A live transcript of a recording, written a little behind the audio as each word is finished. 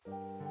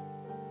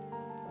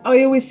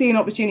I always see an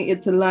opportunity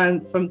to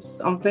learn from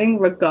something,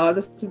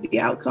 regardless of the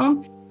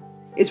outcome.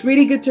 It's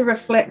really good to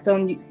reflect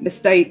on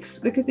mistakes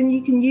because then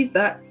you can use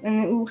that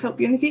and it will help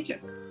you in the future.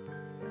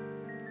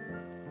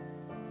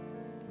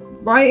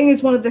 Writing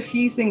is one of the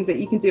few things that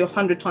you can do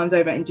 100 times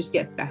over and just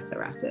get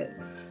better at it.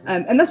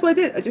 And that's what I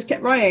did. I just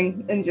kept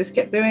writing and just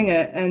kept doing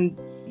it. And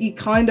you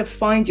kind of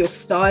find your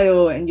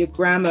style and your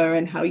grammar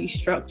and how you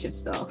structure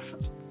stuff.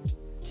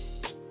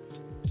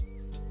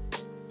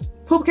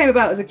 Pulp came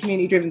about as a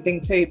community-driven thing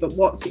too, but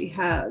WotC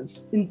have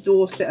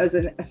endorsed it as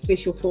an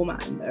official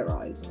format in their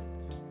eyes.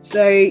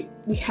 So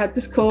we had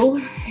this call.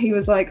 He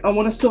was like, I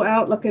want to sort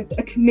out like a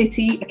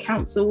committee, a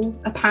council,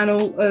 a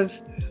panel of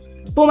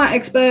format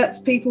experts,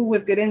 people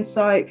with good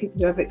insight, people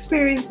who have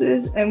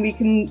experiences, and we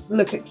can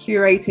look at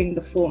curating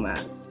the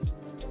format.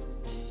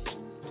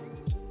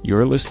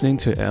 You're listening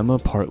to Emma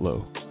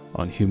Partlow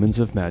on Humans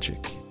of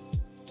Magic.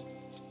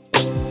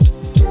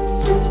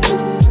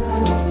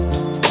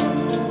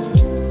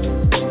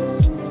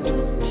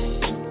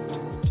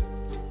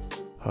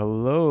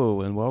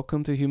 Hello and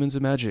welcome to Humans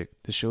of Magic,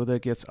 the show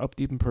that gets up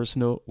deep and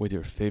personal with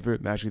your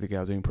favorite Magic the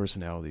Gathering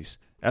personalities.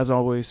 As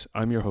always,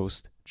 I'm your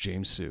host,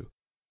 James Hsu.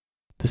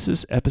 This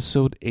is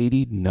episode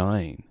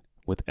 89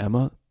 with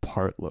Emma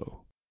Partlow.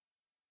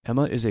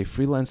 Emma is a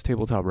freelance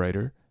tabletop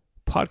writer,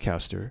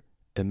 podcaster,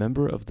 and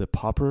member of the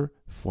Pauper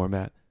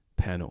Format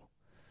panel.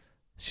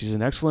 She's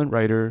an excellent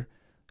writer,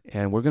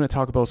 and we're going to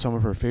talk about some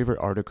of her favorite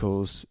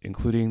articles,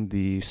 including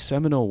the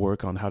seminal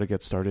work on how to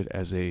get started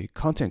as a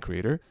content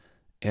creator,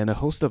 and a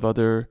host of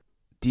other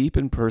deep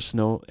and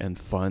personal and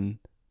fun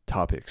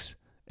topics.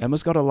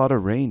 Emma's got a lot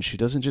of range. She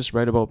doesn't just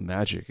write about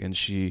Magic, and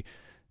she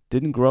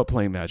didn't grow up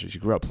playing Magic. She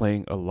grew up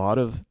playing a lot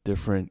of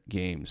different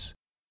games.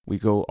 We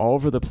go all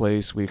over the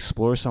place. We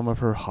explore some of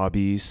her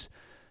hobbies,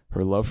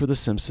 her love for The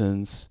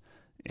Simpsons,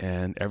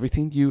 and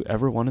everything you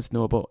ever wanted to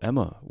know about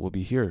Emma will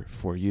be here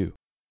for you.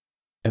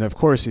 And of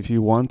course, if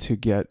you want to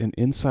get an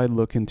inside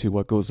look into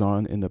what goes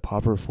on in the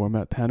Pauper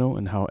Format panel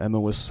and how Emma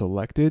was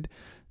selected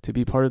to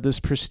be part of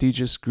this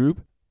prestigious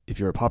group, if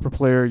you're a Pauper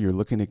player, you're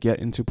looking to get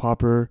into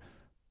Pauper,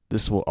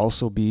 this will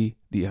also be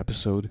the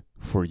episode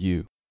for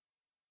you.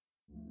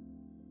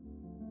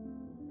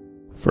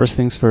 First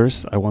things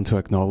first, I want to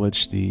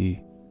acknowledge the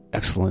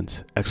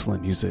excellent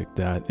music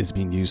that is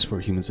being used for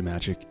Humans of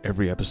Magic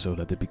every episode,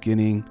 at the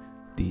beginning,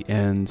 the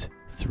end,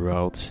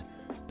 throughout.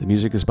 The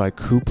music is by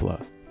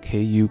Kupla,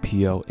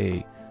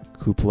 K-U-P-L-A.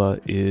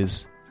 Kupla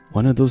is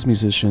one of those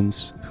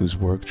musicians whose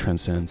work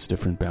transcends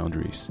different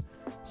boundaries.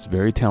 He's a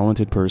very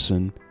talented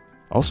person,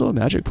 also a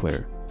Magic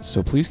player.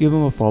 So please give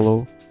him a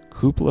follow,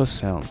 Kupla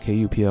Sound,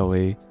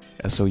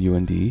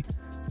 K-U-P-L-A-S-O-U-N-D,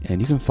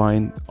 and you can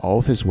find all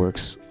of his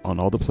works on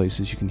all the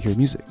places you can hear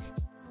music.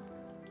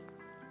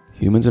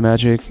 Humans of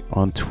Magic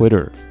on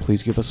Twitter.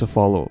 Please give us a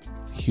follow.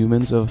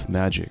 Humans of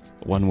Magic,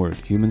 one word,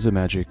 Humans of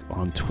Magic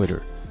on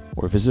Twitter.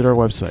 Or visit our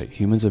website,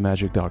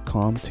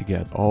 humansofmagic.com, to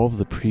get all of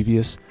the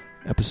previous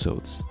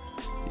episodes.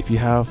 If you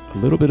have a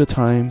little bit of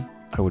time,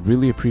 I would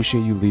really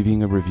appreciate you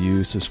leaving a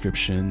review,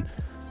 subscription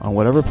on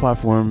whatever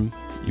platform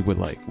you would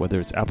like, whether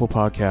it's Apple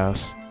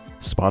Podcasts,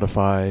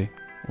 Spotify,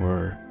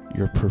 or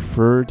your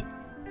preferred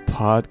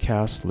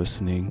podcast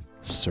listening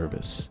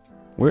service.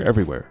 We're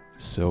everywhere.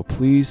 So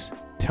please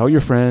tell your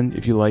friend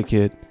if you like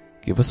it,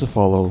 give us a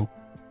follow,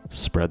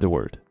 spread the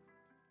word.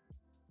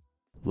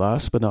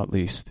 Last but not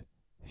least,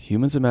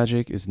 Humans of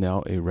Magic is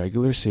now a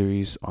regular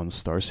series on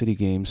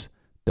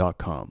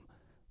StarCityGames.com.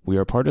 We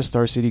are part of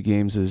Star City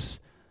Games'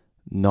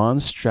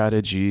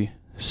 non-strategy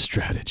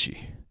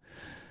strategy.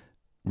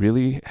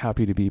 Really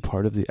happy to be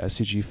part of the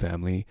SCG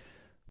family.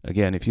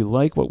 Again, if you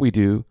like what we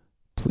do,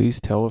 please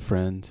tell a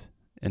friend.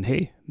 And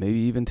hey, maybe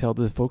even tell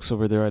the folks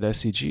over there at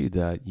SCG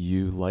that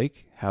you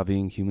like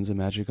having Humans of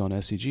Magic on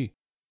SCG.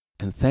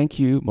 And thank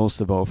you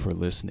most of all for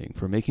listening,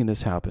 for making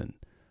this happen.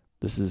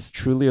 This is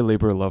truly a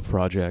labor of love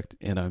project,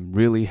 and I'm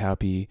really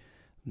happy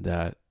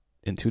that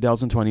in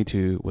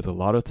 2022, with a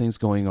lot of things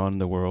going on in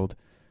the world,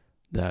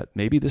 that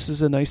maybe this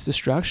is a nice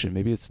distraction.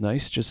 Maybe it's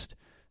nice just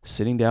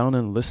sitting down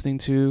and listening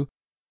to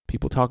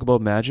people talk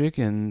about Magic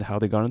and how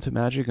they got into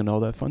Magic and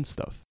all that fun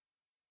stuff.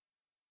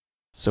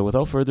 So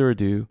without further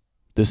ado,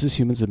 this is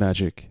Humans of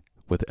Magic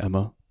with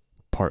Emma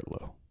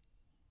Partlow.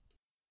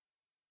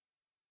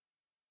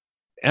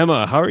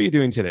 Emma, how are you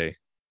doing today?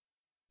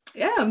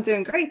 Yeah, I'm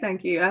doing great,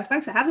 thank you.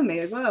 Thanks for having me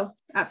as well.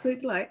 Absolute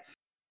delight.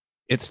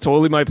 It's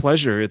totally my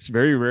pleasure. It's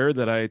very rare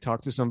that I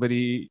talk to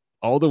somebody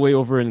all the way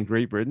over in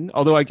Great Britain,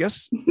 although I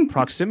guess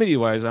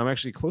proximity-wise, I'm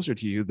actually closer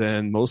to you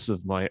than most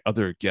of my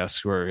other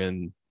guests who are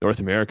in North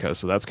America,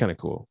 so that's kind of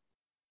cool.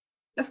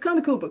 That's kind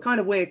of cool, but kind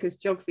of weird because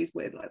geography's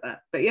weird like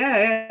that. But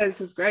yeah, this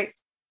is great.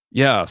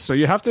 Yeah, so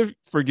you have to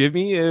forgive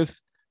me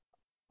if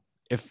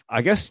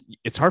I guess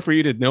it's hard for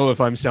you to know if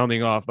I'm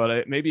sounding off,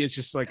 but maybe it's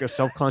just like a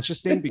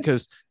self-conscious thing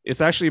because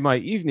it's actually my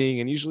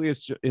evening and usually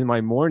it's in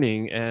my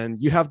morning and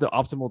you have the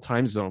optimal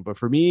time zone. But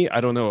for me,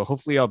 I don't know.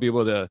 Hopefully I'll be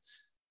able to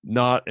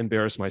not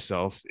embarrass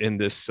myself in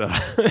this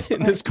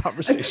in this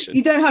conversation.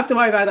 You don't have to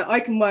worry about it. I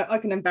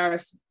can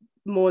embarrass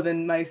more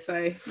than most,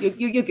 so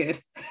you're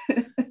good.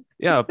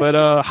 Yeah,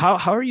 but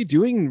how are you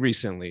doing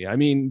recently? I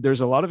mean,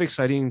 there's a lot of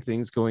exciting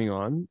things going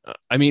on.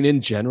 I mean,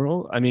 in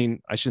general, I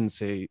mean, I shouldn't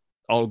say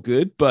all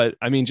good, but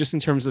I mean, just in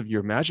terms of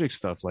your magic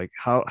stuff, like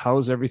how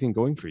is everything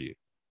going for you?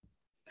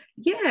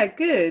 Yeah,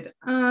 good.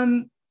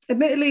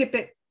 Admittedly, a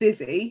bit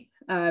busy,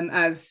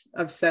 as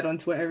I've said on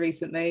Twitter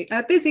recently.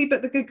 Busy,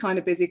 but the good kind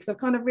of busy because I've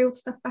kind of reeled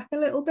stuff back a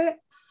little bit.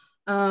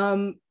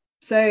 Um,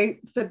 so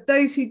for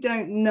those who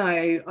don't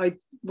know, I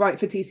write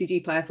for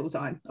TCG Player full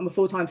time. I'm a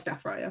full-time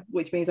staff writer,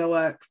 which means I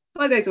work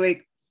 5 days a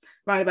week,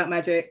 write about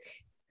Magic,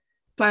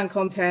 plan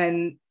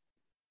content,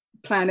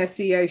 plan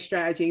SEO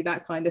strategy,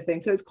 that kind of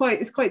thing. So it's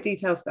quite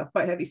detailed stuff,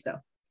 quite heavy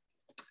stuff.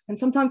 And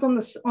sometimes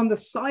on the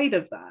side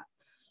of that,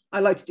 I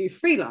like to do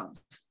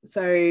freelance.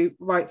 So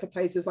write for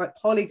places like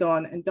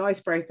Polygon and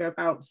Dicebreaker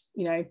about,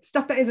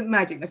 stuff that isn't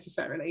Magic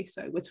necessarily.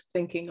 So we're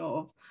thinking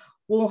of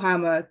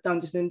Warhammer,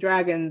 Dungeons and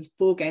Dragons,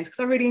 board games, because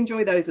I really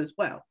enjoy those as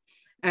well.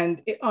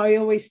 And I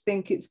always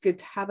think it's good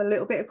to have a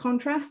little bit of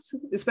contrast,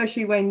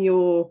 especially when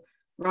you're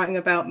writing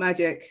about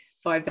Magic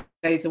 5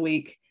 days a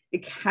week.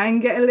 It can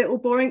get a little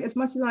boring. As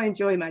much as I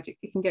enjoy Magic,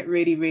 it can get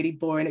really, really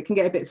boring. It can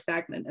get a bit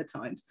stagnant at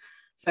times.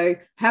 So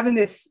having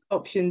this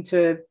option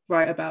to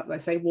write about,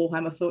 let's say,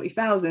 Warhammer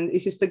 40,000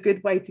 is just a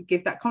good way to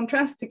give that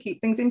contrast to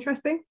keep things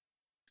interesting.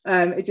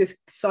 It just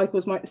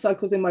cycles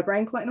in my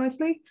brain quite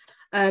nicely.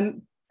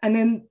 And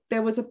then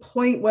there was a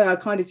point where I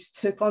kind of just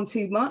took on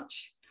too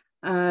much.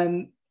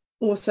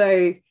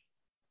 Also,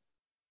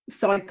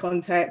 side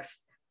context,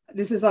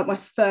 this is like my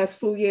first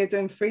full year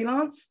doing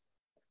freelance,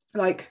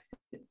 like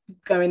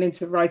going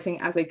into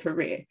writing as a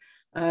career,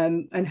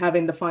 and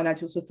having the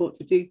financial support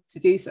to do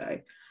so.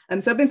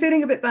 So I've been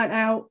feeling a bit burnt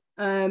out.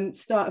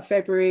 Start of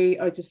February,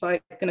 I just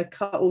like going to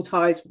cut all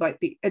ties with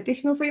like the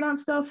additional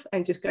freelance stuff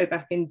and just go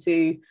back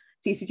into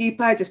TCG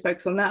Player, just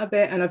focus on that a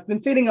bit. And I've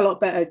been feeling a lot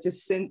better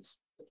just since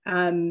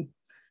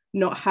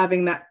not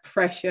having that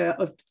pressure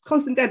of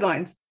constant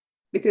deadlines,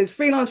 because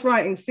freelance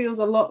writing feels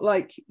a lot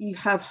like you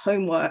have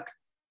homework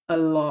a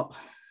lot,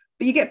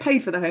 but you get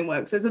paid for the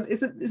homework. So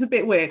it's a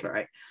bit weird,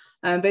 right?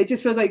 But it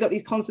just feels like you've got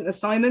these constant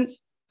assignments.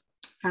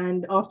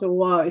 And after a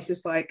while, it's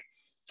just like,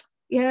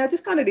 yeah, I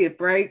just kind of need a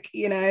break.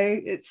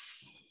 I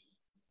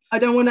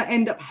don't want to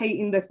end up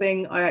hating the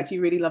thing I actually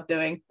really love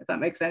doing, if that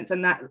makes sense.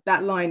 And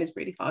that line is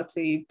really hard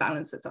to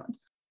balance at times.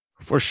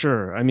 For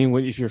sure. I mean,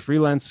 if you're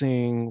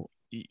freelancing,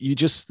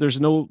 there's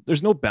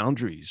no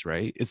boundaries,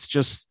 right? It's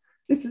just,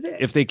 this is it.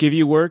 If they give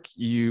you work,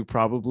 you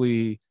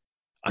probably,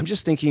 I'm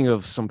just thinking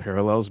of some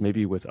parallels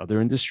maybe with other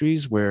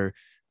industries where,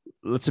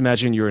 let's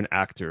imagine you're an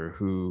actor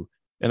who,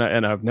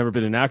 and I've never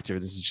been an actor.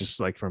 This is just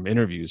like from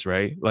interviews,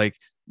 right? Like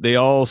they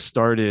all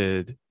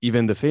started,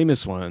 even the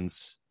famous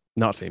ones,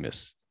 not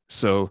famous.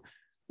 So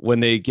when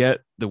they get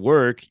the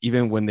work,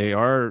 even when they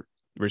are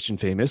rich and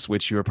famous,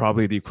 which you're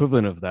probably the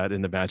equivalent of that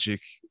in the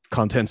Magic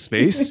content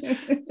space,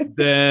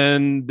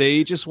 then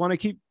they just want to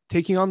keep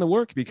taking on the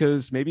work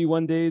because maybe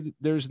one day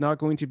there's not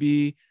going to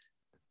be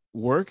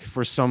work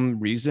for some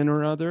reason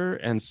or other.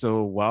 And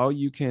so while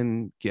you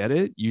can get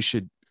it, you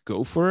should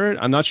go for it.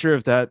 I'm not sure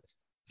if that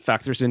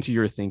factors into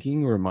your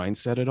thinking or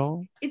mindset at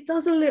all. It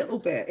does a little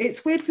bit.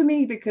 It's weird for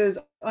me because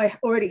I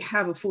already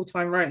have a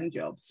full-time writing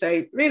job.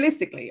 So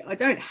realistically, I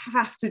don't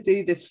have to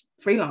do this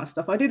freelance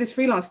stuff. I do this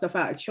freelance stuff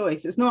out of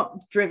choice. It's not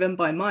driven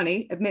by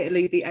money.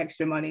 Admittedly, the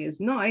extra money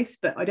is nice,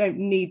 but I don't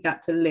need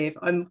that to live.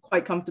 I'm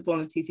quite comfortable on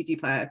the TCG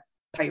Player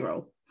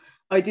payroll.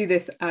 I do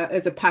this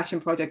as a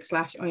passion project /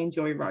 I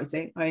enjoy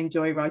writing. I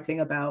enjoy writing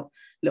about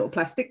Little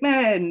Plastic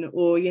Men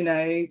or,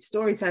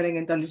 storytelling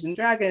in Dungeons and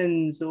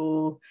Dragons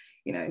or,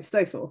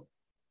 so forth.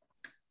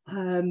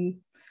 But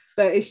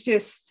it's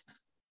just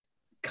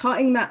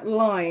cutting that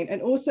line.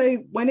 And also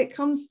when it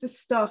comes to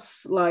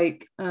stuff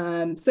like,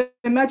 so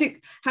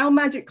how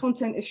Magic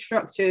content is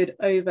structured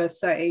over,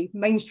 say,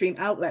 mainstream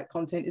outlet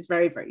content is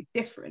very, very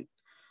different.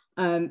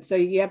 So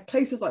you have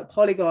places like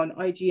Polygon,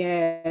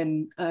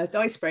 IGN,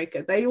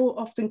 Dicebreaker, they all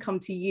often come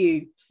to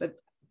you for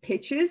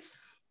pitches.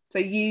 So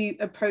you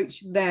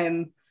approach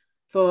them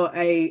for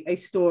a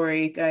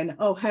story going,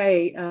 oh,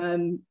 hey,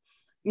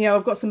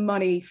 I've got some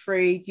money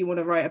free. Do you want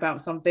to write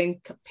about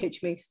something?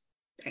 Pitch me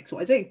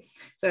XYZ.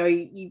 So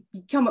you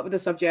come up with a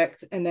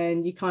subject and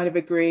then you kind of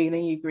agree, and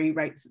then you agree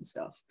rates and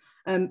stuff.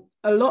 A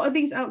lot of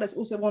these outlets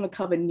also want to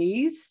cover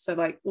news. So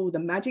like all the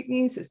Magic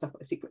news, so stuff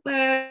like Secret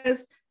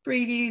Lairs,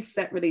 previews,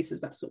 set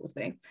releases, that sort of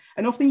thing.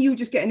 And often you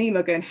just get an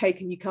email going, hey,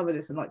 can you cover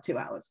this in like 2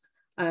 hours?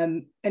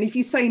 And if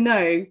you say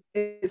no,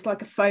 it's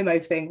like a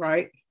FOMO thing,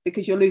 right?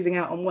 Because you're losing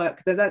out on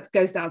work. So that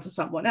goes down to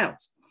someone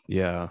else.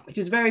 Yeah. Which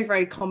is very,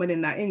 very common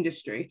in that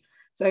industry.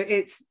 So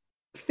it's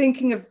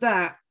thinking of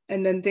that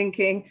and then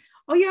thinking,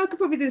 oh yeah, I could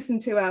probably do this in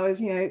 2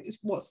 hours.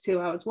 What's 2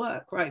 hours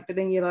work, right? But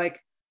then you're like,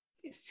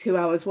 it's 2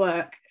 hours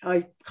work.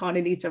 I kind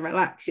of need to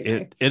relax.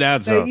 It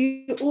adds so up.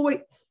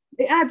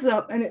 It adds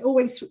up, and you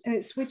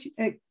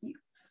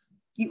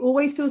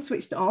always feel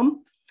switched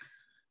on.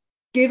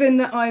 Given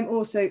that I'm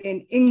also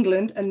in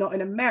England and not in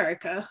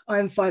America,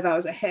 I'm 5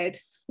 hours ahead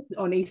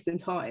on Eastern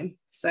time.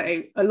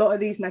 So a lot of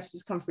these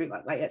messages come through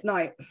like late at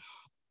night.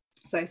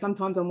 So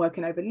sometimes I'm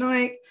working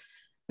overnight.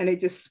 and it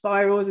just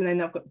spirals. And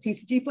then I've got the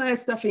TCG player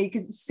stuff, and you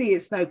can see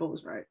it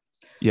snowballs, right?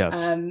 Yes.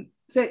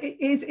 So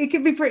it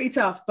can be pretty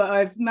tough, but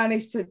I've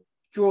managed to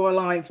draw a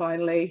line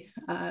finally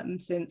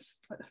since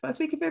like the first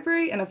week of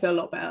February, and I feel a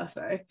lot better.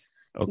 So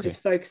I'm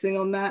just focusing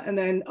on that, and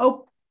then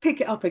I'll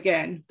pick it up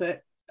again.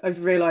 But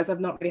I've realized I've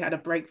not really had a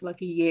break for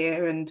like a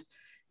year, and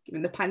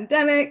given the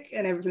pandemic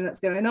and everything that's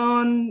going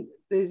on,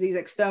 there's these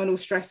external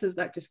stresses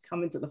that just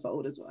come into the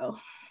fold as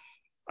well.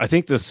 I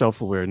think the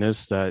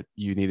self-awareness that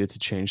you needed to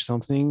change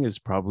something is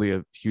probably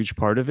a huge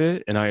part of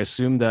it. And I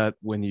assume that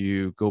when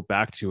you go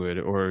back to it,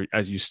 or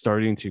as you're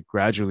starting to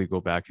gradually go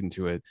back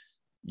into it,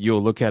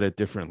 you'll look at it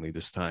differently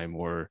this time.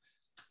 Or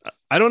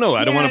I don't know.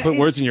 I don't want to put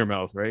words in your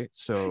mouth, right?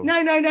 So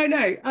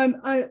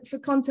no. For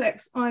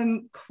context,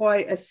 I'm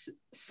quite a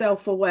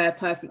self-aware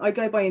person. I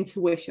go by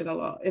intuition a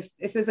lot.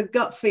 If there's a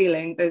gut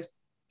feeling, there's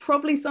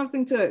probably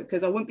something to it,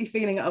 because I wouldn't be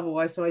feeling it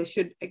otherwise. So I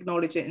should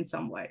acknowledge it in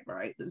some way,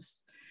 right?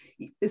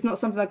 It's not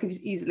something I could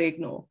just easily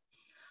ignore.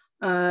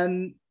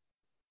 Like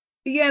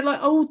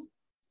I'll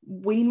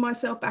wean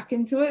myself back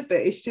into it, but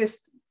it's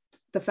just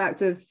the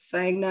fact of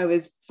saying no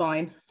is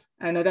fine.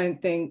 And I don't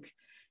think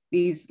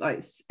these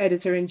like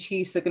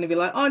editor-in-chiefs are going to be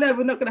like, oh no,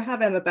 we're not going to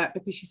have Emma back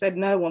because she said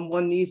no on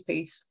one news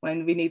piece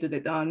when we needed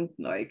it done.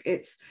 Like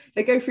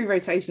they go through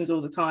rotations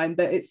all the time,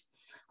 but it's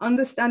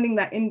understanding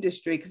that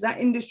industry, because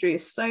that industry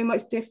is so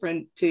much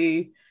different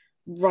to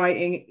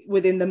writing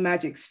within the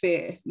Magic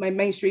sphere. My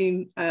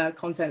mainstream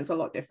content is a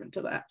lot different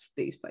to that.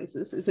 These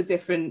places, it's a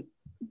different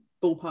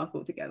ballpark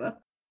altogether.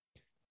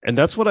 And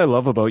that's what I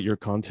love about your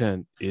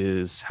content,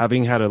 is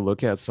having had a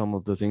look at some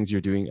of the things you're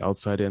doing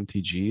outside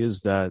MTG,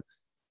 is that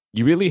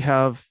you really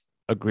have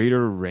a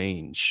greater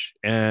range.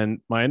 And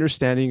my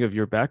understanding of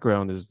your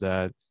background is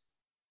that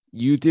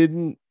you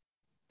didn't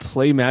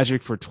play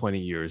Magic for 20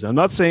 years. I'm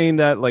not saying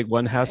that like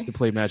one has to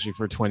play Magic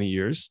for 20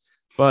 years,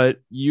 but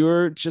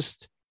you're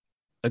just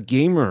a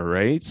gamer,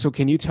 right? So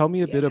can you tell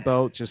me a bit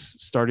about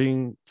just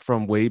starting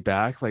from way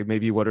back? Like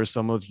maybe what are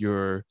some of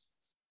your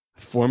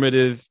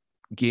formative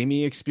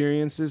gaming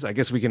experiences? I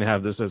guess we can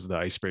have this as the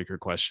icebreaker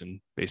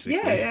question, basically.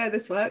 Yeah,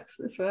 this works.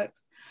 So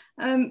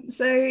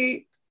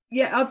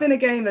I've been a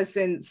gamer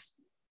since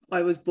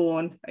I was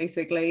born,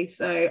 basically.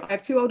 So I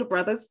have two older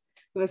brothers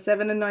who are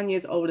 7 and 9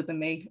 years older than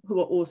me,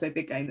 who are also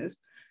big gamers.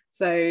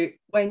 So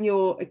when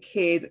you're a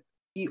kid,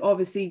 you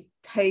obviously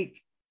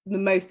take the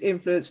most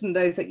influence from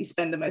those that you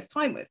spend the most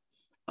time with.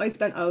 I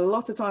spent a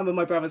lot of time with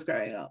my brothers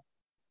growing up.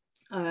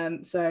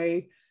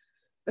 So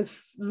as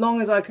long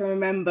as I can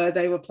remember,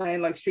 they were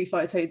playing like Street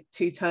Fighter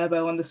 2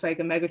 Turbo on the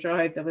Sega Mega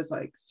Drive. There was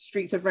like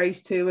Streets of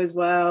Rage 2 as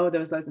well.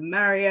 There was loads of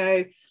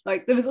Mario.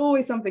 Like there was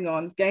always something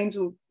on. Games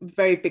were a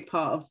very big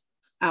part of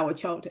our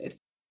childhood.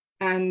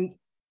 And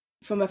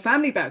from a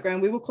family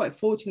background, we were quite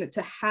fortunate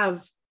to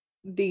have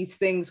these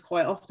things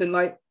quite often.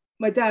 Like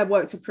my dad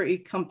worked a pretty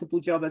comfortable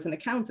job as an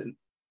accountant,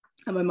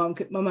 and my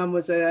mum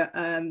was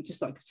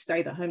just like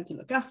stayed at home to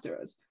look after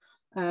us.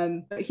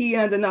 But he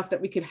earned enough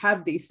that we could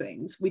have these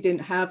things. We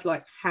didn't have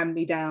like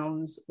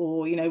hand-me-downs,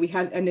 or we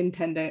had a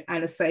Nintendo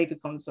and a Sega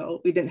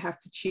console. We didn't have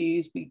to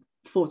choose. We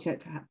were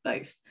fortunate to have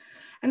both,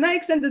 and that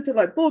extended to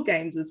like board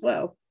games as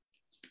well.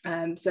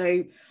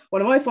 So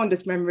one of my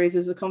fondest memories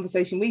is a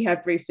conversation we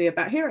had briefly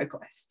about Hero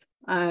Quest.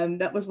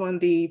 That was one of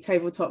the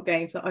tabletop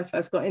games that I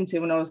first got into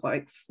when I was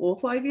like 4 or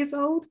 5 years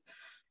old.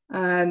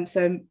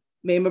 So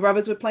me and my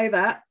brothers would play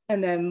that,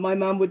 and then my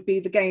mum would be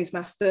the games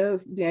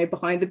master,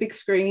 behind the big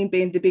screen,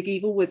 being the big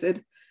evil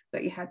wizard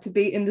that you had to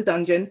beat in the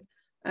dungeon.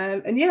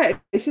 And yeah,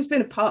 it's just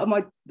been a part of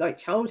my like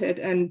childhood,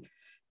 and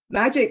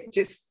Magic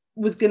just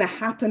was going to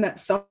happen at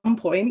some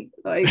point.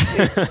 Like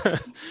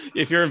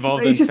if you're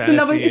involved in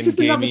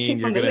fantasy and gaming,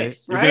 you're going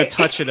to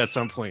touch it at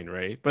some point,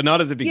 right? But not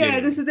at the beginning. Yeah,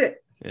 this is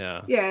it.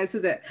 Yeah, this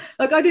is it.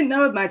 Like I didn't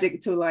know of Magic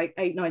until like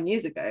 8-9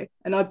 years ago,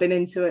 and I've been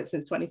into it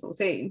since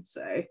 2014.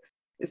 So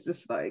it's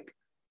just like,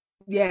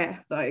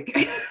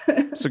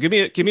 So give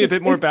me a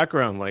bit more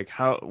background. Like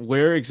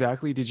where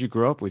exactly did you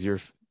grow up with your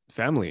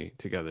family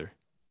together?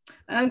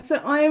 So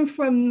I am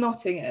from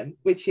Nottingham,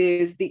 which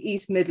is the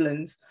East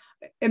Midlands.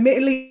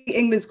 Admittedly,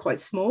 England's quite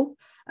small.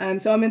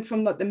 So I'm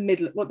from like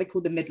what they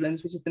call the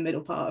Midlands, which is the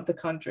middle part of the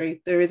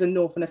country. There is a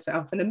north and a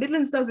south, and the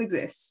Midlands does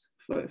exist.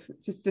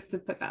 Just to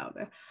put that out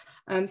there.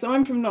 So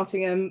I'm from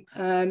Nottingham.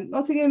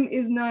 Nottingham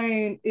is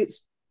known.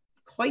 It's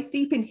quite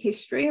deep in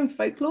history and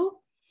folklore.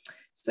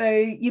 So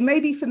you may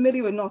be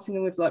familiar with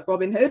Nottingham with like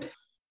Robin Hood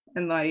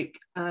and like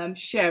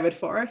Sherwood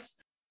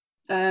Forest.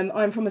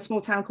 I'm from a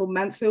small town called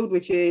Mansfield,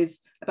 which is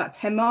about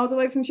 10 miles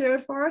away from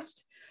Sherwood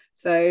Forest.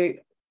 So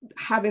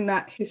having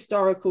that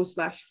historical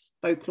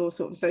 / folklore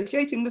sort of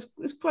association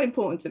was quite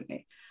important to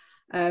me.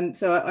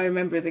 So I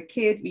remember as a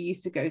kid, we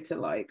used to go to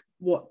like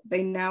what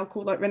they now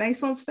call like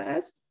Renaissance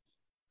fairs.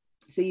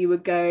 So you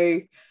would go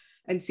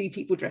and see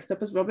people dressed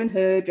up as Robin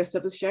Hood, dressed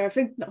up as Sheriff.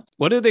 No.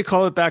 What did they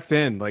call it back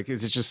then? Like,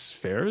 is it just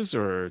fairs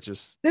or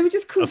just? They were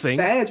just called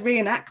fairs,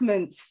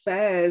 reenactments,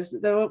 fairs.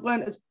 They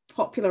weren't as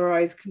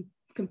popularized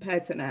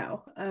compared to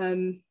now.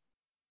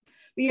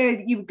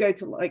 But, you would go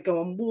to like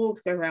go on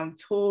walks, go around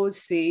tours,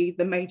 see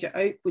the major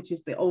oak, which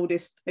is the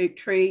oldest oak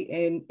tree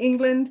in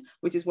England,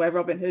 which is where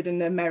Robin Hood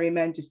and the merry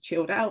men just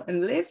chilled out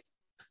and lived.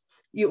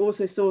 You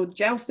also saw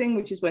jousting,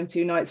 which is when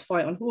two knights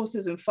fight on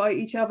horses and fight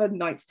each other,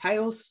 knight's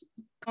tales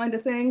kind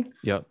of thing.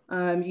 Yeah.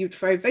 You'd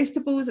throw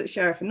vegetables at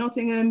Sheriff of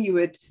Nottingham. You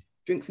would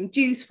drink some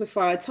juice with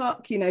Friar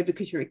Tuck,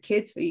 because you're a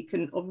kid, so you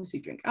couldn't obviously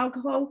drink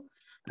alcohol.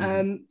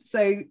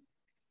 So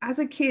as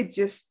a kid,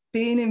 just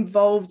being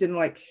involved in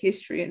like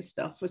history and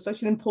stuff was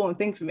such an important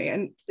thing for me.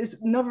 And there's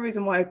another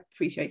reason why I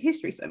appreciate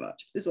history so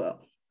much as well.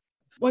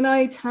 When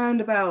I turned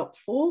about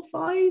 4 or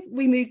 5,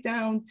 we moved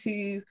down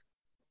to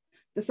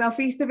the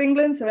southeast of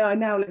England. So I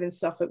now live in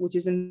Suffolk, which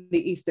is in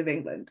the east of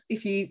England.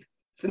 If you're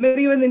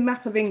familiar with the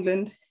map of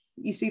England,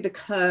 you see the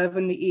curve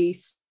in the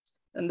east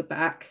and the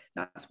back.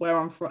 That's where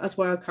I'm from. That's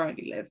where I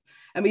currently live.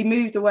 And we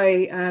moved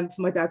away for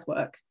my dad's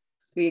work.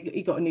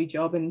 He got a new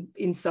job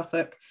in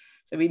Suffolk.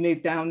 So we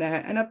moved down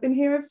there, and I've been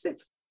here ever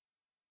since.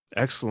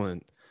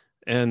 Excellent.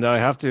 And I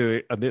have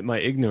to admit my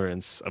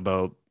ignorance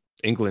about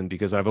England,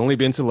 because I've only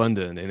been to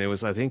London,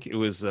 and I think it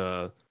was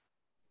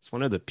it's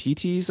one of the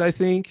PTs, I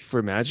think,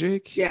 for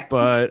Magic. Yeah.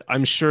 But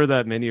I'm sure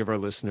that many of our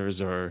listeners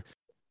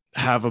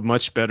have a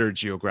much better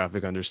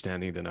geographic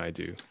understanding than I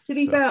do. To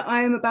be fair,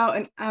 I am about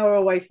an hour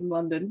away from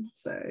London,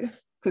 so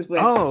because we're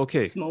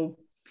small.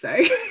 So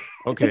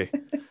okay.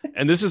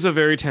 And this is a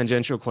very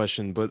tangential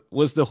question, but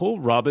was the whole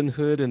Robin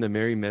Hood and the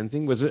Merry Men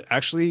thing, was it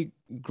actually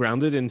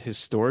grounded in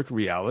historic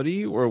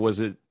reality, or was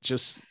it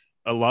just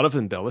a lot of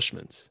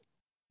embellishment?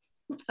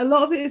 A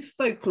lot of it is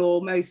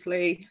folklore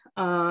mostly,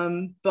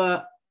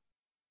 but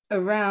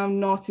around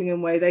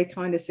Nottingham way, they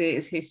kind of see it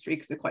as history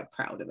because they're quite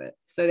proud of it.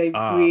 So they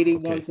really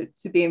wanted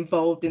to be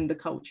involved in the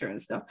culture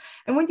and stuff.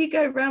 And when you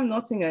go around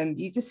Nottingham,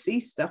 you just see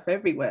stuff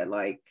everywhere.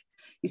 Like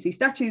you see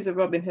statues of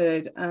Robin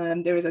Hood.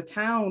 There is a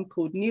town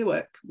called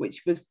Newark,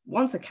 which was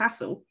once a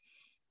castle.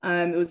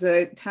 It was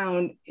a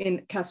town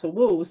in castle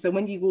walls. So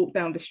when you walk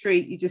down the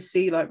street, you just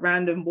see like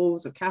random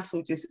walls of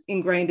castle just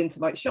ingrained into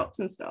like shops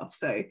and stuff.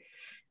 So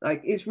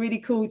like it's really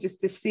cool just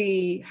to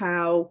see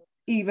how,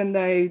 even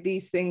though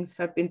these things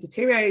have been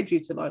deteriorated due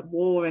to like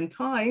war and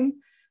time,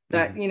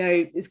 that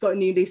it's got a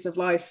new lease of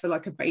life for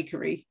like a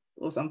bakery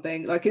or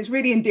something. Like it's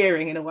really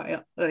endearing in a way,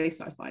 at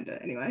least I find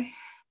it anyway.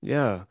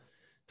 Yeah.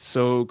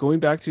 So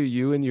going back to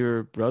you and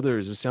your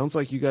brothers, it sounds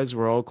like you guys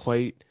were all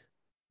quite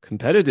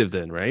competitive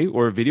then, right?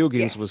 Or video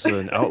games was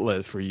an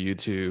outlet for you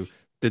to.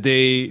 Did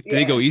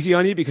they go easy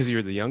on you because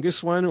you're the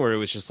youngest one, or it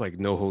was just like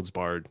no holds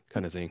barred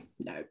kind of thing?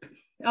 Nope.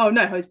 Oh,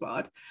 no holds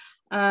barred.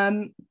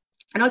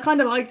 And I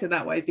kind of liked it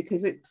that way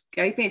because it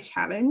gave me a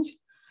challenge.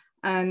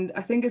 And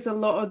I think it's a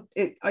lot of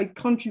it. I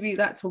contribute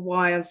that to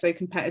why I'm so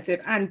competitive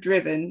and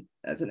driven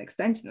as an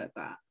extension of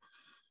that.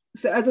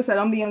 So as I said,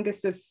 I'm the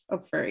youngest of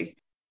 3.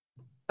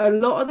 A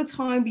lot of the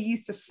time we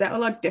used to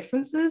settle our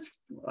differences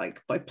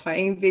like by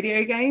playing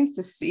video games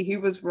to see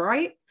who was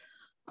right.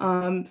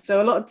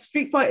 So a lot of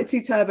Street Fighter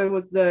 2 Turbo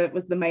was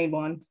the main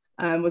one,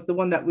 was the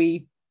one that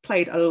we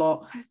played a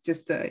lot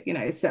just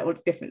to, settle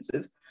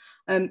differences.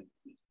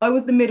 I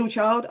was the middle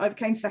child. I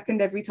came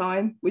second every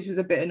time, which was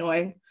a bit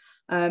annoying.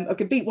 I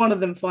could beat one of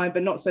them fine,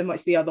 but not so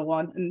much the other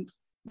one. And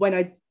when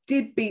I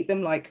did beat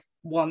them like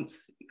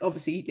once,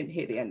 obviously you didn't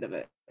hear the end of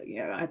it.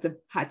 I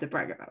had to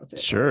brag about it.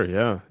 Sure,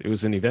 yeah. It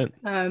was an event.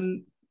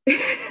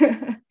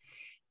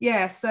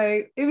 Yeah,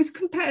 so it was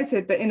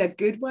competitive, but in a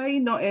good way,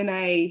 not in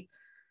a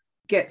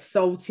get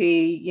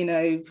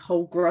salty,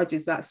 hold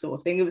grudges, that sort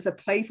of thing. It was a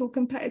playful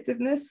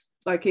competitiveness.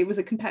 Like it was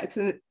a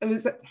competitiveness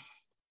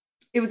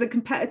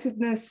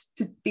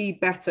to be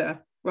better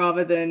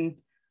rather than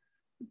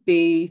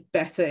be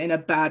better in a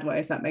bad way,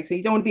 if that makes sense.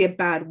 You don't want to be a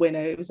bad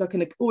winner. It was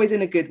like always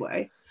in a good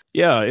way.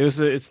 Yeah, it's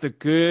the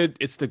good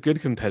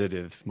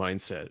competitive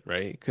mindset,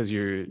 right? Because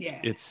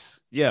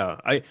it's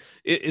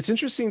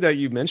interesting that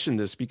you mentioned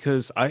this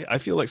because I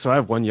feel like, so I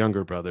have one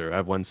younger brother, I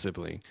have one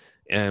sibling,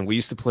 and we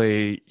used to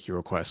play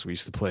Hero Quest, we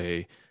used to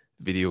play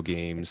video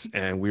games,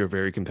 and we were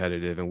very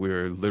competitive, and we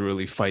were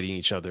literally fighting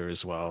each other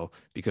as well,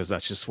 because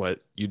that's just what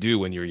you do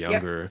when you're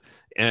younger.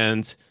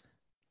 And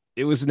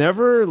it was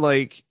never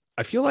like,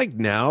 I feel like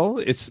now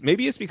it's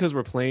because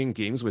we're playing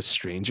games with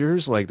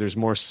strangers, like there's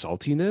more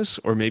saltiness,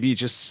 or maybe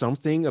just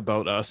something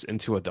about us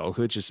into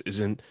adulthood just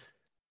is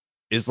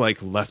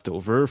like left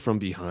over from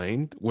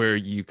behind, where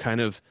you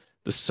kind of,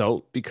 the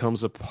salt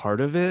becomes a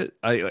part of it.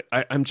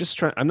 I'm just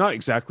trying, I'm not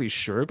exactly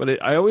sure,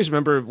 but I always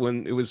remember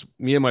when it was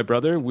me and my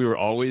brother, we were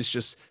always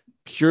just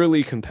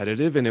purely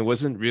competitive, and it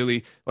wasn't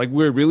really like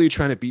we were really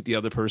trying to beat the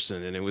other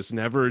person, and it was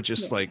never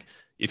just like,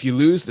 if you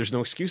lose, there's no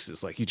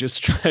excuses. Like you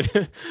just try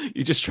to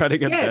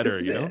get better,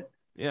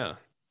 Yeah.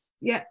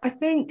 I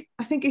think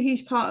a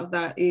huge part of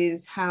that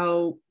is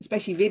how,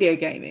 especially video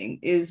gaming,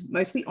 is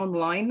mostly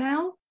online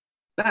now.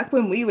 Back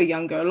when we were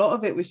younger, a lot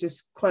of it was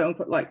just quote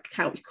unquote like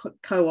couch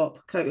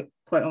co-op, quote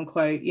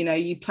unquote.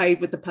 You played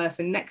with the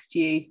person next to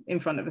you in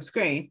front of a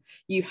screen.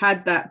 You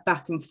had that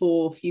back and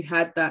forth. You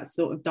had that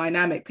sort of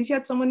dynamic because you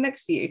had someone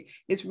next to you.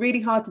 It's really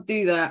hard to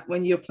do that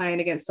when you're playing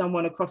against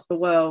someone across the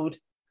world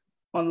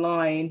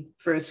online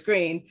through a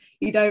screen,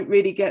 you don't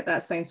really get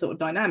that same sort of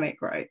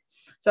dynamic, right?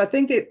 So I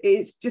think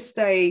it's just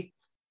a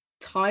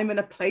time and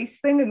a place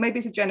thing, and maybe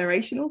it's a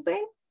generational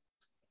thing.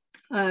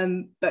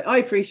 But I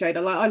appreciate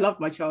it. Like, I loved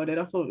my childhood.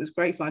 I thought it was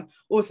great fun.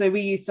 Also,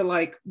 we used to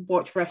like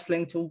watch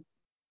wrestling till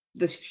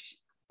the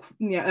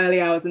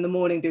early hours in the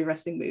morning, do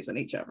wrestling moves on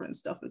each other and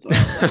stuff as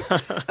well.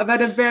 Like, I've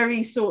had a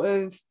very sort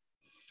of,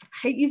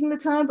 I hate using the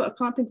term, but I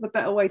can't think of a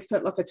better way to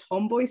put, like, a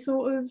tomboy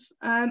sort of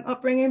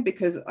upbringing,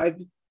 because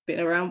I've been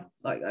around,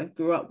 like, I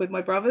grew up with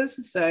my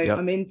brothers, so yep.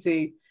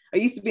 I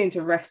used to be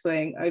into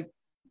wrestling. I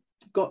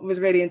was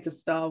really into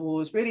Star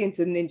Wars, really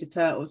into Ninja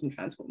Turtles and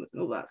Transformers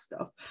and all that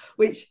stuff,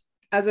 which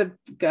as a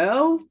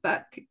girl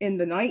back in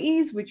the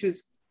 90s, which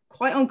was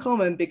quite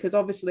uncommon because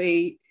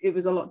obviously it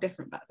was a lot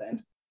different back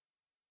then.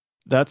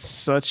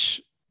 It's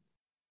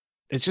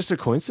just a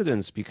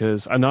coincidence,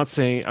 because I'm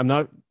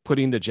not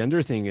putting the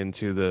gender thing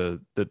into the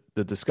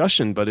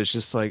discussion, but it's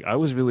just like, I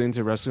was really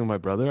into wrestling with my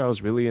brother. I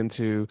was really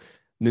into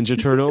Ninja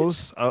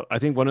Turtles. I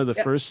think one of the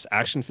first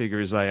action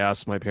figures I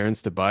asked my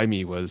parents to buy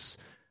me was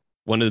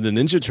one of the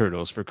Ninja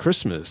Turtles for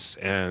Christmas.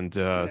 And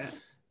the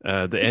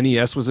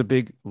NES was a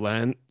big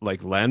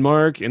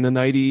landmark in the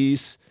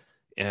 90s.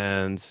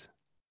 And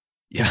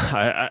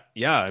I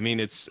mean,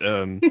 it's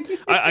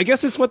I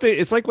guess it's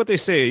like what they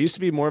say. It used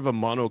to be more of a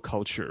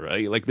monoculture,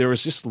 right? Like there were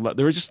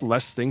just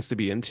less things to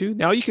be into.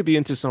 Now you could be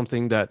into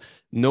something that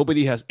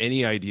nobody has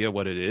any idea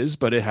what it is,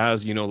 but it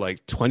has,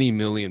 like 20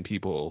 million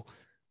people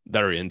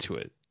that are into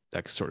it,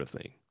 that sort of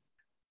thing.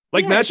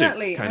 Like magic,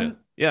 exactly. Kind of.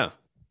 Yeah.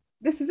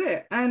 This is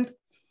it. And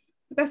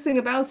the best thing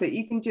about it,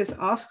 you can just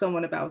ask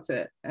someone about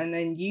it, and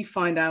then you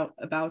find out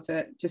about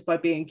it just by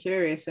being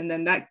curious, and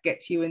then that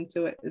gets you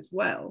into it as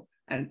well.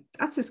 And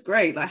that's just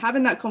great. Like,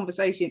 having that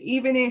conversation,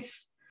 even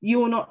if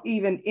you're not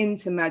even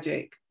into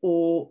magic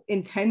or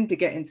intend to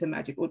get into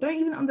magic or don't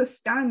even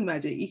understand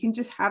magic, you can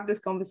just have this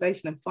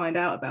conversation and find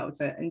out about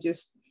it, and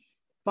just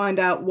find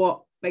out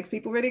what makes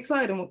people really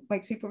excited and what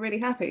makes people really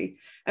happy.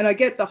 And I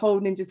get the whole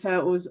Ninja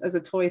Turtles as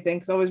a toy thing,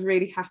 because I was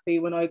really happy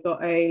when I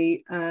got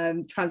a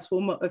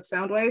Transformer of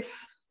Soundwave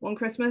one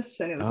Christmas,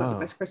 and it was like the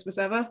best Christmas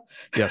ever.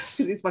 Yes.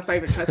 It's my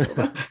favorite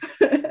Transformer.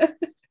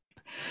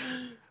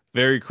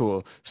 Very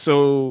cool.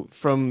 So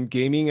from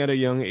gaming at a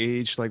young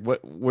age, like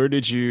where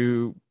did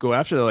you go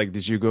after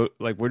that?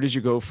 Like, where did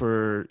you go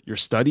for your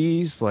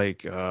studies?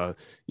 Like,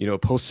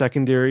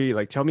 post-secondary,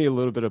 like, tell me a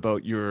little bit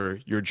about your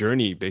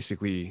journey,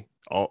 basically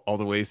all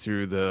the way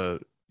through the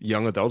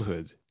young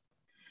adulthood.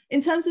 In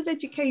terms of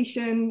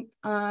education,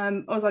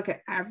 I was like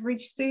an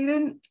average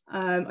student.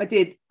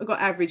 I got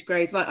average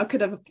grades. Like, I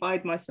could have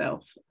applied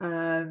myself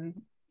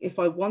if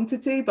I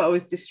wanted to, but I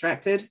was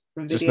distracted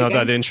from video Just not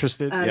games. that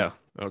interested? Yeah.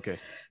 Okay.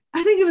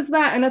 I think it was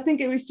that. And I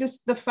think it was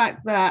just the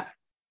fact that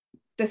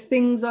the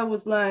things I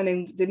was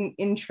learning didn't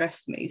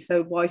interest me.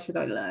 So why should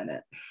I learn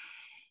it?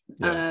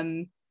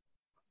 Yeah.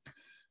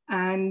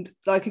 And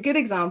like a good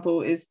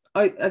example is,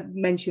 I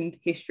mentioned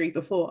history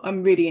before.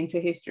 I'm really into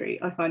history.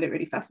 I find it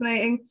really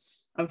fascinating.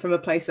 I'm from a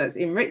place that's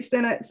enriched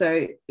in it, so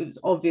it was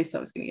obvious I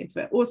was going to get into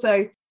it.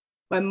 Also,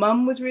 my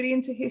mum was really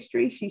into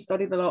history. She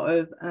studied a lot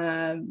of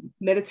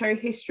military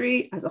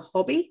history as a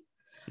hobby.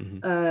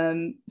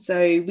 Mm-hmm. So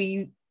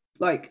we,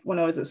 like, when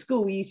I was at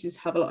school, we used to just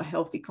have a lot of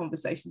healthy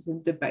conversations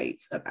and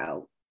debates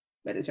about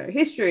military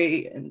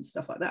history and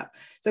stuff like that.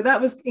 So that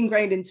was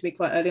ingrained into me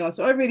quite early on.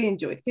 So I really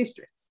enjoyed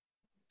history.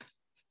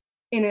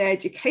 In an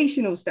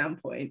educational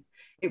standpoint,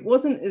 it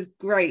wasn't as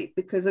great,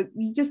 because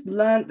you just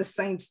learned the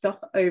same stuff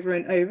over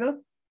and over.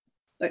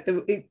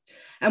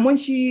 And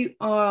once you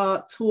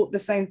are taught the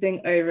same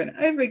thing over and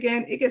over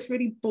again, it gets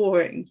really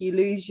boring. You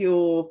lose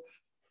your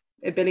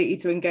ability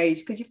to engage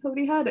because you've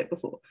already heard it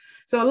before.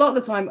 So a lot of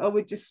the time I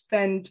would just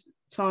spend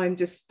time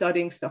just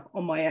studying stuff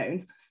on my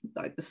own,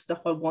 like the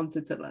stuff I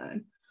wanted to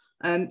learn.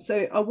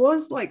 So I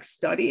was like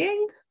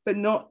studying, but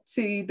not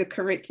to the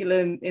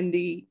curriculum in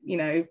the,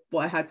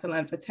 what I had to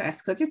learn for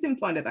tests, because I just didn't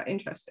find it that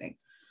interesting.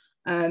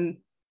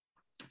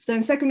 So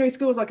in secondary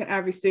school, I was like an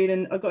average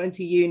student. I got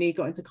into uni,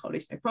 got into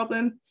college, no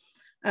problem.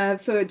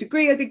 For a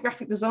degree, I did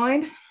graphic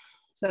design.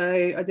 So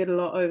I did a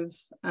lot of,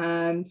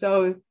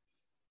 so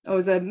I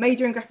was a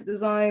major in graphic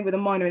design with a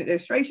minor in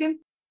illustration,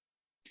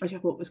 which I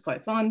thought was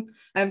quite fun.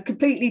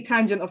 Completely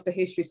tangent off the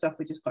history stuff,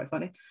 which is quite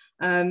funny.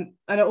 And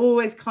I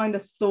always kind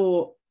of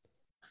thought,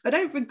 I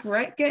don't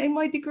regret getting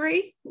my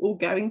degree or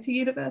going to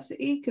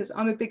university, because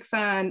I'm a big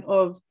fan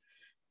of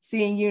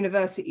seeing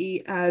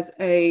university as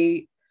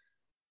a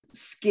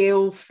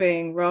skill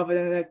thing rather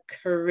than a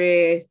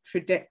career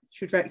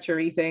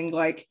trajectory thing.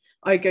 Like,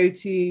 I go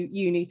to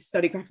uni to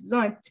study graphic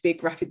design to be a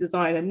graphic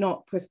designer,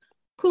 not because,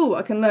 cool,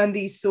 I can learn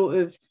these sort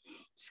of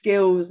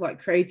skills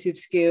like creative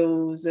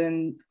skills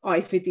and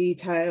eye for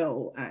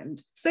detail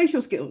and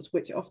social skills,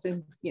 which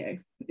often,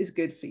 is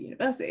good for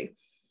university.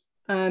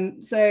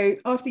 So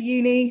after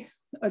uni,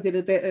 I did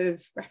a bit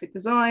of graphic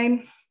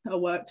design. I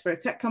worked for a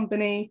tech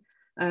company,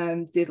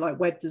 did like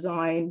web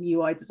design,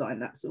 UI design,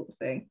 that sort of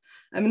thing.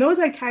 I mean, I was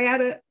okay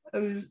at it. I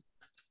was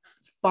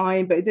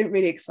fine, but it didn't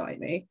really excite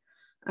me.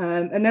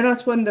 And then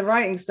that's when the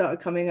writing started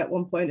coming at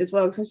one point as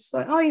well, because I was just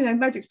like, oh,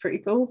 magic's pretty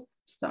cool.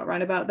 Start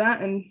writing about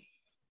that, and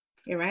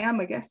here I am,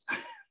 I guess.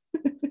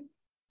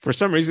 For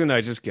some reason,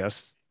 I just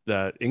guessed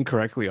that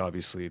incorrectly,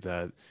 obviously,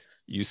 that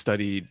you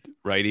studied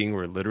writing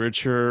or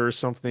literature or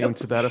something Nope.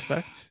 to that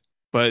effect.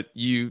 But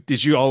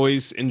did you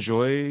always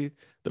enjoy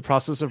the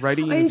process of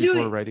writing I even before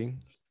enjoyed writing?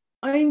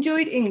 I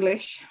enjoyed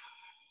English,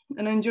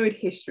 and I enjoyed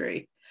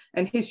history.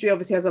 And history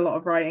obviously has a lot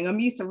of writing. I'm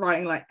used to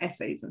writing like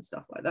essays and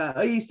stuff like that.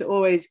 I used to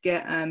always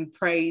get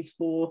praise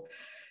for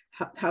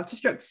how to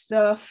structure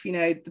stuff,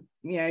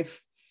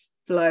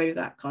 flow,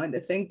 that kind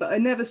of thing. But I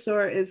never saw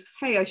it as,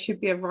 hey, I should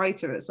be a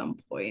writer at some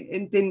point.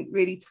 It didn't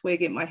really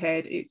twig in my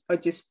head. I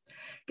guess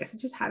I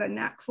just had a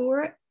knack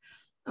for it.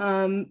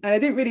 And I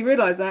didn't really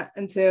realize that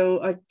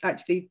until I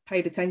actually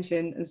paid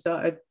attention and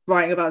started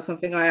writing about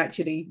something I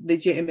actually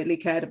legitimately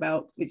cared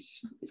about, which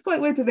is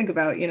quite weird to think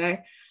about,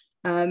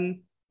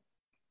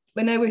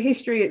 but no, with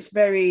history, it's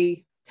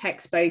very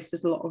text-based.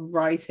 There's a lot of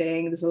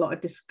writing, there's a lot of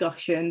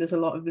discussion, there's a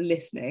lot of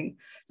listening.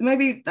 So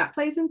maybe that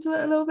plays into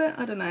it a little bit.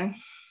 I don't know.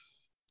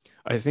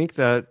 I think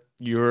that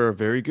you're a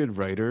very good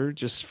writer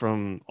just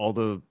from all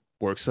the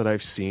works that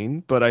I've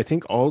seen, but I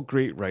think all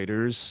great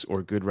writers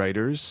or good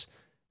writers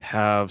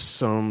have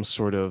some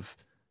sort of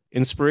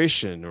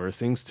inspiration or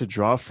things to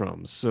draw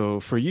from. So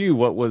for you,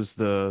 what was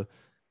the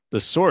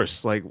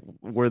source? Like,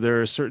 were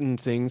there certain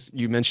things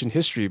you mentioned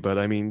history, but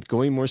I mean,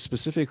 going more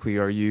specifically,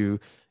 are you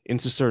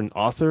into certain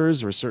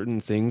authors or certain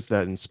things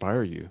that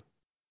inspire you?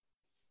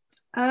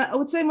 I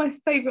would say my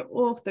favorite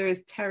author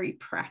is Terry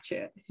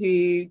Pratchett,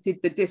 who did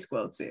the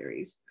Discworld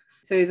series.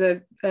 So he's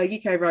a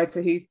UK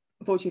writer who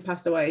unfortunately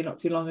passed away not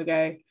too long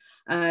ago.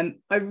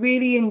 I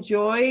really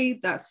enjoy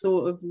that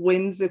sort of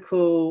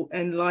whimsical,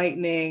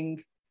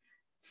 enlightening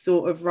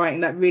sort of writing,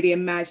 that really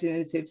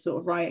imaginative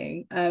sort of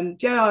writing.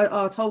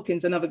 J.R.R.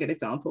 Tolkien's another good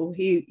example.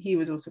 He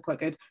was also quite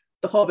good.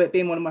 The Hobbit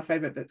being one of my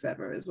favorite books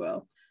ever as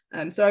well.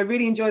 So I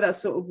really enjoy that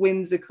sort of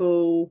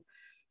whimsical,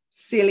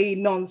 silly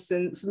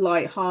nonsense,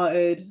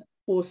 light-hearted,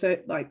 also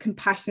like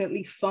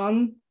compassionately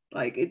fun.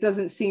 Like it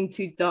doesn't seem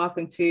too dark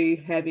and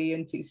too heavy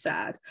and too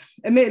sad.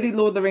 Admittedly,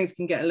 Lord of the Rings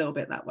can get a little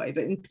bit that way,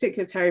 but in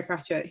particular, Terry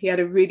Pratchett, he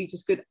had a really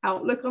just good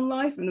outlook on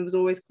life and it was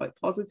always quite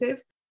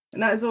positive.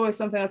 And that is always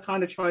something I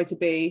kind of try to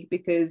be,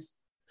 because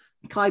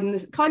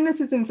kindness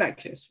is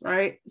infectious,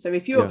 right? So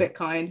if you're a bit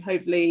kind,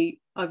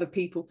 hopefully other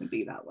people can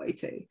be that way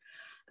too.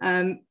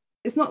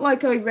 It's not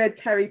like I read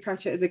Terry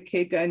Pratchett as a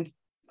kid going,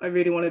 I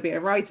really want to be a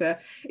writer.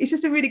 It's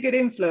just a really good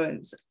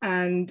influence.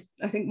 And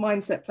I think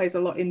mindset plays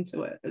a lot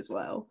into it as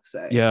well.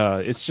 So yeah,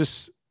 it's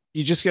just,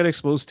 you just get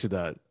exposed to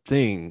that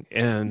thing.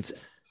 And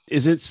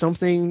is it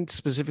something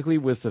specifically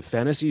with the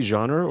fantasy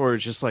genre, or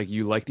just like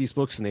you like these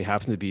books and they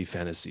happen to be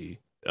fantasy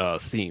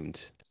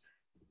themed?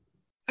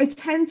 I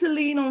tend to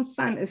lean on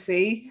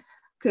fantasy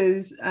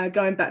because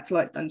going back to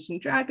like Dungeons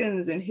and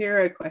Dragons and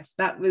Hero Quest,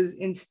 that was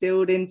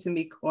instilled into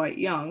me quite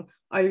young.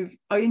 I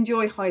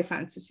enjoy high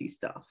fantasy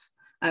stuff.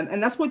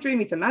 And that's what drew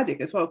me to Magic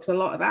as well, because a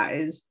lot of that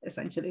is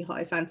essentially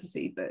high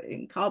fantasy, but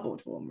in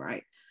cardboard form,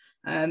 right?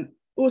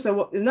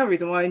 Also, another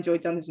reason why I enjoy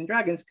Dungeons and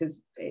Dragons,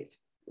 because it's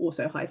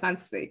also high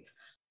fantasy.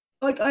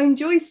 Like I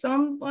enjoy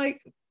some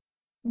like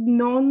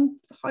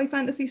non-high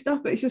fantasy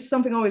stuff, but it's just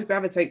something I always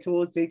gravitate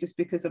towards just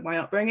because of my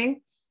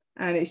upbringing.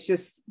 And it's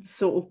just the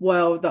sort of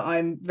world that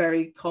I'm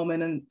very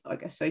common and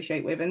like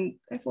associate with, and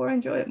therefore I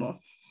enjoy it more.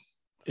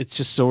 It's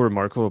just so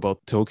remarkable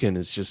about Tolkien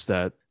is just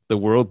that the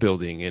world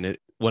building in it.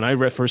 When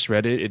I first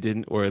read it, it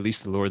didn't, or at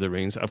least the Lord of the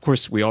Rings. Of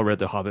course, we all read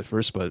The Hobbit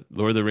first, but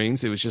Lord of the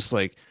Rings, it was just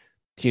like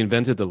he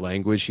invented the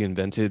language, he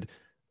invented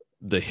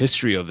the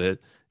history of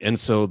it. And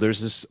so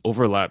there's this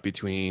overlap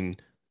between,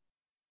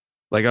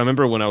 like, I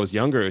remember when I was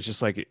younger, it's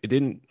just like I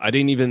didn't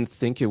even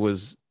think it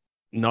was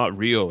not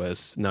real,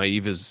 as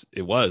naive as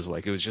it was.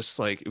 Like, it was just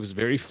like, it was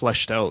very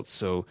fleshed out.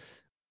 So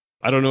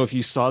I don't know if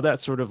you saw that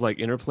sort of like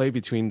interplay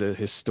between the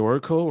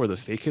historical or the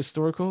fake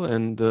historical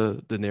and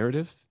the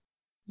narrative.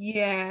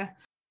 Yeah.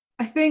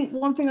 I think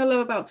one thing I love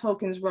about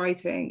Tolkien's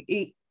writing,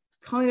 it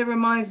kind of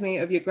reminds me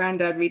of your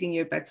granddad reading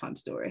you a bedtime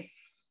story.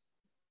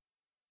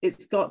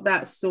 It's got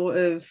that sort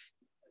of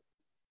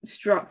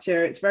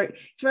structure. It's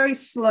very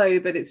slow,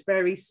 but it's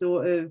very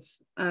sort of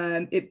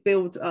it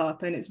builds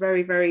up, and it's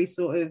very, very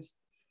sort of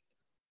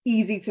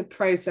easy to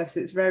process.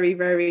 It's very,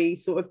 very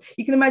sort of,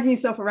 you can imagine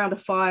yourself around a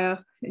fire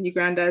and your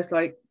granddad's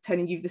like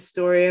telling you the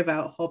story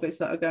about hobbits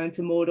that are going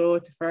to Mordor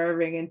to throw a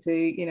ring into,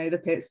 the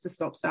pits to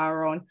stop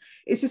Sauron.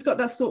 It's just got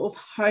that sort of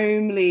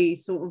homely,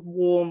 sort of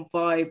warm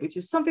vibe, which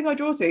is something I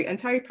draw to. And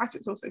Terry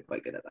Pratchett's also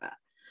quite good at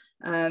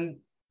that.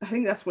 I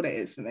think that's what it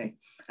is for me.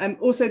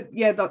 Also,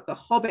 yeah, the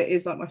Hobbit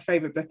is like my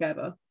favorite book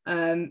ever.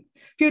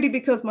 Purely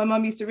because my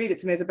mum used to read it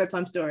to me as a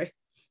bedtime story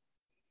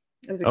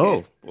as a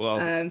kid. Well,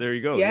 there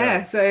you go.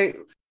 Yeah. So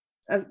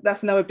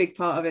that's another big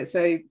part of it.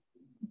 So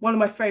one of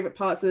my favorite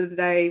parts of the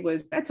day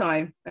was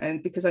bedtime,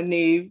 and because I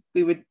knew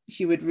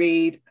she would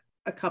read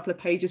a couple of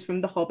pages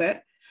from The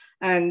Hobbit,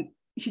 and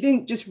she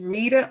didn't just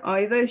read it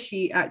either.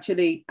 She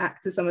actually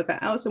acted some of it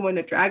out. So when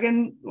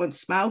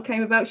Smaug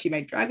came about, she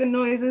made dragon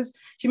noises.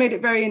 She made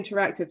it very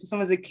interactive. For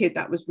someone as a kid,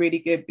 that was really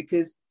good,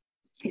 because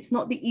it's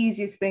not the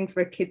easiest thing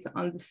for a kid to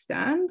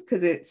understand,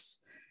 because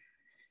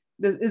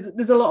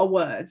there's a lot of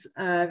words.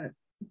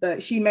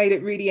 But she made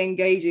it really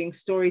engaging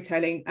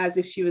storytelling, as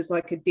if she was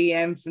like a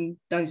DM from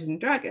Dungeons and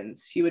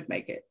Dragons. She would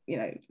make it,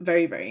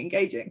 very, very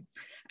engaging.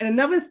 And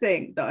another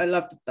thing that I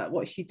loved about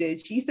what she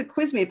did, she used to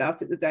quiz me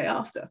about it the day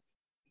after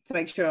to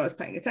make sure I was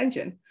paying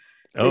attention.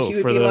 So she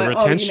would for be the like,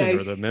 retention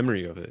or the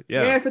memory of it.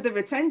 Yeah. Yeah, for the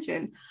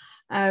retention.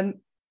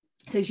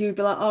 So she would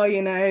be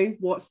like,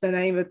 what's the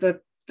name of the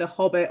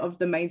Hobbit of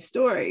the main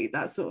story,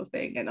 that sort of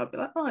thing. And I'd be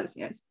like,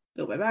 it's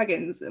Bilbo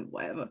Baggins and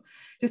whatever,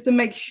 just to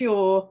make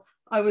sure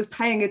I was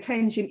paying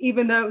attention,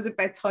 even though it was a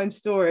bedtime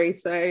story.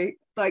 So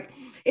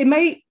it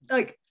may,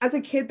 as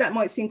a kid, that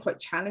might seem quite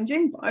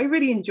challenging, but I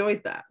really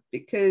enjoyed that,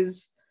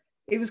 because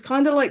it was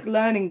kind of like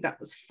learning that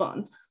was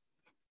fun.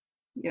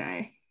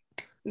 It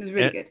was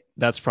really good.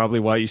 That's probably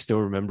why you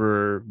still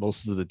remember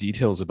most of the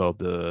details about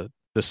the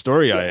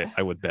story. Yeah.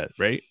 I would bet,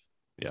 right?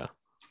 Yeah.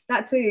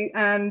 That too.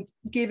 And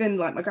given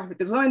my graphic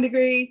design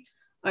degree,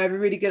 I have a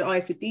really good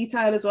eye for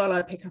detail as well.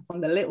 I pick up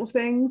on the little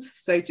things.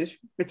 So just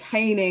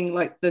retaining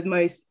the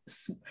most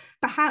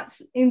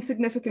perhaps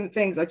insignificant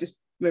things, I just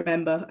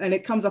remember. And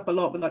it comes up a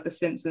lot with The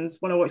Simpsons.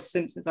 When I watch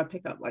Simpsons, I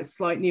pick up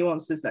slight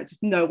nuances that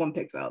just no one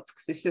picks up,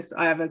 because it's just,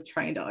 I have a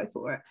trained eye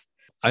for it.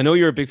 I know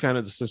you're a big fan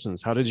of The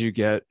Simpsons. How did you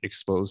get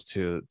exposed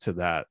to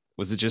that?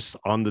 Was it just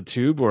on the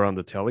tube or on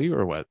the telly,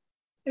 or what?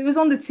 It was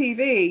on the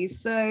TV.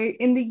 So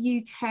in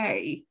the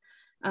UK,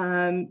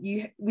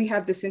 we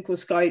have this thing called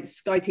Sky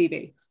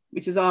TV,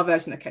 which is our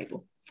version of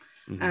cable.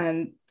 Mm-hmm.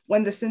 And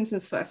when The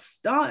Simpsons first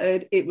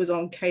started, it was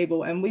on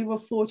cable, and we were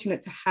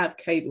fortunate to have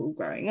cable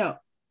growing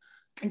up,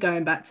 and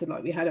going back to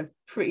we had a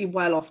pretty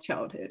well-off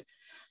childhood.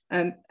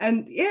 And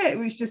yeah, it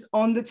was just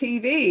on the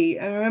TV.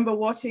 And I remember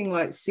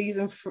watching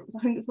season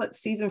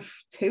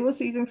 2 or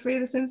season 3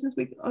 of The Simpsons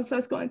I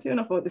first got into, and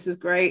I thought, this is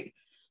great.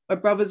 My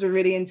brothers were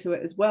really into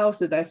it as well,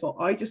 so therefore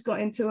I just got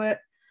into it.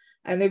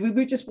 And then we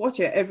would just watch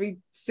it every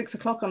 6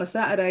 o'clock on a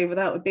Saturday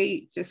without a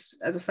beat, just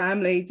as a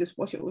family, just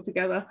watch it all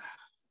together.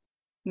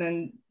 And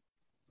then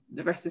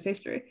the rest is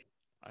history.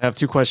 I have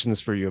 2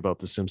 questions for you about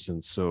The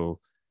Simpsons. So,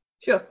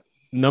 sure.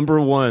 Number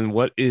 1,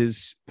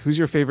 who's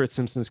your favorite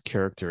Simpsons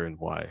character and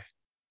why?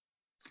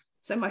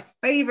 So my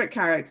favorite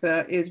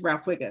character is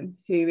Ralph Wiggum,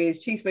 who is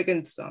Chief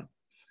Wiggum's son.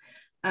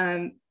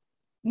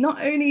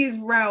 Not only is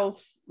Ralph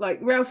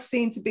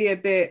seemed to be a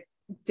bit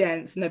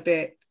dense and a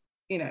bit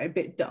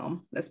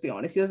dumb, let's be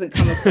honest. He doesn't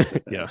come across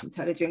as an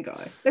intelligent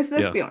guy.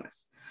 Let's be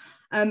honest.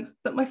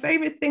 But my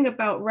favorite thing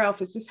about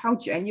Ralph is just how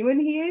genuine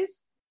he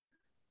is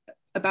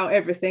about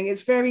everything.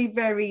 It's very,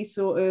 very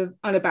sort of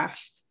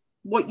unabashed.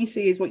 What you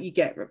see is what you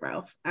get with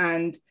Ralph.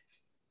 And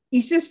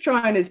he's just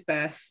trying his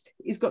best.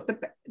 He's got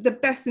the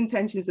best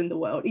intentions in the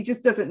world. He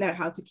just doesn't know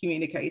how to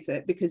communicate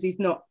it, because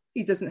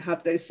he doesn't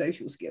have those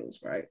social skills,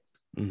 right?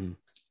 Mm-hmm.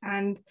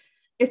 And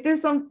if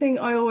there's something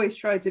I always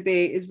try to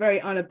be, is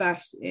very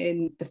unabashed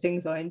in the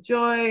things I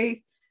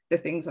enjoy, the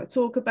things I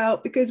talk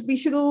about, because we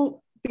should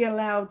all be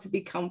allowed to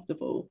be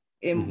comfortable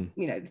in,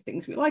 mm-hmm. The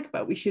things we like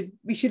about. We should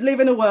live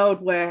in a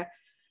world where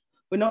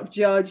we're not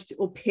judged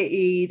or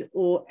pitied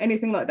or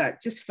anything like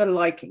that, just for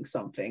liking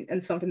something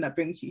and something that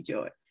brings you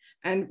joy.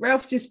 And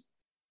Ralph just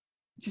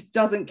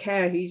doesn't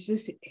care. He's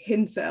just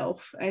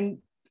himself. And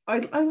I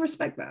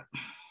respect that.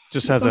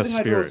 Just has that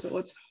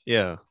spirit.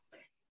 Yeah.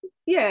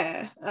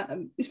 Yeah.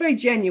 It's very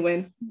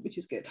genuine, which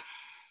is good.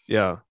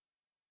 Yeah.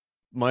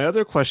 My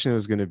other question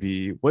was going to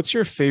be, what's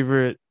your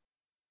favorite,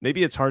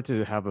 maybe it's hard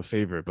to have a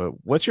favorite, but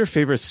what's your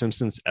favorite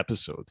Simpsons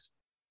episode?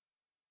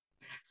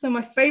 So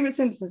my favorite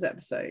Simpsons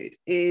episode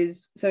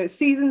it's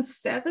season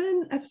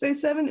 7, episode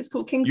 7. It's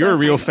called King Size. You're a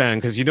real fan,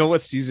 because you know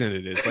what season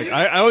it is.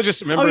 I would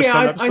just remember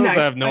some episodes. I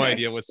have no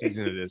idea what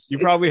season it is. You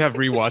probably have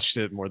rewatched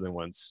it more than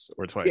once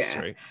or twice,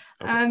 right?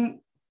 Okay.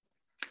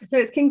 So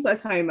it's King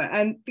Size Homer,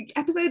 and the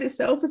episode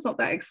itself is not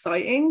that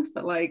exciting.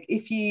 But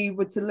if you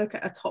were to look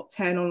at a top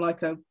 10 on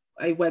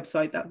a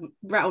website that would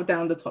rattle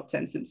down the top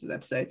 10 Simpsons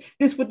episode,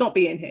 this would not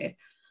be in here.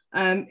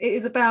 It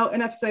is about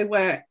an episode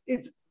where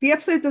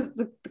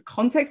the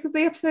context of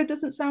the episode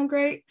doesn't sound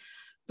great,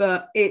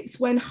 but it's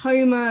when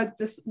Homer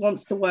just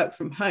wants to work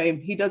from home.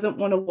 He doesn't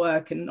want to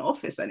work in an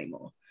office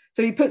anymore.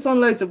 So he puts on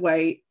loads of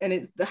weight, and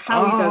it's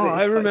how he does it.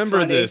 I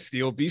remember this,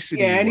 the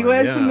obesity. Yeah, and he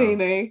wears the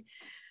muumuu.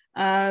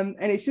 And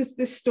it's just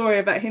this story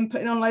about him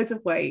putting on loads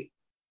of weight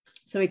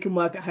so he can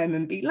work at home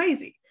and be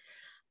lazy.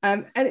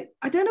 I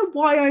don't know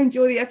why I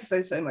enjoy the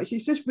episode so much.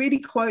 It's just really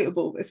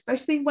quotable,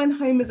 especially when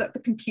Homer's at the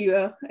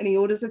computer and he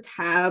orders a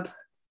tab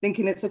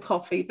thinking it's a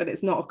coffee, but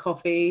it's not a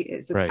coffee.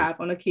 It's a tab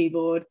on a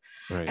keyboard.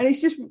 Right. And it's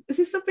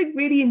just something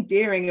really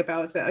endearing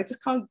about it. I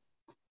just can't,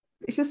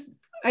 it's just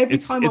every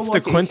time I watch it.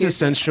 It's the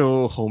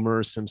quintessential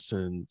Homer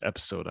Simpson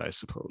episode, I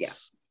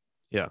suppose.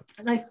 Yeah.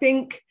 And I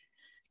think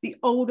the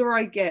older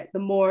I get, the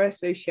more I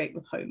associate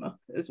with Homer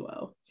as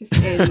well. Just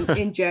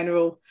in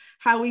general,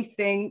 how he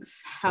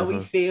thinks, how he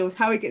feels,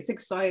 how he gets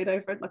excited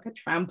over like a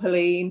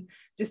trampoline.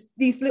 Just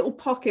these little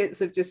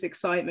pockets of just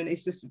excitement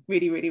is just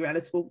really, really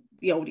relatable.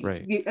 The older,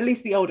 at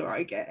least the older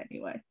I get,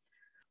 anyway.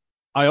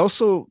 I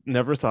also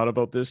never thought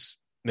about this.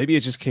 Maybe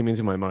it just came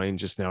into my mind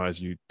just now as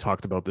you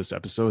talked about this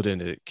episode,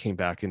 and it came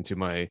back into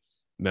my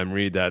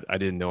memory that I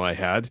didn't know I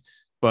had.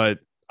 But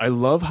I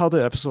love how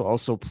the episode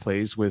also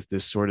plays with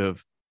this sort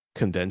of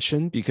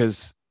convention,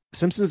 because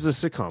Simpsons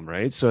is a sitcom,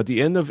 right? So at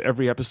the end of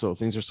every episode,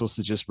 things are supposed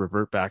to just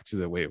revert back to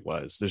the way it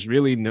was. There's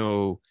really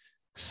no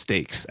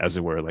stakes, as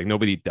it were. Like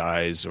nobody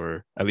dies,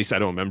 or at least I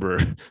don't remember.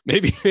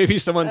 maybe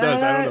someone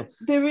does. I don't know.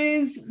 There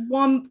is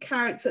one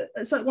character,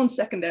 it's like one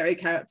secondary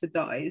character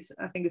dies.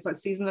 I think it's like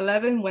season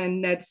 11 when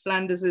Ned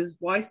Flanders'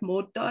 wife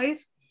Maud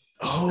dies.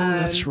 Oh,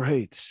 that's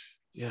right.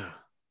 Yeah.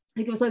 I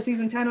think it was like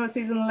season 10 or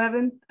season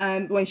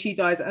 11 when she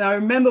dies. And I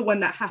remember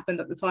when that happened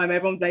at the time,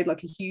 everyone made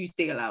like a huge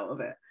deal out of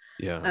it.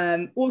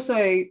 Yeah. Also,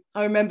 I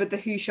remember the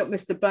Who Shot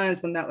Mr.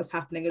 Burns when that was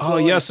happening as well. Oh,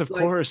 yes, of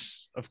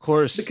course.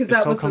 Because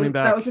that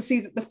was the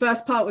season. The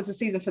first part was the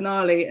season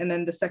finale, and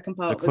then the second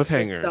part was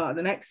the start of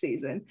the next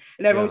season.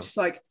 And everyone was just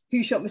like,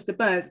 "Who shot Mr.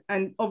 Burns?"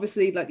 And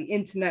obviously, like the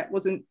internet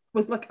was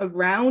like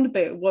around,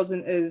 but it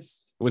wasn't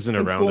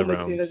around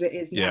as it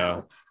is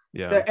now.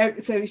 Yeah.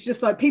 So it's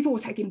just like people were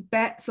taking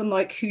bets on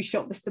like who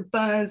shot Mr.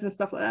 Burns and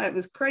stuff like that. It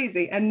was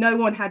crazy, and no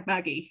one had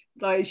Maggie.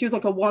 Like she was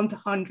like a 1 to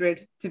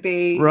 100 to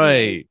be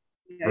right.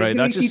 Right.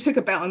 You took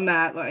a bet on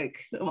that.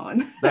 Like, come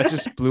on. That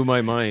just blew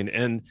my mind.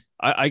 And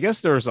I guess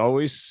there's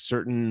always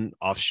certain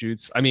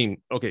offshoots. I mean,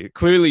 okay,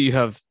 clearly you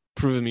have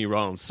proven me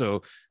wrong.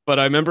 So, but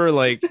I remember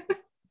like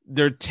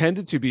there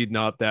tended to be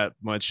not that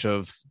much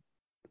of,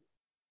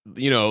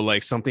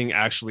 like something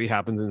actually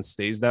happens and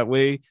stays that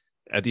way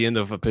at the end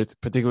of a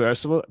particular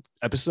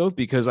episode,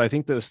 because I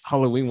think the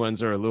Halloween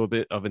ones are a little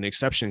bit of an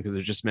exception because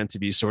they're just meant to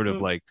be sort of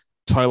like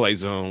Twilight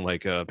Zone,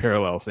 like a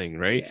parallel thing,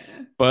 right?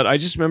 Yeah. But I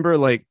just remember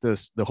like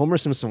the Homer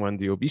Simpson one,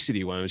 the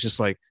obesity one, it was just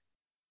like,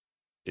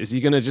 is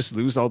he gonna just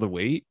lose all the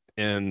weight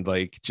and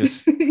like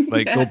just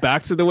like go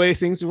back to the way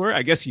things were?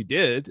 I guess he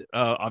did,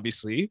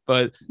 obviously,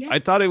 but I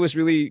thought it was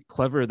really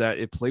clever that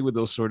it played with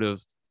those sort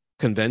of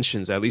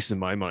conventions, at least in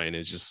my mind.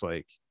 It's just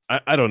like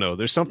I don't know,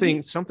 there's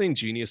something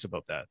genius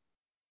about that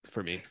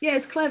for me. Yeah,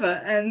 it's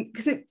clever, and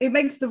because it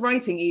makes the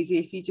writing easy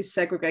if you just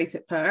segregate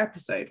it per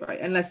episode, right?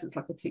 Unless it's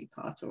like a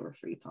 2-parter or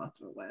a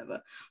 3-parter or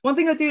whatever. One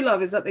thing I do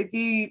love is that they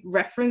do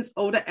reference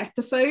older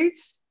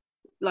episodes,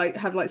 like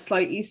have like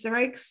slight Easter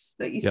eggs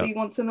that you see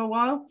once in a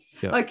while.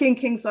 Like in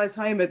King Size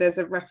Homer, there's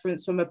a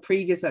reference from a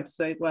previous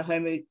episode where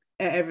Homer ate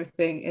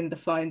everything in the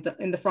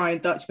Flying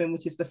Dutchman,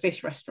 which is the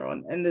fish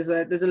restaurant, and there's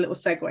a little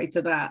segue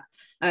to that,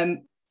 and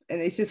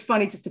it's just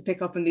funny just to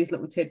pick up on these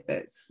little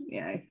tidbits,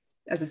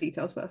 as a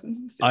details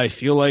person. I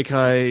feel like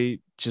I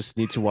just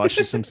need to watch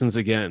The Simpsons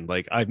again.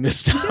 Like I've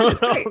missed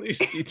out on all these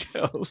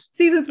details.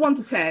 Seasons 1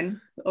 to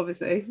 10,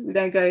 obviously. We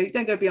don't go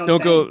beyond. Don't 10,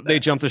 go. But... They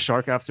jumped the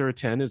shark after a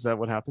 10. Is that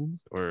what happened?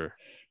 Or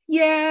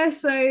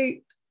so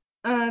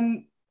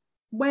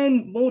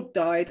when Maud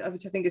died,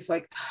 which I think is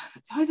like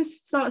it's either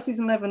start of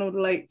season 11 or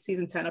the late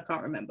season 10. I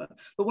can't remember.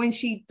 But when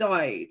she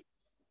died,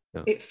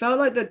 it felt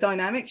like the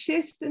dynamic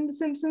shift in The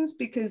Simpsons,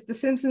 because The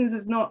Simpsons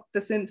is not The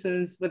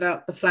Simpsons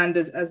without the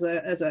Flanders as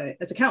a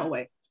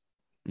counterweight.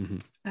 Mm-hmm.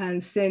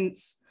 And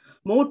since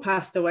Maud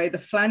passed away, the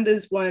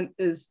Flanders weren't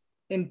as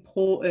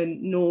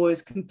important nor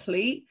as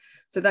complete.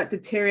 So that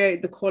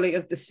deteriorated the quality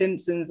of The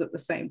Simpsons at the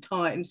same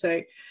time.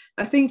 So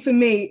I think for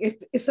me,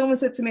 if someone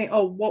said to me,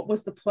 "Oh, what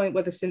was the point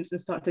where The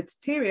Simpsons started to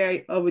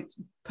deteriorate?" I would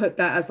put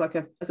that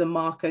as a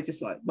marker,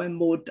 just like when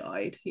Maud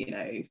died,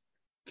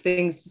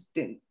 things just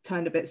didn't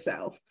turn a bit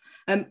south.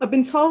 I've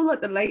been told like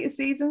the later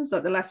seasons,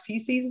 like the last few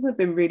seasons, have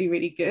been really,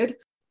 really good.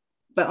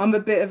 But I'm a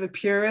bit of a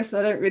purist.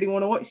 I don't really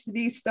want to watch the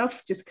new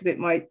stuff just because it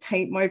might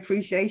taint my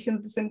appreciation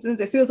of The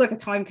Simpsons. It feels like a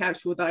time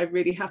capsule that I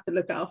really have to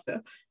look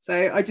after.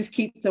 So I just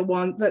keep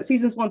to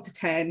seasons 1 to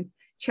 10,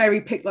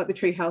 cherry pick like the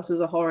Treehouse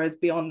of Horrors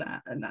beyond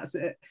that, and that's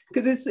it.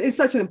 Because it's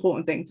such an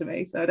important thing to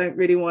me. So I don't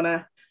really want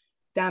to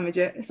damage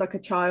it. It's like a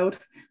child.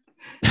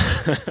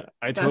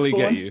 I totally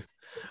get you.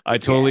 I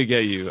totally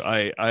get you.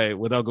 I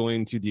without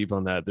going too deep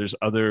on that, there's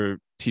other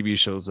TV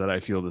shows that I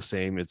feel the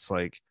same. It's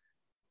like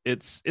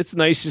it's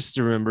nice just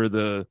to remember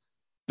the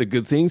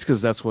good things,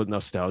 because that's what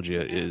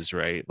nostalgia is,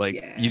 right?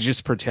 Like you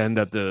just pretend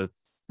that the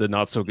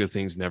not so good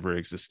things never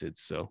existed.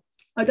 So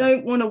I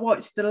don't want to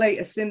watch the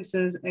later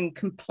Simpsons and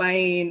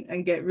complain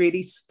and get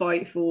really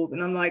spiteful.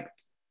 And I'm like,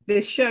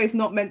 this show is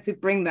not meant to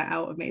bring that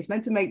out of me. It's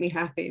meant to make me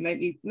happy,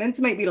 meant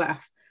to make me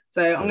laugh.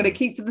 So I'm going to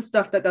keep to the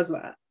stuff that does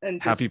that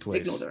and just happy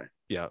place. Ignore the rest.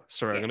 Yeah.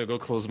 Sorry, I'm going to go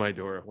close my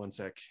door. 1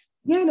 sec.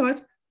 Yeah, no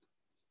worries.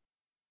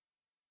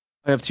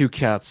 I have 2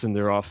 cats and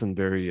they're often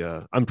very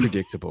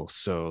unpredictable.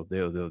 So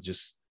they'll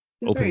just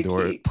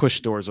push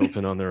doors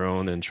open on their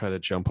own and try to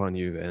jump on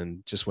you,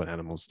 and just what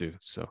animals do.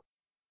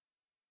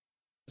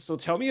 So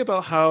tell me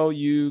about how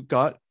you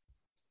got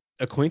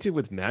acquainted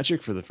with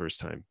magic for the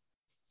first time.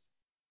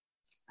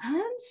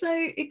 So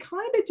it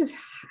kind of just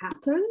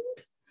happened.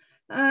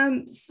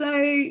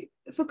 So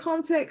for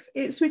context,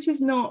 Ipswich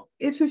is not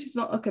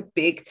like a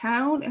big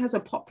town. It has a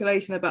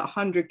population of about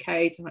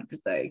 100k to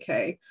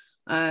 130k.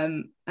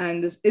 And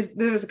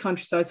there is a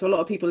countryside, so a lot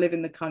of people live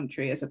in the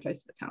country as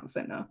opposed to the town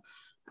centre.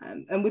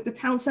 And with the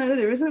town centre,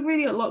 there isn't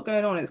really a lot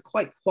going on. It's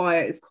quite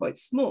quiet. It's quite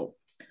small.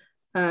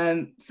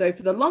 So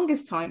for the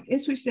longest time,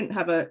 Ipswich didn't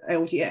have a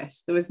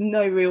LGS. There was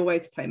no real way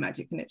to play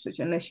Magic in Ipswich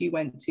unless you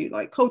went to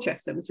like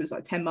Colchester, which was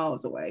like 10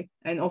 miles away.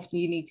 And often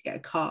you need to get a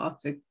car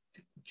to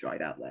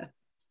drive out there.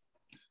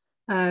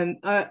 And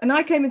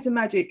I came into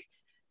Magic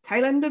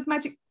tail end of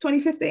Magic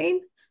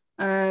 2015.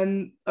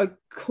 I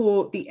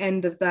caught the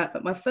end of that,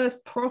 but my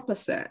first proper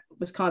set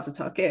was Cards of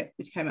Tarkir,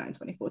 which came out in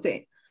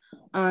 2014.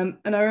 And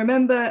I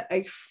remember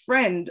a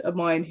friend of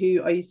mine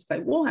who I used to play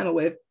Warhammer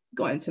with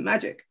got into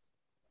Magic.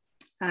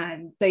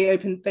 And they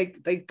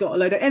got a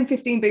load of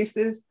M15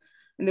 boosters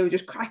and they were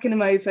just cracking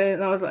them open.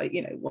 And I was like,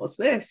 what's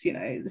this?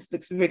 This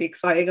looks really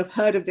exciting. I've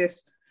heard of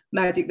this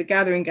Magic the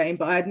Gathering game,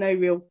 but I had no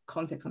real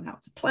context on how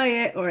to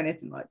play it or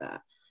anything like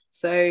that.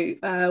 So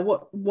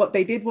what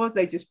they did was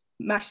they just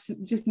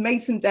made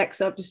some decks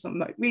up, just some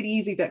like really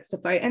easy decks to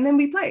play, and then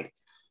we played.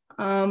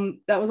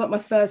 That was like my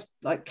first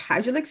like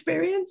casual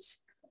experience.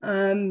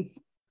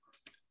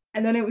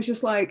 And then it was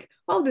just like,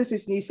 oh, there's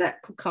this new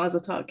set called Cards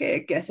of Tarkir. I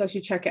guess I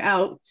should check it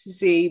out to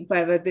see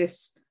whether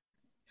this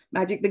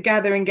Magic the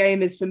Gathering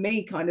game is for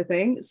me kind of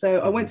thing. So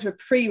I went to a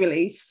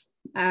pre-release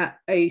at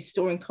a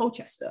store in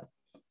Colchester.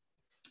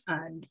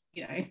 And,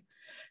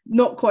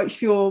 not quite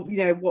sure,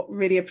 what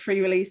really a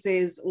pre-release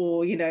is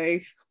or,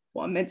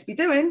 what I'm meant to be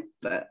doing,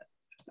 but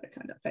I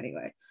turned up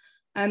anyway.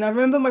 And I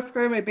remember my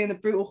promo being the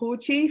Brutal Horde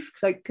Chief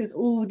because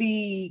all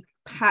the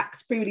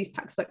pre-release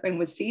packs back then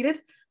was seeded.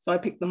 So I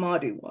picked the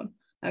Mardu one.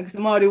 Because the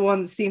Mardu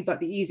one seemed like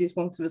the easiest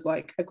one because it was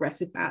like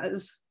aggressive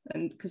matters.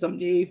 And because I'm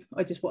new,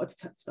 I just wanted to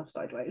turn stuff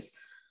sideways.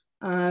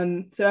 So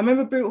I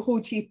remember Brutal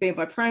Horde Chief being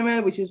my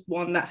promo, which is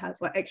one that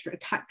has like extra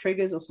attack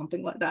triggers or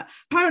something like that.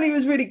 Apparently it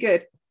was really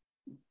good.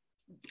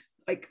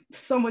 Like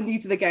someone new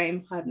to the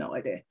game, I have no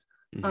idea.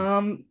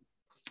 And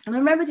I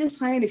remember just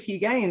playing a few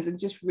games and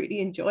just really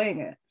enjoying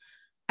it.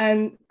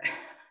 And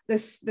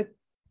the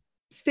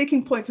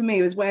sticking point for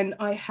me was when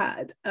I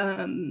had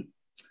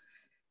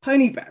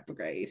Pony Brat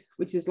Brigade,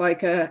 which is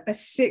like a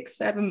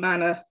 6-7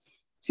 mana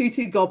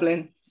 2/2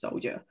 goblin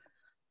soldier,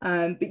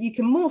 but you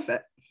can morph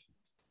it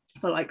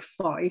for like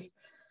 5,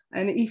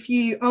 and if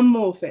you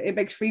unmorph it, it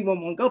makes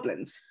 3/1/1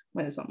 goblins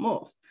when it's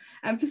unmorphed.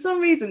 And for some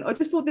reason, I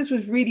just thought this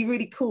was really,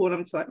 really cool, and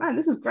I'm just like, man,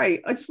 this is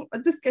great.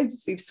 This game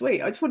just seems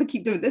sweet. I just want to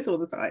keep doing this all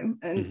the time,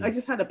 and I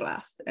just had a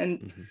blast.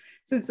 And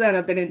since then,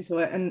 I've been into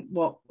it, and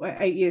we're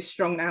 8 years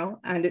strong now,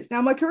 and it's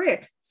now my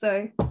career.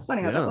 So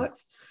funny how that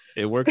works.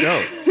 It worked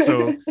out.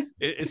 So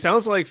it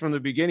sounds like from the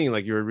beginning,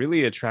 like you were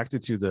really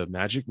attracted to the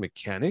Magic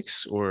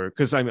mechanics, or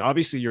because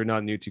obviously you're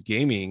not new to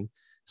gaming,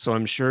 so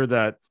I'm sure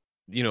that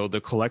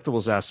the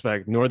collectibles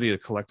aspect, nor the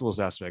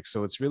collectibles aspect.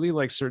 So it's really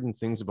like certain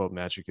things about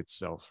Magic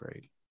itself,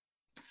 right?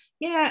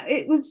 Yeah,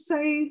 it was. So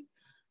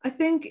I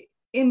think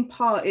in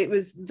part it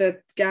was the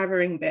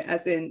gathering bit,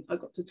 as in I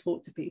got to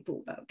talk to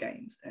people about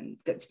games and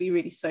get to be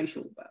really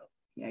social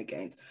about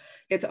games,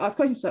 get to ask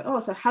questions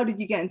like, so how did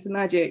you get into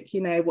Magic,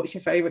 what's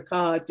your favorite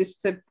card,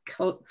 just to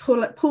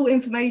pull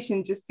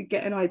information just to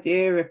get an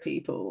idea of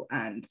people.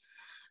 And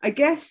I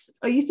guess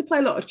I used to play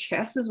a lot of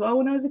chess as well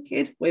when I was a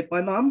kid with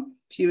my mum.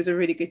 She was a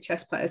really good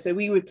chess player, so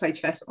we would play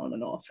chess on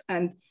and off.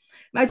 And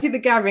Magic the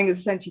Gathering is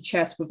essentially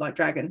chess with like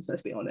dragons,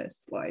 let's be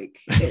honest. Like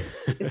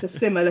it's a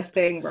similar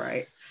thing,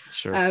 right?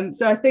 Sure.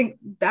 So I think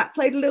that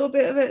played a little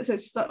bit of it. So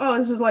it's just like,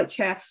 this is like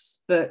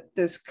chess, but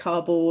there's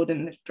cardboard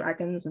and there's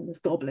dragons and there's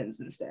goblins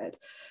instead.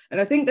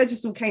 And I think that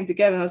just all came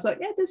together. And I was like,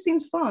 yeah, this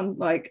seems fun.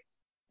 Like,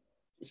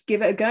 just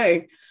give it a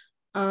go.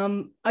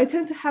 I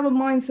tend to have a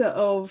mindset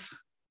of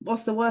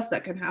what's the worst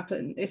that can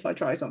happen if I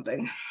try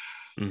something.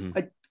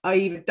 I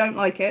either don't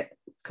like it,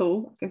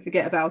 cool, I can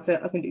forget about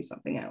it, I can do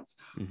something else.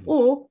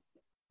 Or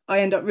I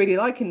end up really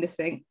liking this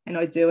thing and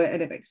I do it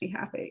and it makes me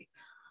happy.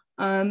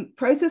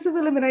 Process of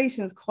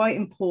elimination is quite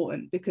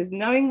important because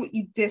knowing what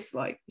you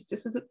dislike is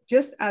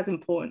just as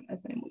important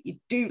as knowing what you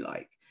do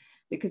like,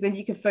 because then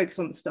you can focus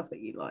on the stuff that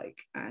you like.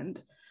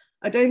 And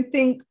I don't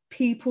think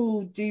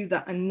people do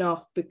that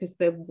enough because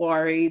they're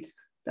worried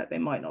that they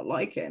might not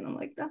like it. And I'm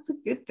like, that's a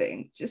good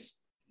thing. Just,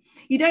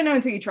 you don't know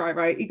until you try,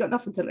 right? You got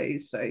nothing to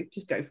lose, so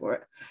just go for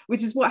it,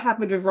 which is what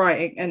happened with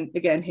writing. And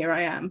again, here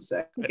I am, so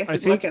I guess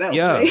it's working out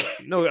for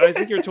me. No, I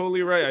think you're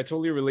totally right. I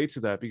totally relate to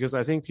that because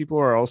I think people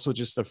are also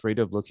just afraid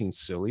of looking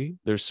silly.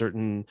 There's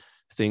certain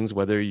things,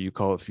 whether you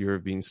call it fear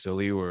of being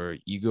silly or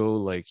ego,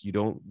 like you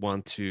don't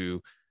want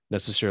to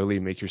necessarily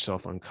make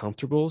yourself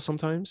uncomfortable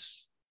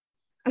sometimes.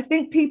 I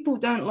think people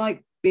don't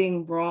like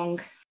being wrong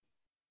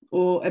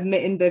or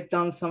admitting they've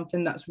done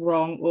something that's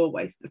wrong or a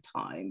waste of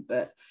time,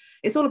 but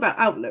it's all about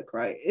outlook,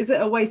 right? Is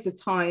it a waste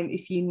of time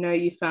if you know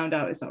you found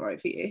out it's not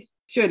right for you?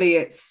 Surely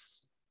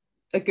it's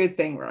a good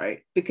thing,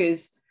 right?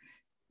 Because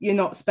you're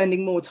not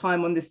spending more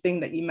time on this thing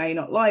that you may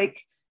not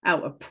like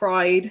out of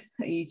pride.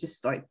 You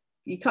just like,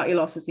 you cut your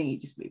losses and you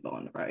just move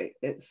on, right?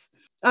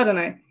 I don't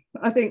know.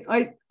 I think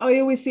I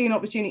always see an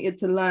opportunity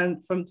to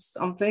learn from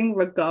something,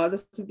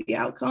 regardless of the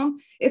outcome.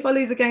 If I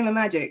lose a game of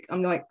Magic,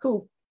 I'm like,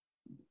 cool,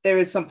 there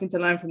is something to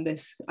learn from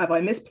this. Have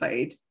I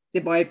misplayed?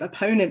 Did my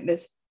opponent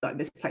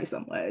misplay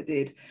somewhere?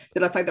 Did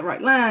I play the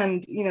right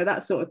land?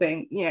 That sort of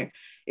thing.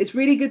 It's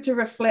really good to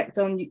reflect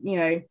on,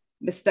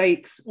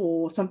 mistakes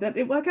or something that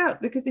didn't work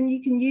out, because then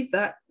you can use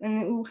that and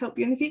it will help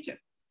you in the future.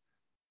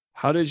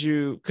 How did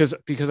you,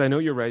 because I know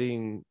you're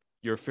writing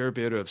your fair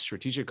bit of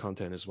strategic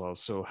content as well.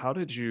 So how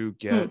did you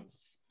get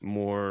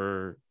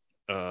more,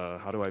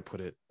 how do I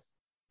put it?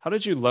 How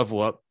did you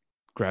level up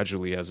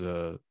gradually as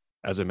a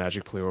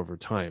Magic player over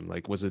time?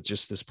 Like, was it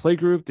just this play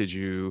group? Did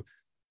you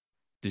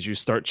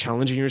start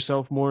challenging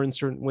yourself more in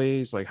certain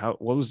ways? Like, what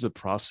was the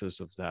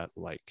process of that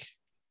like?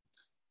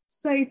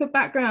 So for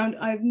background,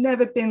 I've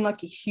never been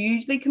like a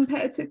hugely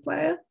competitive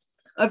player.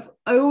 I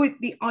always,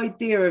 the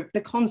idea of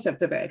the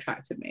concept of it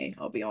attracted me,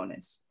 I'll be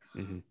honest.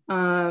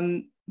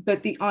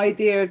 But the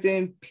idea of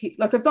doing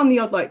I've done the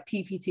odd like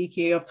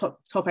PPTQ of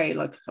top 8,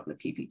 like a couple of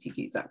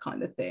PPTQs, that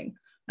kind of thing,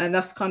 and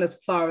that's kind of as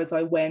far as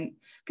I went,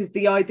 because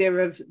the idea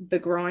of the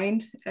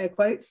grind, air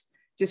quotes,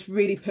 just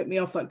really put me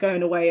off, like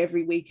going away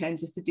every weekend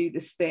just to do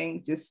this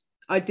thing.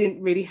 I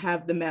didn't really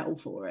have the mettle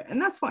for it,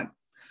 and that's fine.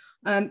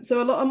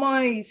 So a lot of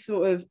my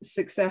sort of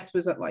success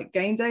was at like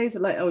game days,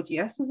 at like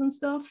LGSs and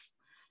stuff,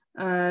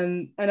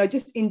 and I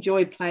just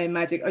enjoyed playing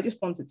Magic. I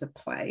just wanted to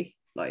play.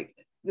 Like,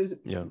 there was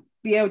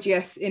the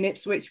LGS in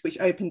Ipswich, which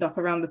opened up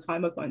around the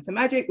time I got into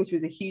Magic, which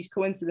was a huge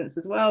coincidence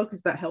as well,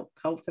 because that helped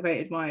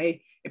cultivated my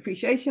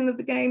appreciation of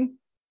the game.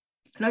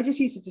 And I just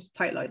used to just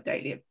play like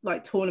daily,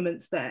 like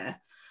tournaments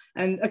there,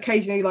 and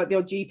occasionally like the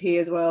odd GP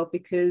as well,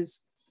 because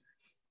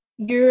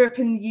Europe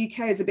and the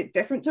UK is a bit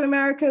different to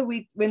America.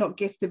 We're not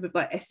gifted with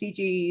like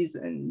SCGs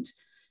and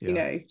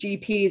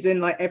GPs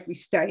in like every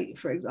state,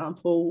 for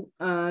example.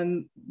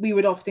 We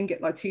would often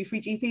get like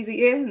 2-3 GPs a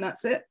year, and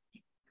that's it.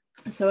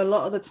 So a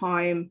lot of the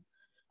time,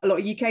 a lot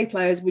of UK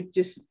players would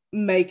just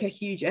make a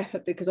huge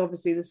effort, because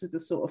obviously this is the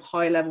sort of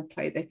high level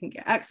play they can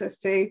get access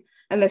to,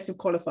 unless they've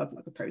qualified for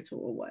like a pro tour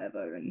or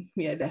whatever, and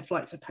their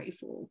flights are paid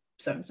for,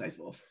 so on and so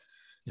forth.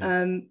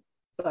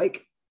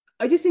 Like,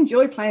 I just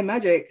enjoy playing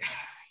Magic,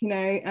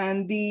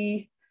 and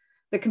the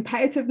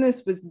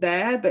competitiveness was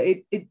there, but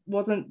it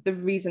wasn't the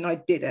reason I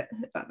did it,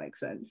 if that makes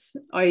sense.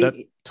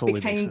 I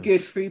totally became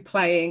good through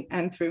playing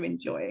and through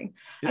enjoying.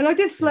 And I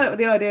did flirt with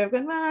the idea of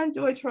going, man,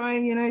 do I try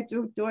and,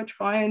 do I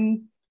try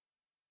and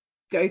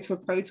go to a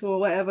pro tour or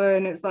whatever?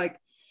 And it's like,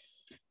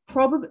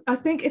 probably, I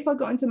think if I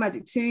got into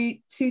Magic 2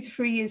 to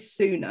 3 years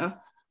sooner,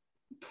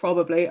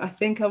 probably, I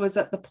think I was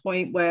at the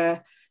point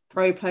where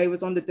pro play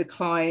was on the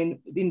decline,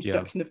 the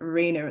introduction of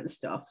Arena and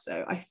stuff.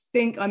 So I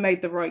think I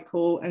made the right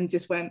call and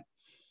just went,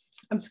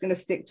 I'm just going to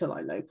stick to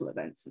like local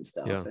events and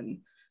stuff and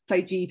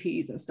play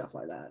GPs and stuff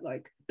like that.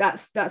 Like,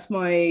 that's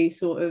my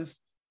sort of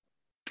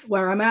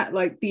where I'm at.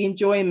 Like, the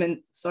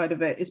enjoyment side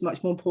of it is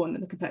much more important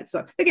than the competitive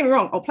side. Don't get me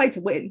wrong, I'll play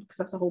to win, because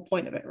that's the whole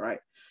point of it, right?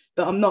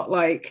 But I'm not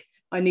like,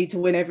 I need to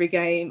win every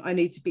game. I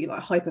need to be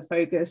like hyper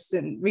focused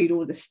and read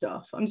all this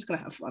stuff. I'm just going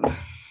to have fun.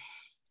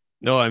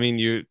 No, I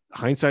mean,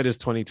 hindsight is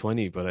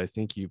 2020, but I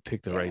think you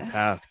picked the right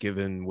path,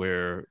 given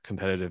where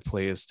competitive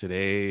play is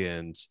today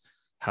and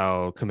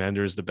how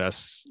Commander is the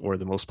best or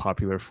the most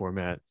popular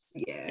format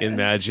in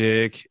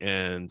Magic.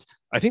 And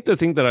I think the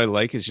thing that I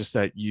like is just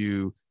that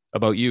you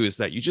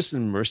just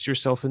immersed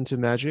yourself into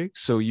Magic.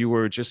 So you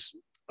were just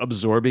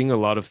absorbing a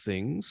lot of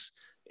things.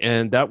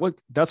 And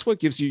that's what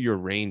gives you your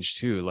range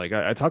too. Like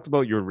I talked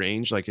about your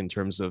range, like in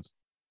terms of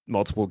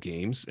multiple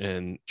games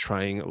and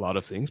trying a lot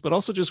of things, but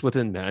also just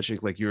within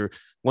Magic. Like, you're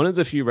one of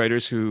the few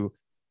writers who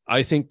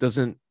I think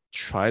doesn't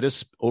try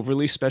to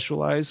overly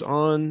specialize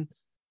on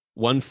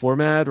one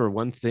format or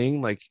one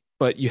thing, like,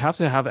 but you have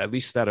to have at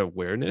least that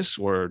awareness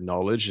or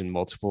knowledge in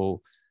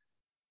multiple.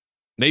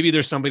 Maybe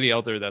there's somebody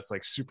out there that's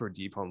like super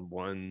deep on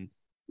one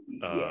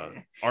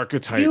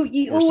archetype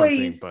you or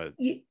always, something,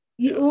 but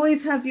you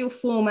always have your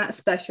format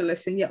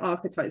specialist and your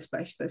archetype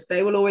specialist.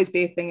 They will always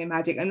be a thing in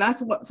Magic, and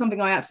that's something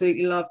I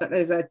absolutely love, that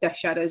there's a Death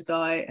Shadows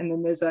guy, and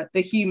then there's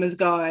the Humans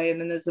guy, and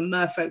then there's a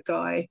Merfolk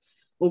guy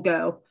or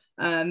girl.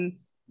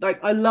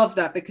 Like, I love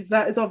that, because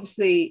that is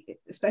obviously,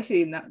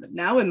 especially in that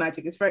now in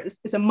Magic,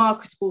 it's a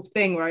marketable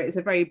thing, right? It's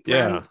a very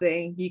brand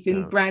thing. You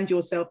can brand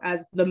yourself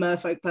as the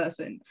Merfolk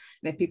person,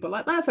 and if people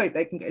like Merfolk,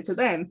 they can go to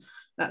them,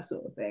 that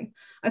sort of thing.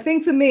 I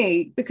think for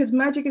me, because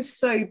Magic is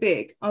so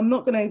big, I'm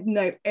not going to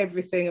know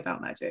everything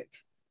about Magic.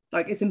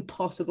 Like, it's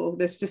impossible.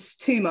 There's just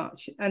too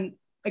much, and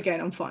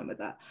again, I'm fine with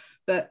that.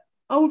 But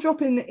I'll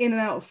drop in and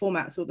out of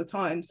formats all the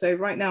time. So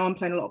right now I'm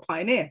playing a lot of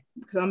Pioneer,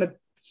 because I'm a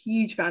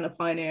huge fan of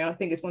Pioneer. I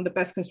think it's one of the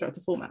best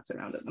constructed formats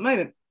around at the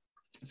moment.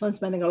 So I'm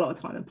spending a lot of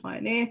time in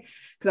Pioneer,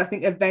 because I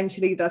think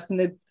eventually that's going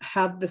to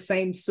have the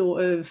same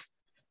sort of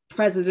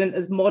precedent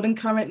as Modern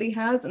currently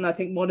has, and I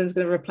think Modern's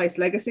going to replace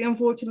Legacy.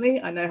 Unfortunately,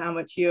 I know how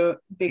much you're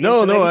big.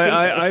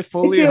 I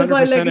fully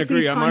 100%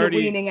 agree.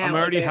 I'm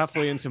already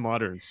halfway into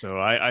Modern, so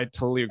I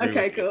totally agree.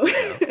 Okay, with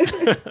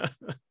cool.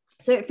 You.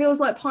 So it feels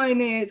like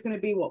Pioneer is going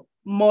to be what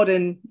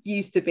modern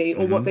used to be,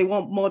 or what they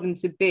want modern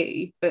to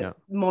be, but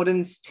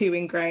modern's too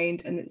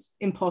ingrained and it's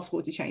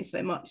impossible to change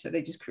so much. So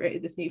they just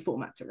created this new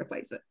format to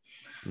replace it.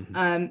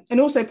 And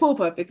also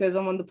Pauper, because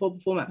I'm on the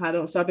Pauper format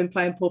panel. So I've been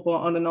playing Pauper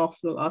on and off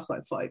for the last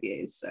like 5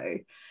 years. So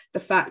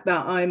the fact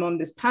that I'm on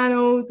this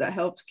panel that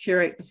helps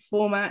curate the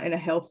format in a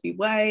healthy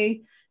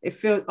way, it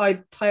feels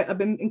I've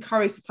been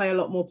encouraged to play a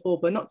lot more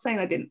Pauper. Not saying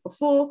I didn't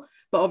before,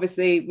 but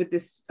obviously with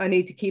this, I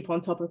need to keep on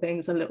top of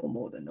things a little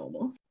more than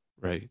normal.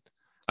 Right.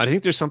 I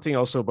think there's something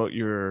also about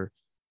your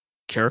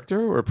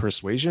character or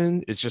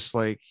persuasion. It's just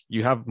like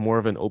you have more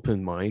of an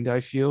open mind,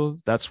 I feel.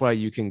 That's why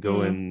you can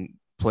go and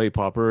play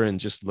Pauper and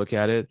just look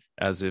at it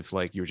as if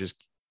like you're just,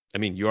 I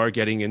mean, you are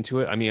getting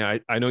into it. I mean,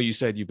 I know you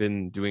said you've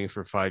been doing it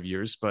for 5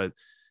 years, but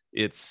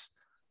it's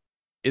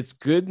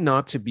good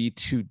not to be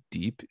too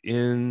deep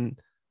in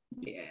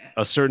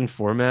a certain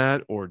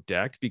format or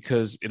deck,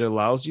 because it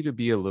allows you to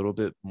be a little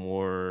bit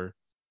more,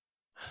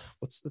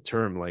 what's the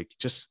term, like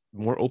just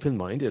more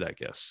open-minded, I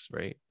guess,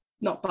 right?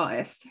 Not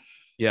biased.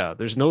 Yeah,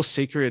 there's no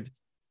sacred,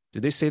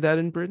 did they say that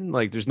in Britain?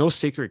 Like there's no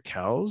sacred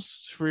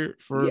cows for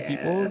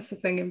people? That's the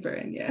thing in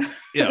Britain.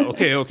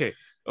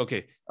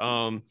 Okay.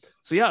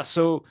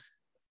 So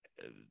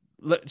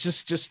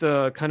just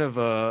kind of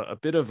a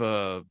bit of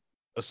a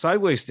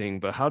sideways thing,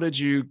 but how did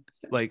you,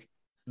 like,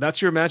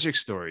 that's your Magic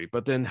story,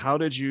 but then how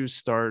did you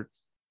start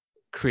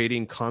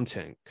creating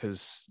content?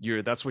 Because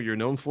that's what you're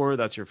known for,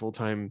 that's your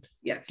full-time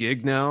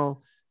gig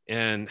now.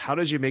 And how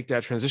did you make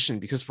that transition?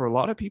 Because for a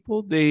lot of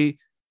people, they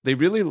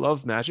really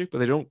love Magic, but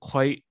they don't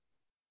quite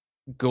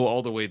go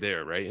all the way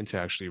there, right, into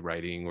actually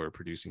writing or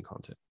producing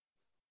content.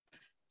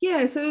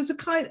 So it was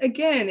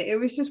it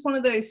was just one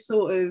of those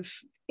sort of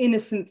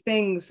innocent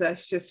things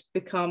that's just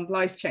become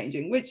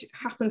life-changing, which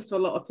happens to a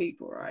lot of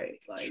people, right?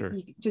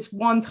 Like just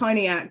one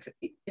tiny act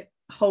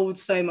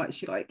holds so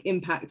much like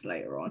impact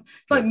later on.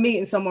 It's like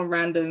meeting someone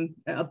random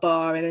at a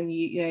bar and then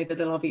you know they're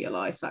the love of your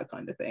life, that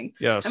kind of thing.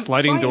 And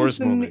sliding doors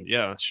moment.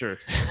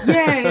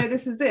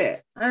 This is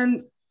it.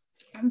 And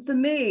for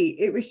me,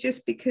 it was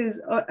just because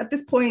at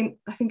this point,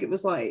 I think it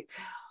was like,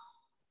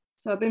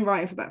 so I've been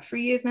writing for about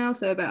 3 years now.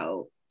 So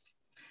about,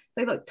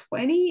 say like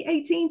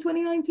 2018,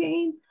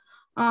 2019,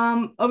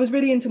 I was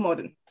really into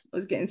modern. I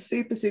was getting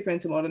super, super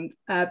into modern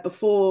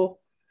before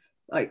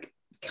like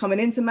coming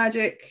into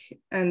Magic.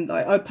 And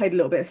like, I played a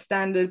little bit of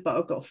standard, but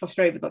I got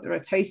frustrated with like the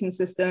rotation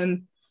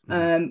system.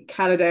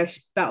 Kaladesh,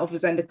 Battle for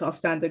Zendikar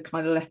standard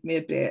kind of left me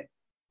a bit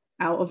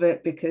out of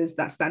it because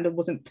that standard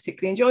wasn't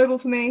particularly enjoyable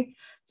for me.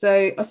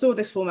 So I saw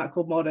this format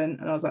called Modern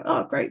and I was like,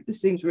 oh great,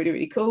 this seems really,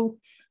 really cool.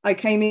 I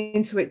came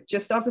into it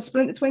just after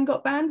Splinter Twin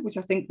got banned, which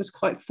I think was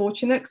quite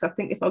fortunate, because I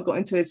think if I got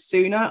into it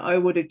sooner, I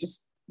would have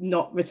just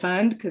not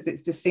returned, because it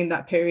just seemed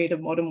that period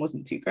of Modern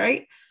wasn't too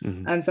great.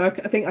 And so I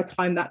think I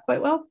timed that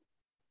quite well.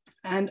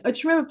 And I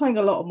just remember playing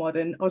a lot of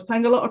Modern. I was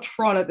playing a lot of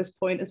Tron at this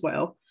point as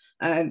well,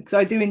 because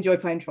I do enjoy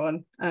playing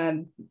Tron.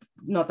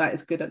 Not that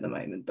it's good at the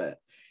moment, but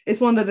it's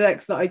one of the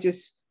decks that I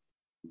just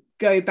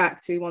go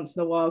back to once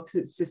in a while because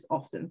it's just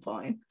often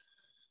fine.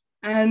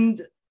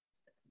 And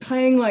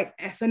playing like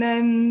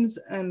FNMs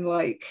and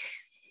like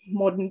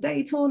modern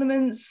day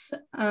tournaments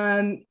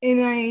in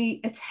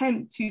a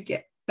attempt to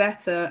get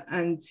better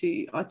and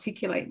to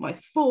articulate my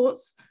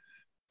thoughts,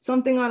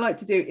 something I like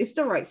to do is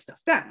to write stuff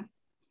down,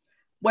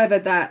 whether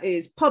that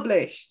is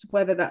published,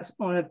 whether that's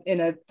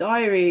in a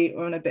diary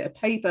or on a bit of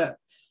paper.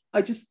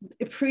 I just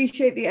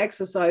appreciate the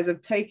exercise of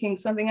taking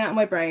something out of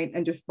my brain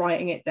and just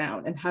writing it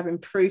down and having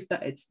proof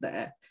that it's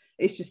there.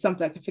 It's just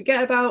something I can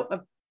forget about.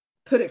 I've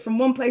put it from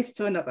one place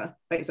to another,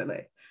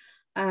 basically.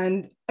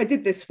 And I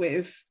did this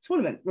with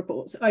tournament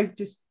reports. I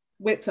just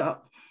whipped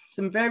up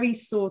some very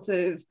sort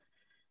of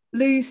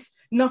loose,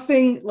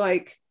 nothing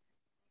like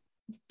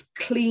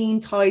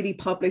clean, tidy,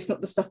 published, not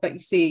the stuff that you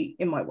see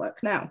in my work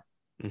now.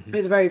 It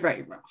was very,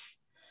 very rough.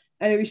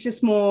 And it was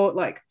just more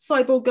like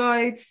sideboard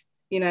guides.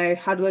 You know,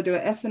 how do I do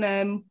an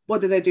FNM?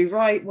 What did I do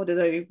right? What did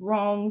I do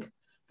wrong?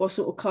 What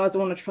sort of cards I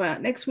want to try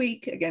out next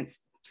week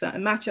against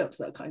certain matchups,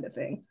 that kind of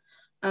thing.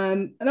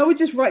 And I would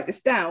just write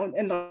this down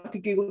in like a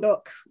Google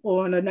Doc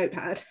or on a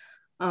notepad.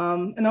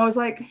 And I was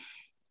like,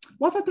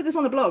 what if I put this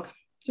on a blog,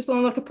 just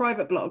on like a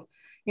private blog?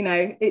 You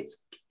know,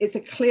 it's a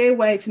clear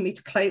way for me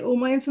to collate all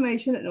my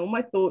information and all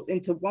my thoughts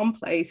into one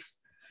place.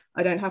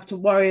 I don't have to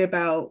worry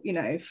about, you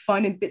know,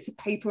 finding bits of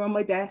paper on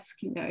my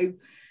desk, you know,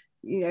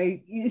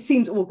 it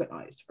seems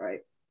organized, right?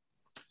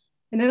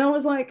 And then I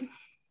was like,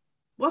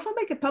 what if I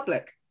make it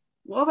public?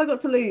 What have I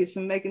got to lose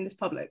from making this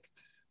public?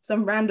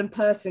 Some random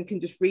person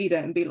can just read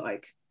it and be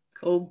like,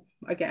 cool,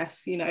 I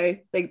guess, you know,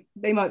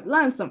 they might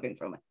learn something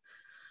from it.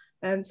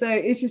 And so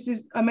it's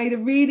just I made a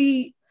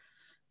really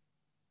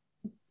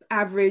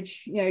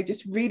average, you know,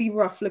 just really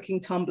rough looking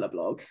Tumblr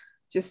blog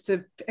just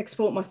to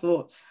export my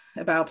thoughts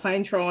about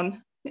playing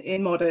Tron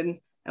in Modern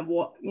and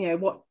what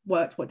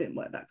worked, what didn't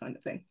work, that kind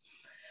of thing.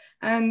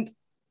 And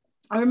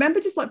I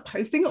remember just like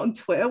posting it on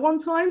Twitter one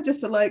time,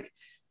 just for like,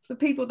 for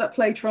people that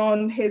play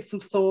Tron, here's some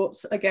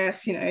thoughts, I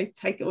guess, you know,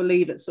 take it or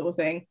leave it sort of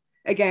thing.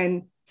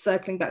 Again,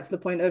 circling back to the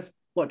point of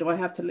what do I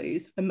have to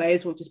lose? I may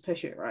as well just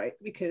push it, right?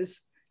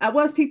 Because at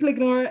worst, people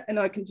ignore it, and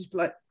I can just be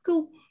like,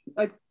 cool.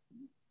 Like,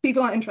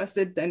 people aren't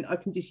interested, then I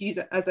can just use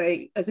it as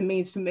a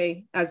means for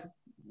me as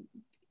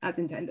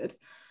intended.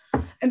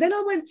 And then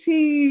I went to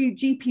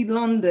GP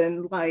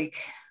London, like,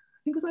 I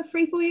think it was like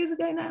 3-4 years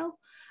ago now.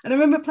 And I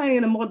remember playing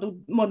in a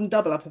modern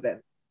double up of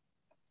it.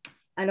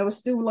 And I was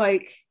still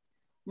like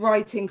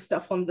writing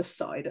stuff on the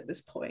side at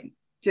this point,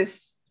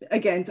 just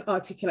again to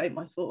articulate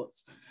my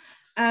thoughts.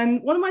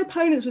 And one of my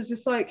opponents was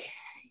just like,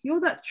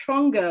 you're that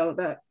Tron girl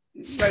that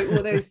wrote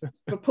all those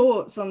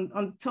reports on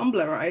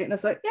Tumblr, right? And I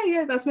was like,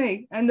 yeah, that's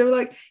me. And they were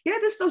like, yeah,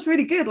 this stuff's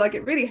really good. Like,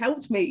 it really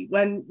helped me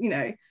when, you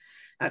know,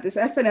 at this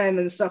FNM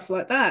and stuff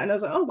like that. And I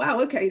was like, oh,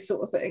 wow, okay,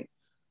 sort of thing.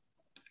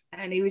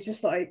 And he was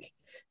just like,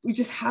 we're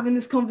just having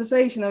this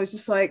conversation. I was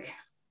just like,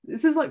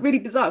 this is like really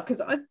bizarre because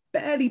I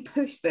barely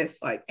pushed this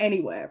like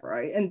anywhere,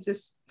 right? And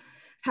just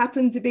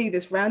happened to be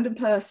this random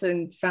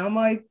person found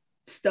my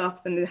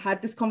stuff and they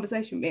had this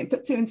conversation with me and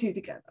put 2 and 2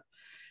 together.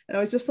 And I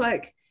was just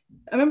like,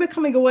 I remember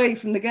coming away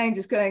from the game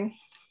just going,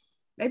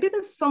 maybe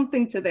there's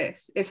something to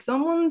this. If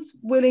someone's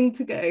willing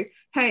to go,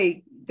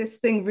 hey, this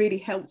thing really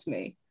helped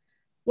me,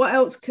 what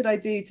else could I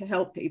do to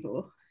help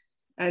people?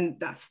 And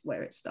that's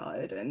where it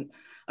started. And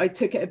I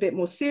took it a bit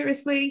more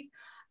seriously.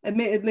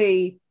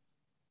 Admittedly,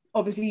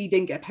 obviously you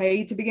didn't get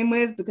paid to begin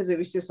with because it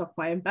was just off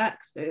my own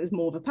backs, but it was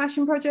more of a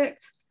passion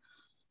project.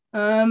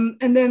 And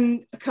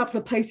then a couple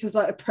of places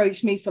like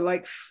approached me for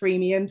like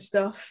freemium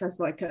stuff as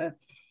like a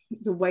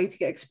way to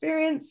get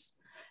experience.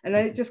 And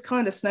then it just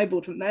kind of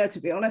snowballed from there, to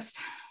be honest.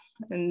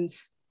 And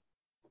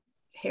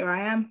here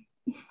I am.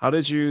 How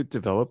did you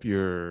develop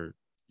your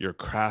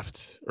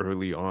craft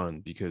early on?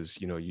 Because,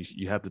 you know,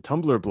 you had the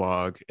Tumblr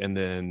blog, and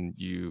then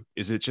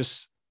is it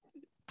just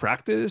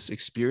practice,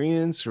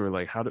 experience, or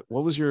like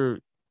what was your,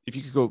 if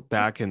you could go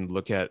back and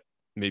look at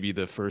maybe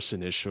the first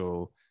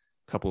initial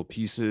couple of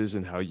pieces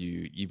and how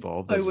you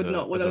evolved? I would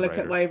not want to look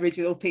at my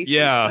original pieces.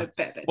 Yeah.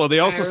 Well, they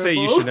also say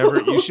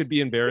you should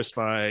be embarrassed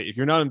by, if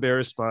you're not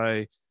embarrassed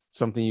by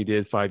something you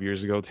did 5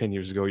 years ago, 10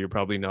 years ago, you're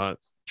probably not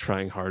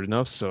trying hard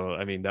enough. So,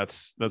 I mean,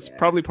 that's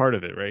probably part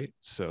of it, right?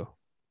 So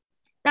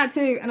that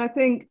too. And I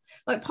think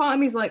like part of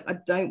me is like, I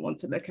don't want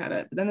to look at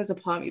it, but then there's a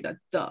part of me that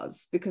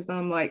does, because then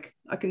I'm like,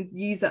 I can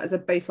use that as a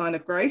baseline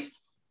of growth.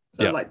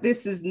 So I'm like,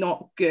 this is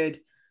not good.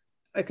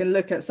 I can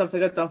look at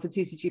something I've done for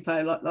TCG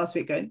Player like last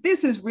week going,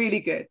 this is really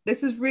good.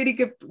 This is really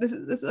good. This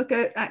is like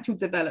an actual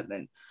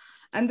development.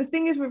 And the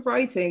thing is with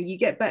writing, you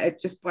get better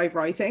just by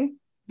writing.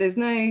 There's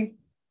no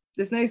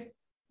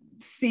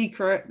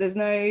secret. There's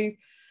no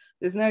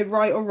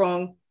right or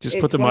wrong. Just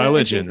put the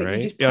mileage in,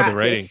 right? Yeah, the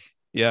writing.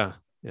 Yeah.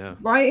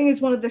 Writing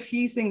is one of the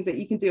few things that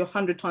you can do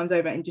 100 times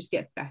over and just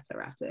get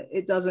better at it.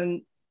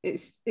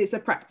 It's a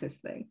practice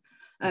thing.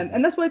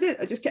 And that's what I did.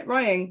 I just kept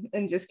writing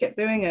and just kept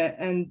doing it.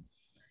 And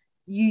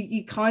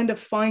you kind of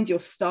find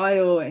your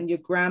style and your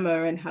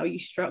grammar and how you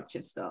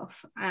structure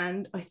stuff.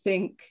 And I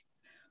think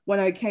when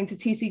I came to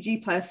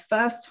TCG Player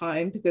first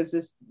time, because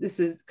this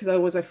is because I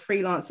was a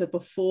freelancer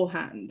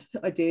beforehand,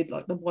 I did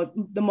like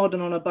the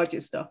modern on a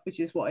budget stuff, which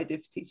is what I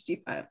did for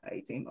TCG Player for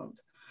 18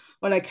 months.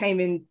 When I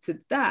came into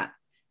that,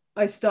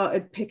 I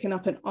started picking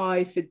up an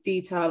eye for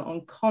detail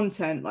on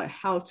content, like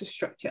how to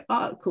structure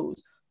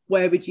articles.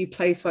 Where would you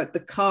place like the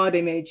card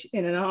image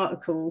in an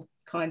article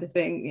kind of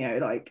thing, you know,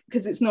 like,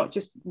 because it's not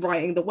just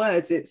writing the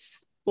words, it's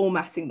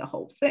formatting the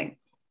whole thing.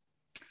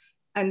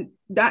 And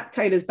that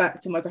tailors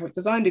back to my graphic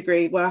design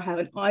degree, where I have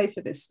an eye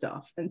for this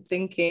stuff and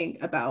thinking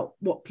about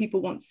what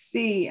people want to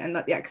see and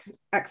like the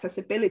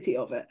accessibility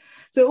of it.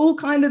 So it all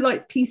kind of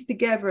like pieced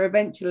together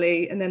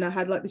eventually. And then I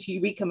had like this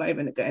eureka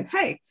moment of going,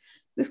 hey,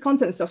 this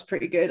content stuff's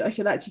pretty good. I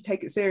should actually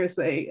take it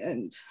seriously.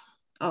 And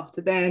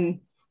after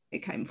then, it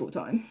came full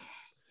time.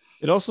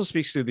 It also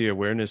speaks to the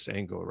awareness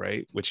angle,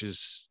 right? Which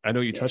is, I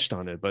know you touched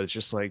on it, but it's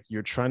just like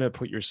you're trying to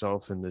put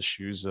yourself in the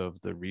shoes of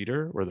the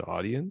reader or the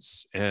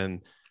audience. And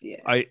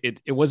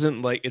it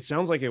wasn't like, it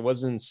sounds like it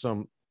wasn't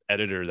some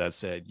editor that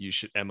said,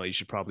 Emma, you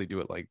should probably do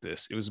it like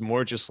this. It was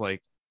more just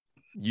like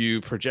you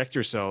project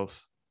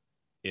yourself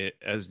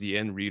as the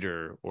end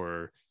reader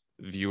or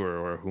viewer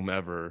or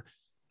whomever,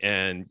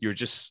 and you're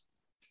just,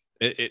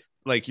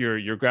 like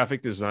your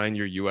graphic design,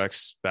 your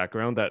UX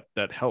background,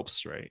 that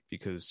helps, right?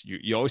 Because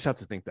you always have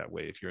to think that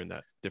way if you're in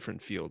that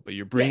different field, but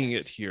you're bringing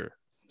it here.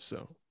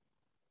 So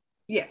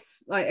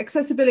yes, like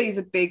accessibility is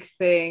a big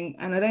thing,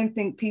 and I don't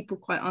think people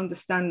quite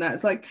understand that.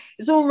 It's like,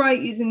 it's all right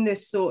using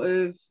this sort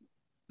of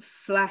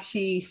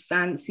flashy,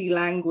 fancy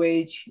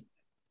language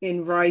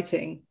in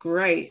writing,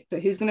 great,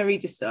 but who's going to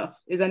read your stuff?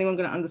 Is anyone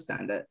going to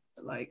understand it?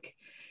 Like,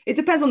 it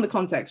depends on the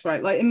context,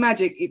 right? Like in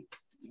Magic,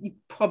 you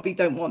probably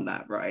don't want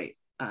that, right?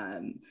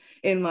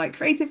 In like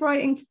creative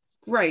writing,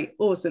 great,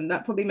 awesome,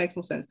 that probably makes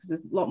more sense because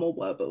there's a lot more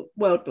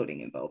world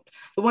building involved.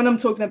 But when I'm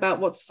talking about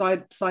what's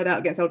side out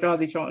against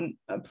Eldrazi Tron,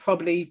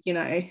 probably, you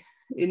know,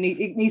 it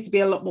needs to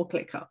be a lot more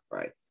clear cut,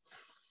 right?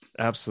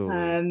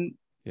 Absolutely.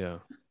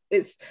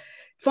 It's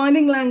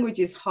finding language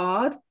is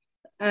hard,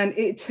 and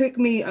it took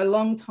me a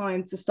long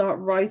time to start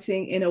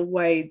writing in a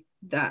way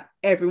that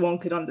everyone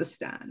could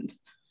understand.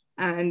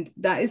 And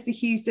that is the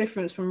huge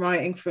difference from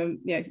writing from,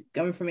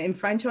 going from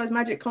in-franchise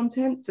Magic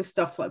content to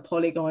stuff like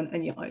Polygon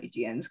and your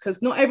IGNs,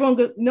 because not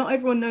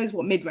everyone knows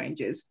what mid-range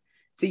is.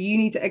 So you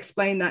need to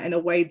explain that in a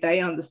way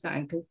they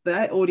understand, because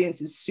their audience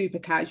is super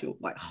casual,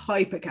 like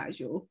hyper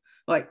casual,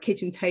 like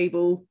kitchen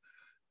table.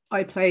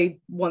 I play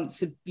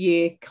once a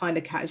year kind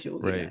of casual.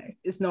 Right.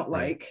 It's not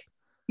like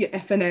your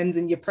FNMs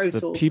and your Pro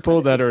Tour. The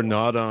people that are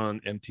not on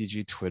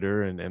MTG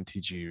Twitter and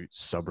MTG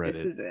subreddit.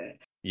 This is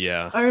it.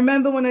 Yeah. I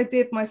remember when I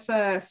did my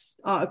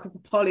first article for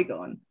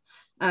Polygon,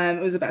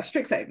 it was about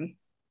Strixhaven.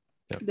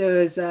 Yep. There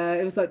was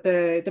it was like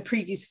the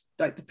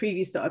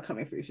previews that are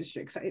coming through for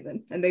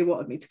Strixhaven, and they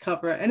wanted me to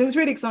cover it, and it was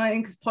really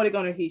exciting because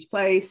Polygon are a huge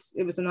place.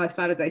 It was a nice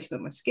validation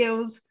of my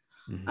skills.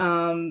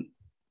 Mm-hmm.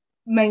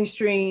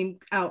 Mainstream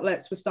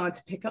outlets were starting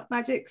to pick up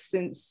Magic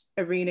since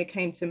Arena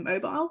came to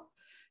mobile,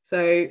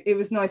 so it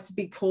was nice to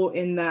be caught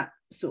in that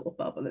sort of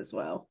bubble as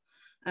well.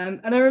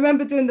 And I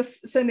remember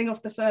sending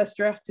off the first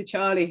draft to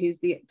Charlie, who's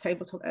the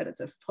tabletop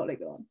editor for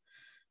Polygon.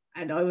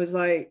 And I was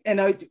like,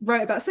 and I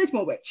wrote about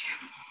Sedgemoor Witch,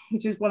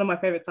 which is one of my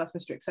favorite class for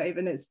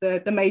Strixhaven. It's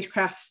the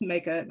Magecraft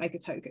make a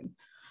token.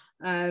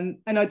 And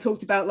I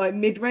talked about like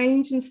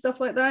mid-range and stuff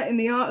like that in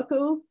the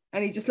article.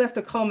 And he just left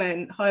a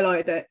comment,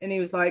 highlighted it. And he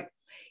was like,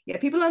 yeah,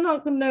 people are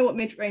not going to know what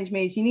mid-range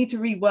means. You need to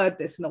reword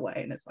this in a way.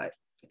 And it's like,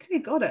 okay,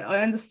 got it.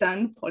 I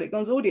understand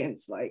Polygon's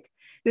audience. Like,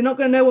 they're not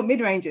going to know what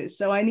mid-range is.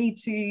 So I need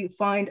to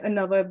find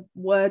another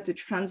word to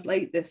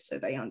translate this so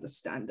they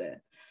understand it.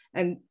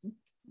 And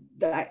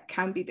that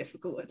can be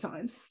difficult at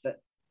times. But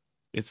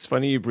it's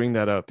funny you bring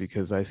that up,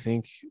 because I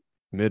think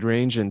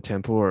mid-range and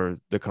tempo are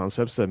the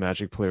concepts that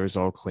Magic players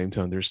all claim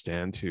to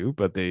understand too.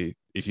 But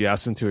if you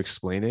ask them to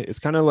explain it, it's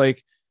kind of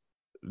like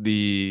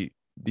the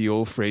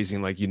old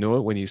phrasing, like, you know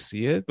it when you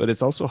see it, but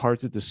it's also hard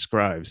to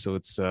describe. So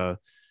it's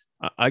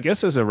I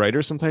guess as a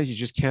writer, sometimes you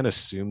just can't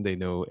assume they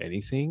know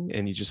anything,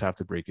 and you just have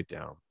to break it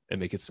down and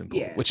make it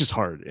simple, which is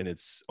hard in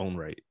its own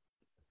right.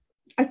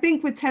 I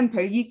think with tempo,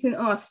 you can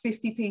ask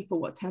 50 people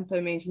what tempo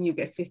means and you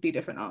get 50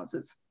 different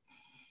answers.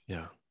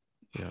 Yeah.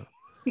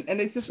 And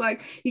it's just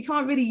like, you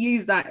can't really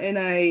use that in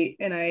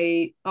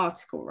a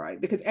article, right?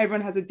 Because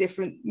everyone has a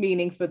different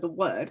meaning for the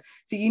word.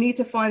 So you need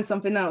to find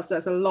something else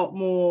that's a lot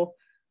more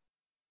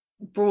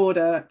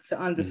broader to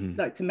understand,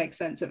 like to make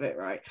sense of it,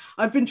 right?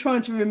 I've been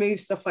trying to remove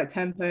stuff like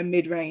tempo and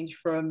mid-range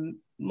from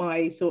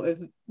my sort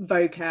of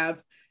vocab,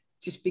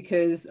 just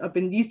because I've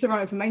been used to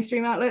writing for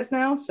mainstream outlets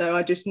now, so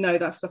I just know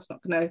that stuff's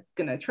not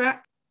gonna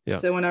track.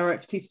 So when I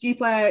write for TCG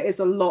Player, it's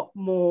a lot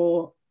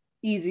more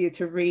easier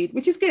to read,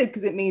 which is good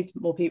because it means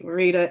more people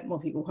read it, more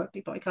people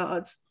hopefully buy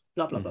cards,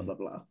 blah blah blah blah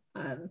blah.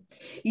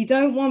 You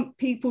don't want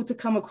people to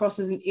come across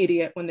as an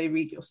idiot when they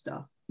read your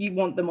stuff. You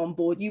want them on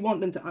board. You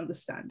want them to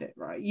understand it,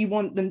 right? You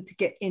want them to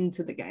get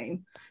into the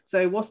game.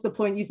 So what's the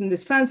point using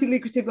this fancy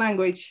lucrative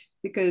language?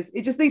 Because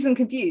it just leaves them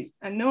confused,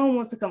 and no one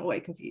wants to come away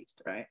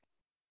confused, right?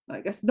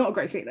 Like, that's not a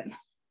great feeling.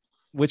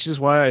 Which is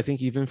why I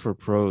think even for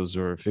prose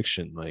or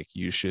fiction, like,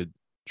 you should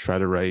try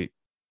to write,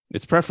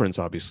 it's preference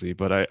obviously,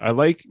 but I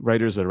like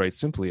writers that write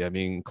simply. I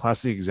mean,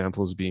 classic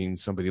examples being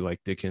somebody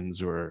like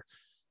Dickens or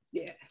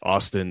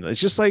Austen. It's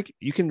just like,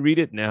 you can read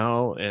it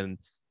now, and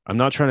I'm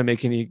not trying to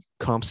make any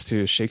comps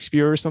to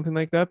Shakespeare or something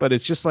like that, but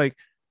it's just like,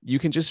 you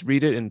can just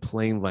read it in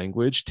plain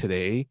language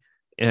today,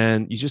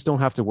 and you just don't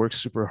have to work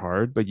super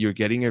hard, but you're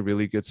getting a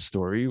really good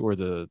story or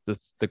the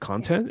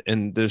content.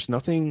 And there's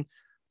nothing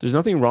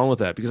wrong with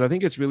that, because I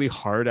think it's really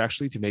hard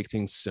actually to make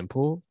things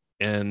simple,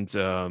 and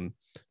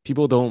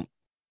people don't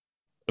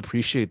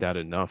appreciate that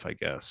enough, I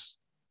guess.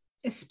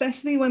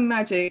 Especially when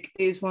Magic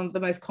is one of the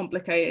most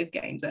complicated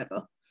games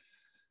ever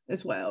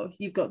as well.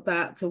 You've got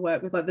that to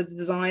work with. Like, the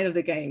design of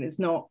the game is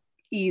not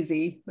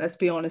easy, let's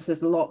be honest.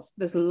 There's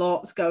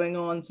lots going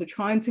on, so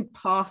trying to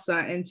pass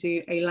that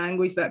into a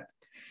language that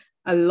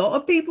a lot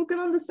of people can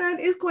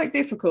understand is quite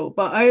difficult.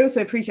 But I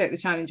also appreciate the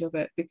challenge of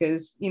it,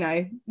 because, you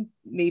know,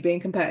 me being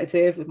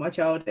competitive with my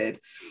childhood,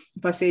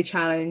 if I see a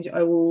challenge,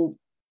 I will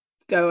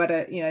go at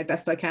it, you know,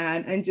 best I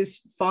can, and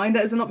just find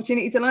it as an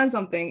opportunity to learn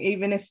something.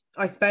 Even if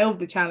I failed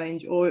the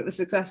challenge or it was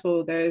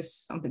successful, there's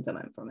something to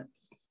learn from it.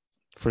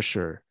 For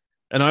sure.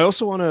 And I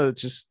also want to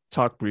just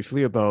talk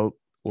briefly about,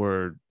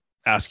 or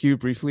ask you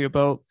briefly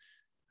about,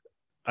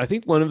 I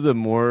think one of the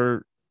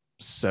more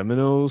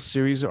seminal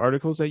series of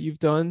articles that you've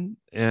done,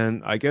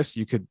 and I guess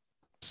you could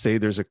say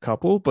there's a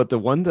couple, but the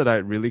one that I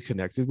really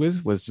connected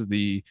with was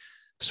the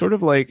sort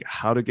of like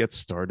how to get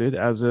started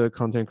as a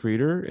content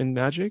creator in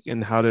Magic,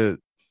 and how to,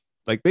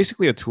 like,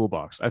 basically a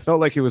toolbox. I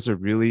felt like it was a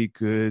really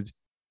good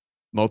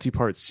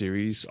multi-part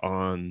series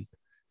on.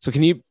 So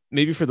can you,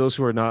 maybe for those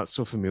who are not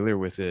so familiar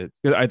with it,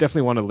 I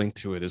definitely want to link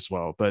to it as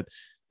well, but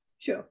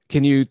sure,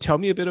 can you tell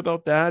me a bit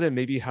about that, and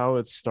maybe how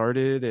it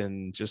started,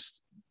 and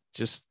just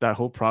that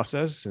whole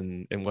process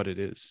and what it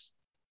is?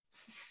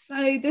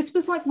 So this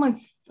was like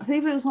I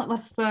think it was like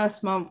my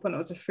first month when I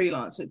was a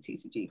freelancer at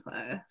TCG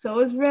Player. So I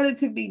was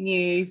relatively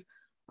new.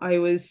 I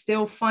was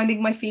still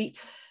finding my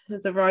feet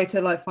as a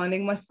writer, like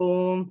finding my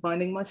form,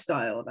 finding my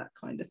style, that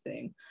kind of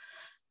thing.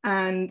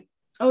 And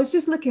I was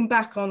just looking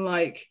back on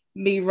like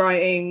me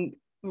writing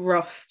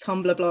rough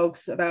Tumblr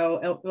blogs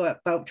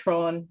about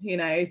Tron, you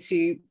know,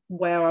 to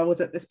where I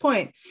was at this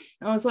point.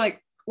 I was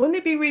like, wouldn't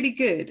it be really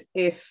good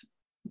if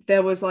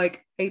there was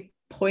like a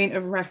point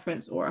of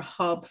reference or a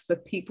hub for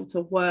people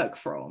to work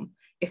from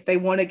if they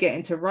want to get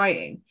into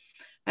writing?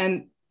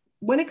 And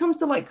when it comes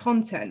to like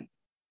content,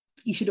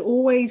 you should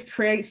always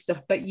create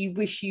stuff that you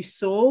wish you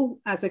saw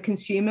as a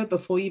consumer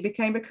before you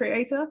became a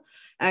creator.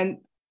 And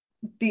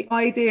the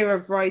idea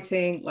of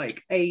writing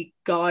like a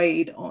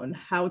guide on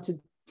how to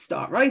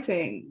start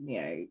writing,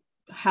 you know,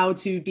 how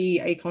to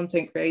be a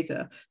content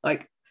creator,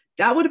 like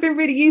that would have been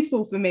really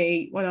useful for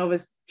me when I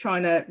was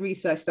trying to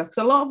research stuff,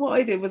 because a lot of what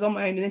I did was on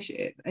my own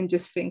initiative and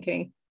just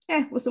thinking,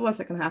 what's the worst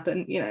that can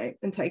happen, you know,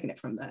 and taking it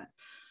from there.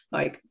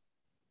 Like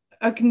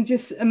I can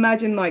just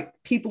imagine like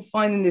people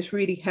finding this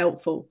really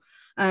helpful.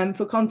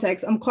 For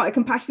context, I'm quite a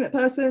compassionate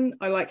person.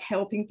 I like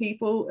helping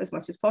people as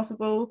much as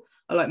possible.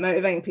 I like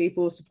motivating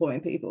people,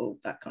 supporting people,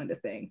 that kind of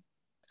thing.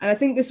 And I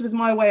think this was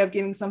my way of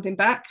giving something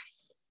back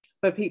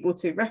for people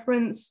to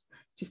reference,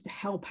 just to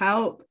help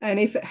out. And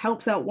if it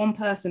helps out one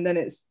person, then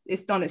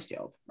it's done its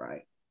job,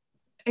 right?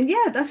 And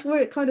yeah, that's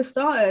where it kind of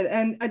started.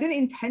 And I didn't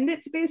intend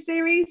it to be a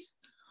series.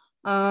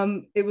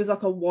 It was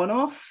like a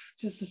one-off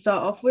just to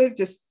start off with,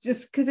 just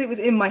because it was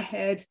in my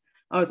head.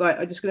 I was like,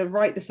 I'm just going to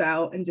write this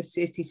out and just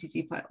see if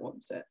TCG Player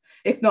wants it.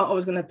 If not, I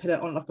was going to put it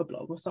on like a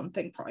blog or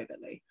something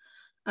privately.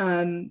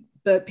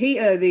 But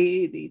Peter,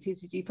 the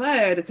TCG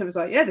Player editor, was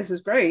like, yeah, this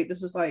is great.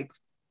 This is like,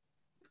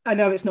 I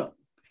know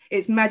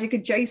it's Magic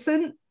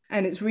adjacent,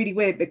 and it's really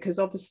weird because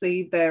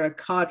obviously they're a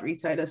card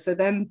retailer. So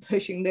them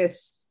pushing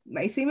this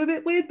may seem a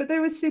bit weird, but they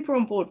were super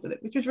on board with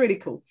it, which was really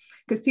cool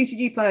because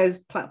TCG Player's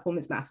platform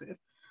is massive.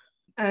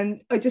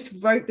 And I just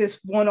wrote this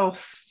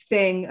one-off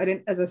thing.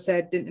 As I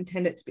said, didn't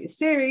intend it to be a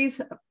series.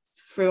 I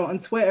threw it on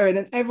Twitter, and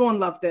then everyone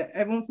loved it.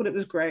 Everyone thought it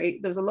was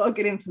great. There was a lot of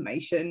good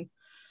information,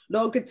 a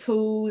lot of good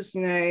tools,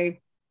 you know,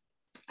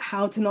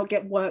 how to not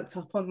get worked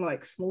up on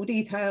like small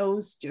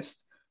details.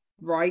 Just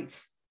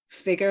write,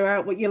 figure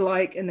out what you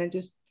like, and then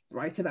just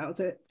write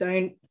about it.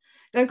 Don't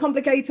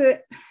complicate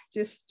it.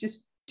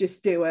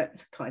 Just do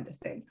it, kind of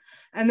thing.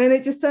 And then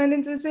it just turned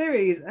into a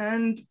series,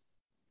 and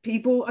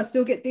I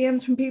still get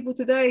DMs from people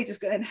today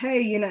just going,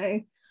 hey, you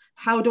know,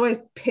 how do I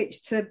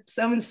pitch to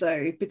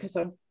so-and-so because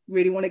I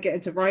really want to get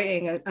into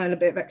writing and earn a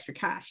bit of extra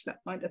cash, that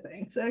kind of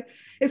thing. So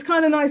it's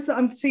kind of nice that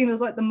I'm seen as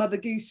like the mother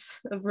goose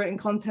of written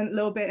content a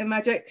little bit in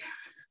Magic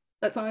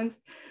at times.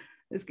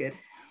 It's good.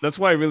 That's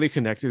why it really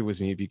connected with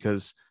me,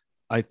 because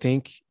I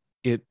think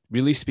it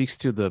really speaks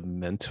to the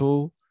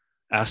mental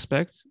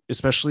aspect,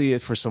 especially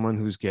for someone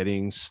who's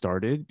getting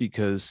started,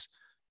 because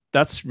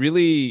that's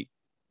really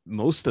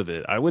most of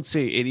it. I would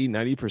say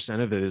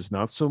 80-90% of it is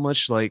not so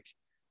much like,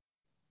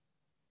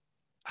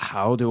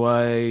 how do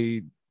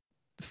I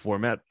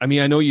format? I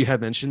mean, I know you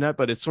had mentioned that,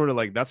 but it's sort of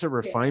like that's a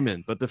refinement.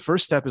 Yeah. But the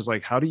first step is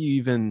like, how do you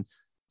even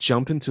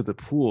jump into the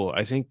pool?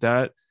 I think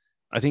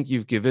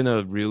you've given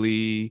a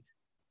really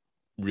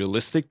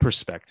realistic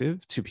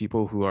perspective to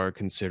people who are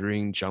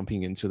considering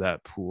jumping into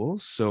that pool.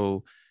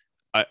 So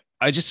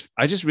I just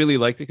really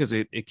liked it because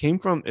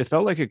it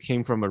felt like it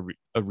came from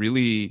a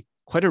really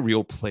quite a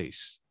real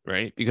place,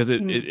 right? Because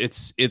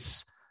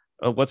it's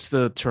what's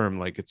the term?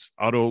 Like it's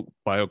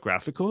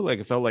autobiographical. Like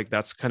it felt like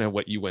that's kind of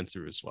what you went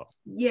through as well.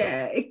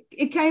 Yeah, so.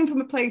 It came from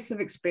a place of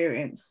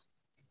experience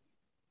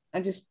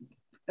and just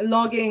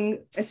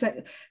logging,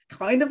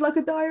 kind of like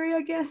a diary,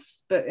 I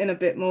guess, but in a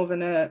bit more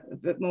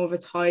of a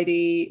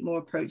tidy, more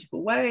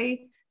approachable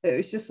way. It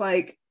was just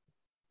like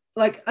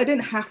I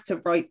didn't have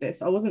to write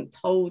this. I wasn't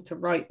told to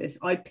write this.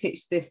 I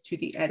pitched this to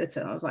the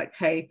editor. I was like,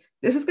 hey,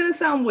 this is going to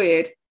sound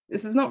weird.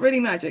 This is not really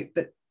Magic,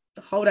 but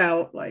hold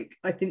out. Like,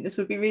 I think this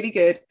would be really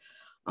good.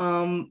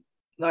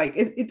 Like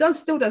it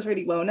still does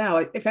really well now.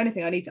 If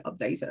anything, I need to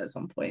update it at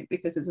some point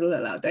because it's a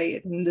little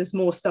outdated and there's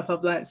more stuff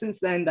I've learned since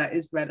then that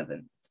is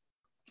relevant.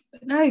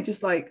 But no,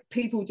 just like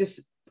people just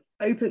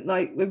open,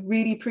 like we're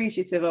really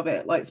appreciative of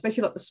it. Like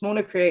especially like the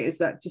smaller creators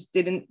that just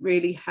didn't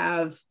really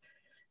have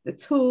the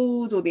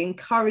tools or the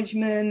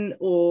encouragement,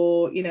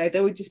 or you know,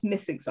 they were just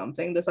missing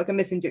something. There's like a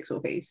missing jigsaw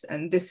piece,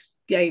 and this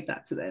gave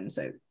that to them.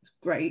 So it's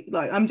great.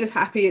 Like I'm just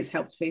happy it's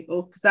helped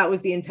people because that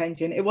was the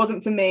intention. It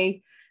wasn't for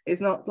me. It's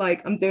not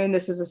like I'm doing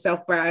this as a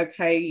self-brag.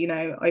 Hey, you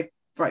know, I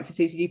write for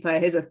TCG Player.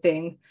 Here's a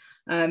thing.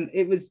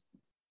 It was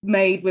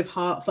made with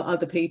heart for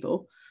other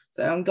people.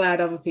 So I'm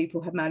glad other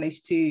people have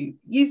managed to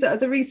use that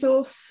as a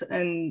resource.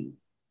 And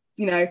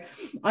you know,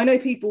 I know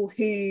people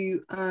who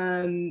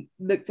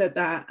looked at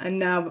that and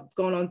now have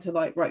gone on to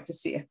like write for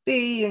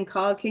CFB and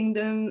Card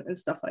Kingdom and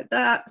stuff like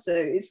that. So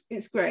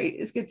it's great.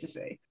 It's good to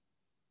see.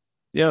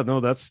 Yeah, no,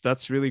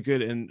 that's really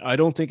good. And I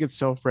don't think it's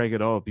self-brag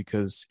at all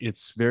because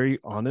it's very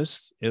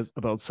honest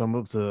about some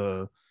of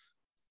the,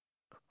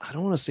 I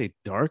don't want to say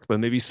dark, but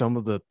maybe some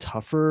of the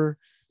tougher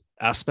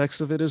aspects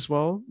of it as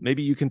well.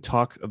 Maybe you can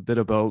talk a bit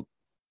about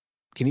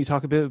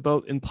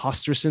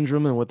imposter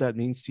syndrome and what that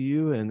means to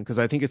you? And because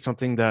I think it's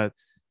something that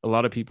a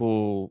lot of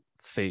people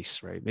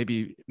face, right?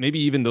 Maybe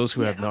even those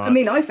who have not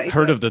I face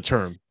heard it. Of the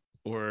term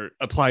or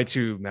apply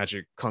to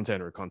Magic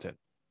content or content.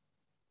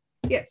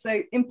 Yeah,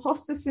 so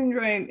imposter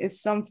syndrome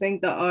is something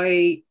that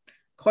I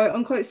quote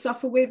unquote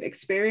suffer with,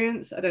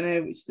 experience. I don't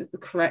know which is the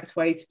correct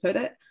way to put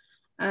it.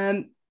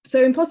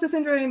 So imposter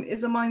syndrome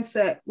is a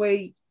mindset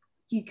where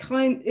you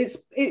kind it's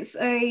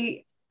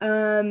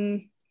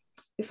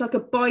like a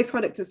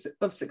byproduct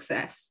of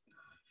success.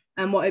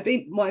 And what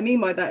I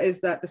mean by that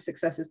is that the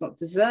success is not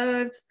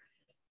deserved,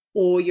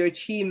 or your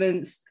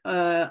achievements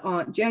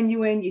aren't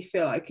genuine. You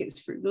feel like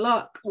it's through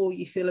luck, or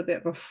you feel a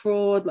bit of a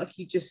fraud, like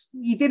you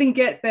didn't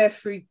get there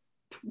through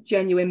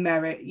genuine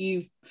merit.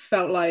 You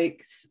felt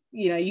like,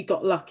 you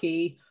got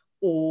lucky,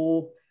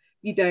 or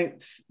you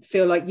don't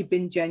feel like you've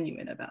been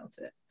genuine about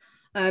it.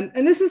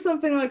 And this is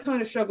something I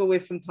kind of struggle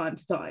with from time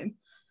to time.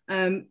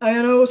 And I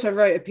also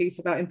wrote a piece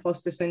about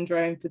imposter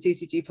syndrome for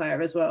TCG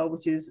Player as well,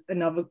 which is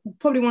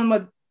probably one of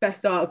my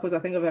best articles I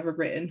think I've ever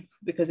written,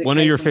 because one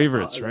of your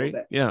favorites, right?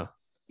 Yeah,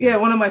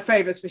 one of my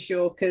favorites for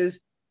sure, because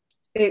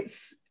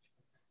it's,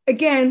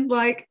 again,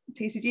 like,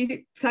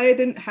 TCG Player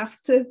didn't have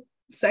to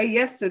say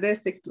yes to this.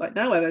 They like,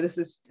 no, this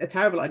is a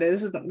terrible idea,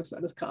 this is not going to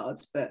sell us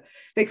cards, but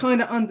they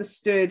kind of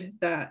understood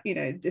that,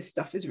 this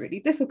stuff is really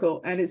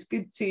difficult, and it's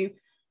good to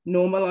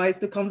normalize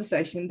the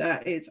conversation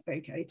that it's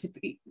okay to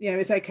be,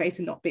 it's okay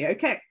to not be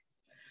okay.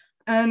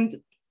 And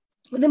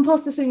with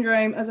imposter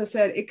syndrome, as I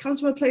said, it comes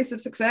from a place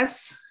of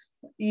success.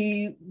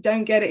 You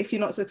don't get it if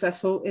you're not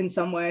successful in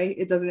some way.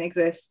 It doesn't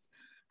exist.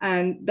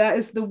 And that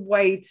is the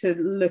way to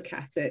look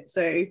at it.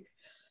 So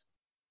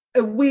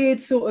a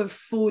weird sort of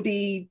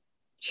 4D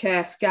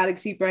chess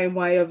galaxy brain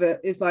way of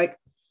it is like,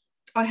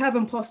 I have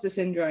imposter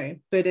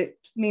syndrome, but it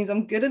means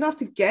I'm good enough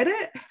to get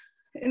it,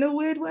 in a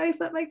weird way, if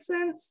that makes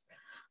sense.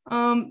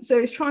 So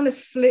it's trying to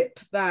flip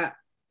that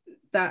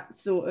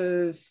sort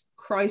of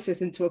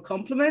crisis into a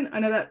compliment. I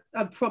know that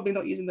I'm probably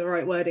not using the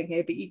right wording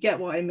here, but you get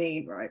what I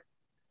mean, right?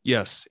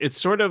 Yes, it's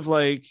sort of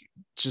like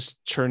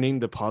just turning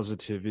the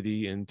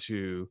positivity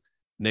into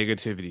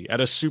negativity at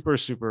a super,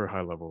 super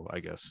high level, I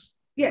guess.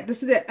 Yeah,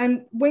 this is it.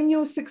 And when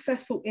you're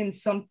successful in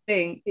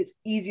something, it's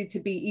easier to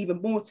be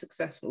even more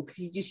successful, because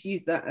you just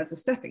use that as a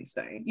stepping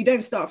stone. You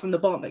don't start from the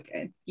bottom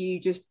again. You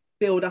just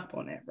build up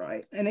on it,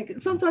 right?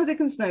 And sometimes it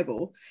can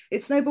snowball.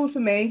 It snowballed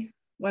for me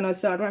when I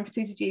started running for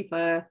TCG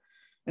Player,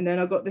 and then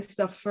I got this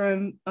stuff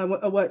from, I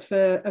worked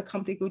for a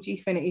company called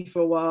Gfinity for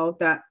a while,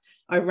 that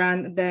I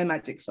ran their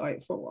Magic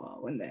site for a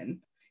while, and then,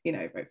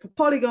 wrote for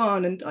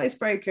Polygon and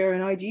Icebreaker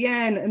and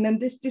IGN, and then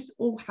this just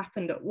all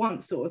happened at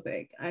once, sort of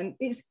thing. And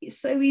it's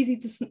so easy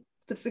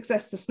for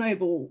success to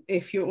snowball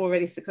if you're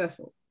already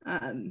successful.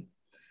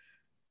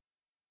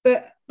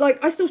 But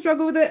like, I still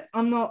struggle with it.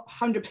 I'm not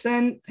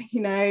 100%,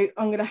 I'm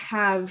going to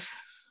have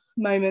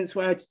moments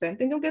where I just don't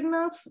think I'm good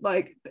enough.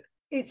 Like,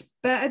 it's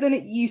better than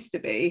it used to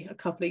be a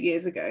couple of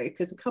years ago,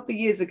 because a couple of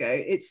years ago,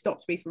 it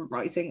stopped me from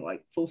writing,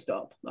 like, full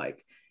stop.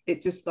 Like,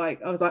 it's just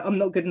like, I was like, I'm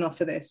not good enough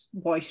for this.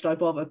 Why should I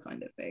bother,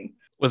 kind of thing.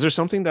 Was there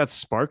something that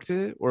sparked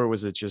it, or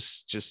was it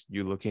just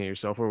you looking at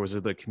yourself, or was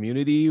it the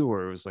community,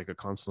 or it was like a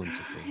confluence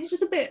of things?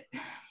 It's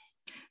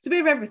a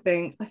bit of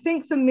everything. I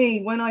think for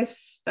me, when I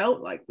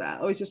felt like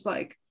that, I was just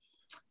like,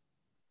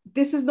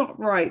 this is not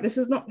right. This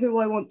is not who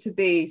I want to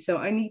be. So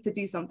I need to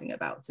do something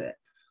about it.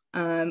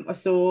 I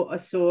saw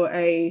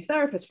a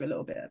therapist for a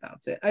little bit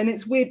about it. And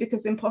it's weird,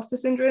 because imposter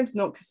syndrome is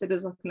not considered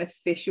as like an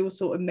official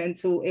sort of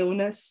mental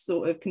illness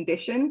sort of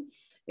condition.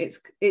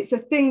 It's a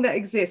thing that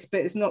exists,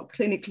 but it's not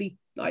clinically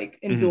like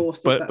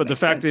endorsed. Mm-hmm. But the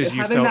fact is,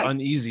 you felt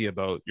uneasy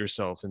about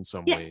yourself in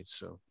some ways.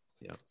 So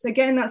yeah. So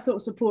getting that sort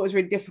of support is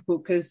really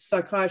difficult, because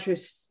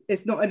psychiatrists,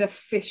 it's not an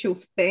official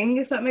thing,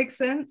 if that makes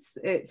sense.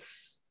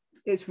 It's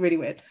really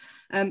weird.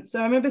 So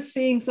I remember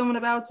seeing someone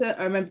about it.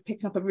 I remember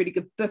picking up a really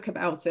good book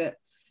about it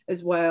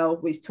as well,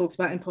 which talks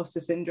about imposter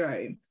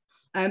syndrome,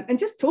 and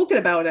just talking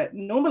about it,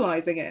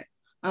 normalizing it.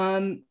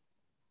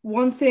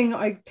 One thing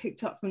I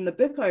picked up from the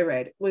book I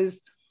read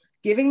was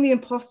giving the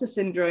imposter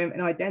syndrome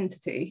an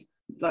identity,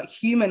 like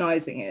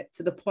humanizing it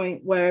to the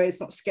point where it's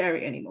not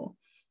scary anymore.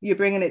 You're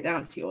bringing it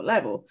down to your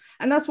level.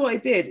 And that's what I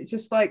did. It's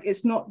just like,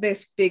 it's not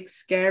this big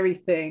scary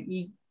thing.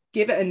 You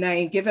give it a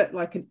name, give it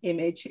like an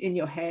image in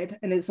your head,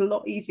 and it's a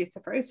lot easier to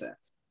process.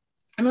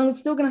 And I'm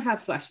still going to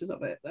have flashes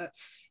of it.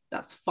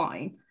 That's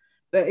fine.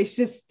 But it's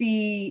just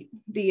the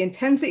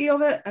intensity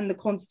of it and the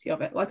quantity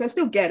of it. Like, I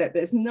still get it,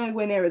 but it's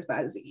nowhere near as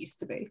bad as it used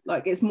to be.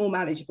 Like, it's more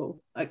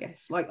manageable, I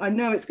guess. Like, I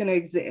know it's going to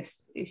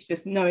exist. It's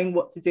just knowing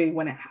what to do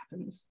when it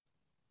happens.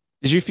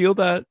 Did you feel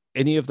that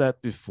any of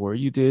that before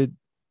you did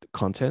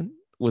content?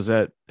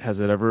 Has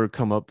it ever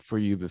come up for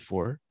you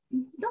before?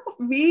 Not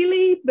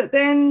really, but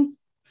then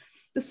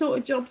the sort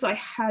of jobs I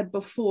had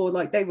before,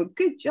 like, they were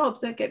good jobs,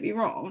 don't get me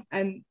wrong.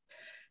 And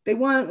they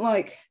weren't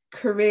like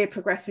career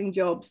progressing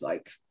jobs,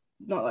 like,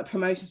 not like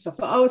promotion stuff,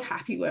 but I was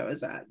happy where I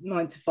was at,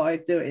 9 to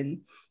 5,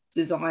 doing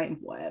design,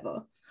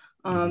 whatever.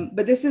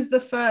 But this is the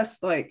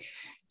first like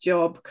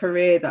job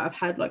career that I've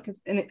had like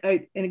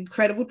an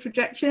incredible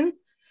trajectory,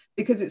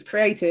 because it's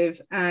creative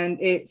and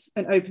it's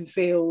an open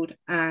field,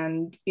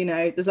 and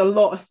there's a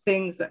lot of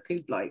things that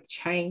could like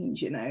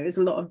change. There's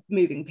a lot of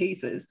moving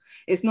pieces.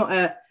 It's not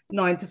a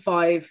 9 to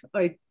 5.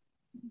 I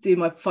do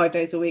my 5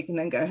 days a week and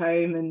then go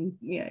home and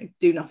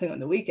do nothing on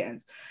the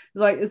weekends.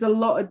 It's like there's a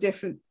lot of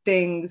different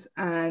things,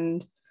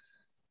 and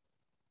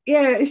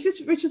yeah, it's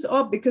just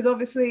odd because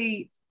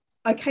obviously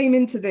I came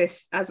into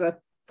this as a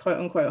quote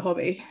unquote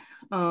hobby,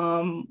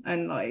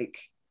 and like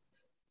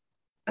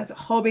as a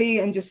hobby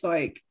and just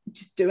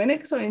doing it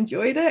because I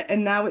enjoyed it,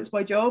 and now it's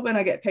my job and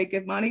I get paid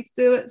good money to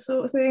do it,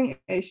 sort of thing.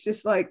 It's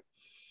just like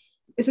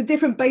it's a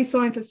different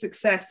baseline for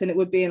success than it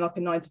would be in like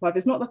a 9 to 5.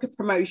 It's not like a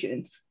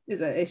promotion,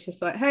 is it? It's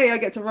just like, hey, I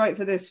get to write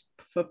for this,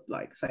 for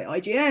like say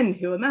IGN,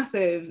 who are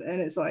massive,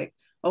 and it's like,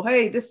 oh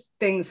hey, this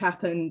thing's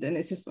happened, and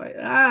it's just like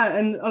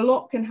and a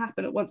lot can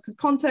happen at once because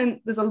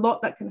content, there's a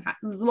lot that can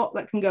happen, there's a lot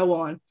that can go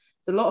on.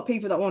 There's a lot of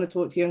people that want to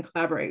talk to you and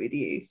collaborate with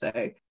you, so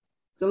there's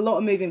a lot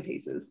of moving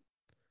pieces.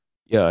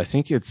 Yeah, I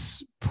think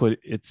it's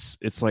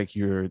like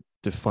you're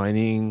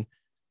defining,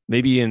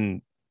 maybe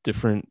in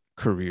different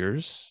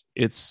careers,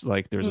 it's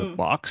like there's a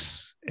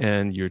box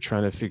and you're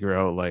trying to figure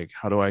out like,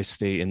 how do I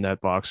stay in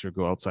that box or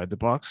go outside the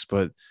box?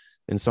 But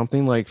in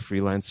something like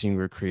freelancing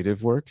or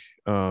creative work,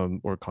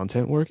 or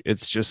content work,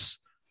 it's just,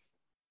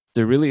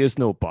 there really is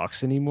no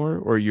box anymore,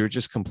 or you're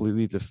just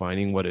completely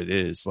defining what it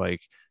is.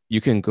 Like you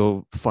can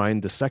go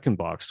find the second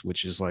box,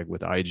 which is like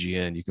with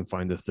IGN, you can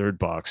find the third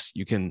box,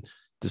 you can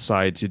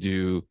decide to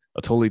do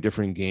a totally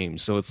different game.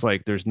 So it's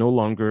like there's no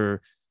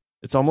longer,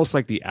 it's almost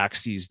like the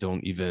axes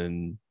don't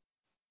even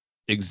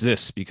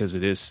exist, because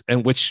it is,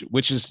 and which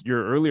is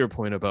your earlier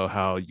point about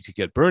how you could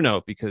get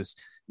burnout because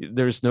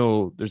there's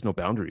no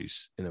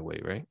boundaries in a way,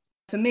 right?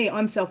 For me,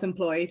 I'm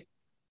self-employed,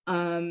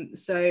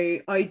 so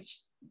I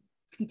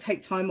can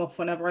take time off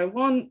whenever I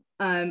want.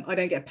 I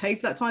don't get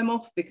paid for that time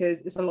off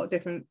because it's a lot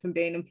different from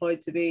being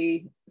employed to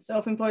be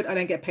self-employed. I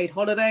don't get paid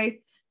holiday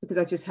because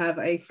I just have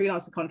a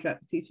freelancer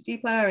contract with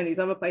TCG Player and these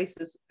other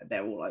places.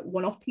 They're all like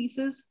one-off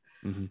pieces.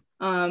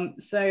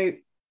 So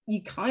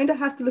you kind of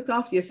have to look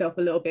after yourself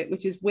a little bit,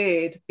 which is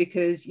weird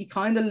because you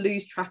kind of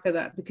lose track of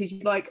that because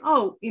you're like,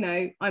 oh,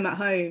 I'm at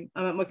home,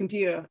 I'm at my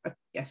computer.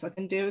 Yes, I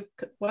can do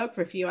work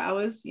for a few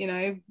hours,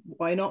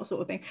 why not,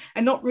 sort of thing,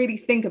 and not really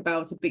think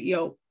about it, but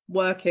you're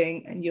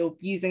working and you're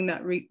using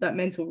that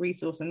mental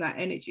resource and that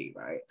energy,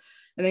 right?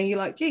 And then you're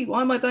like, gee,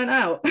 why am I burnt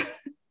out?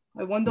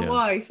 I wonder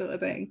why, sort of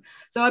thing.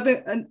 So I've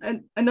been,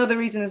 and another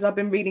reason is I've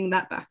been reading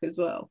that back as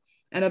well,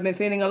 and I've been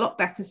feeling a lot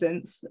better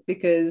since,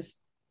 because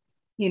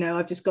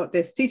I've just got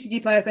this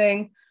TCG Player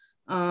thing.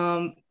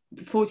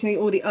 Fortunately,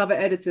 all the other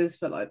editors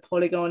for like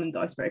Polygon and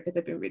Dicebreaker,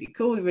 they've been really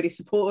cool, they're really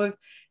supportive.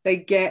 They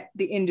get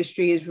the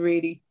industry is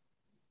really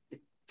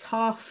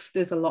tough,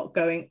 there's a lot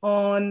going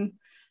on.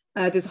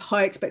 There's a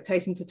high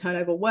expectation to turn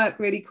over work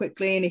really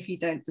quickly, and if you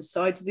don't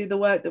decide to do the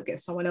work, they'll get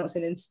someone else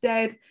in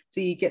instead,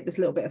 so you get this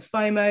little bit of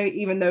FOMO,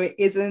 even though it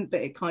isn't,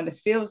 but it kind of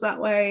feels that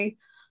way.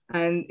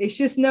 And it's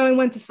just knowing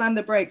when to slam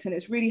the brakes, and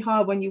it's really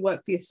hard when you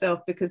work for yourself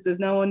because there's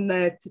no one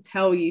there to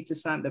tell you to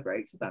slam the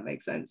brakes, if that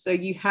makes sense. So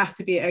you have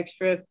to be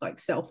extra like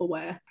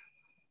self-aware.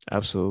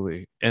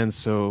 Absolutely. And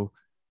so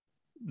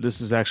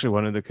this is actually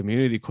one of the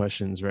community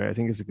questions, right? I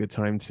think it's a good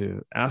time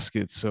to ask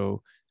it.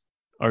 So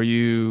are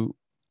you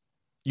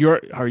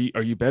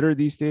better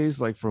these days,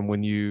 like from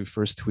when you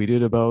first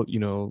tweeted about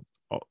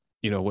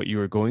what you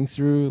were going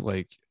through?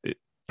 Like,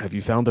 have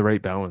you found the right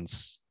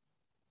balance?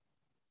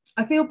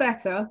 I feel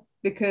better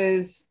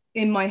because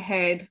in my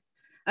head,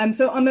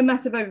 so I'm a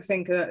massive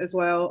overthinker as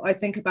well. I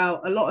think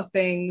about a lot of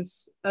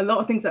things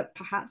that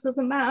perhaps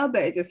doesn't matter,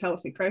 but it just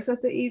helps me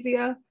process it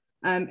easier.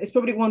 It's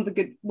probably one of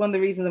the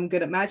reasons I'm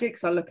good at Magic.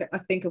 So I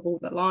think of all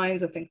the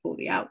lines, I think of all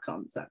the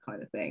outcomes, that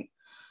kind of thing.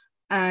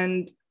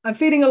 And I'm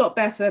feeling a lot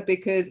better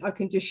because I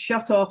can just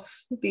shut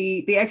off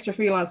the extra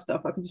freelance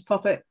stuff. I can just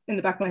pop it in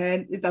the back of my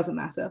head. It doesn't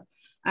matter.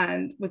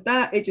 And with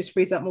that, it just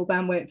frees up more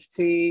bandwidth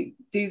to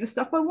do the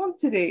stuff I want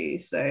to do.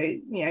 So,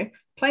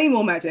 play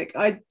more Magic.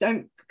 I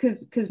don't,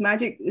 because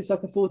Magic is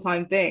like a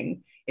full-time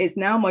thing. It's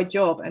now my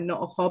job and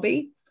not a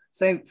hobby.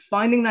 So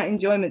finding that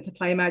enjoyment to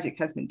play Magic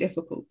has been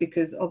difficult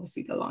because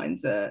obviously the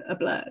lines are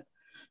blurred.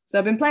 So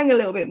I've been playing a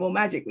little bit more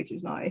Magic, which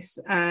is nice.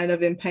 And I've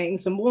been playing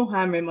some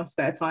Warhammer in my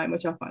spare time,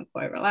 which I find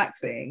quite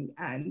relaxing,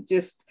 and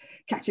just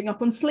catching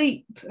up on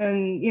sleep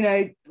and,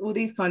 all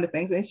these kind of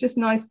things. And it's just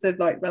nice to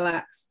like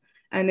relax.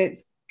 And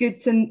it's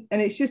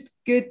just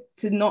good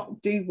to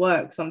not do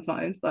work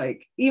sometimes.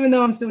 Like, even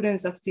though I'm still doing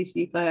stuff for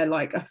TCG Player,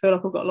 like I feel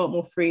like I've got a lot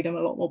more freedom,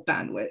 a lot more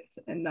bandwidth,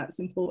 and that's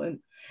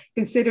important.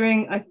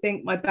 Considering I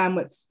think my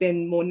bandwidth's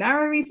been more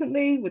narrow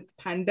recently with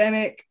the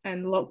pandemic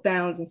and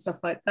lockdowns and stuff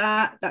like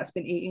that. That's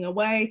been eating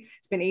away.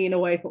 It's been eating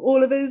away for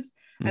all of us.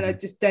 Mm-hmm. And I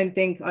just don't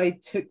think I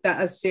took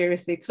that as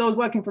seriously because I was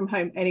working from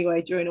home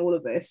anyway during all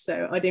of this.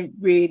 So I didn't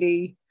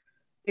need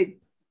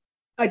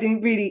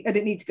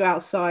to go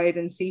outside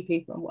and see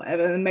people and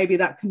whatever. And maybe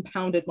that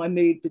compounded my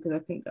mood because I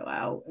couldn't go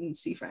out and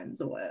see friends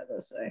or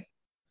whatever. So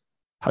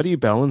how do you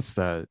balance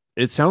that?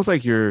 It sounds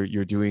like you're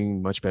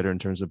doing much better in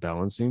terms of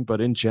balancing,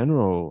 but in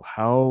general,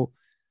 how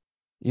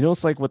You know,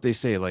 it's like what they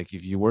say, like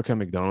if you work at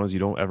McDonald's, you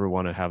don't ever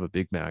want to have a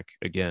Big Mac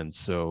again.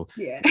 So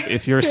Yeah.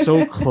 if you're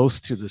so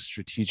close to the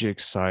strategic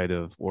side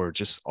of, or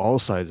just all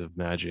sides of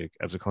Magic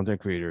as a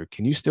content creator,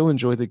 can you still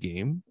enjoy the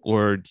game,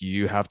 or do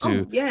you have to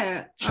Oh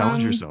yeah.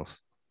 challenge yourself?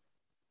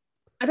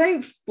 I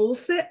don't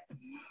force it.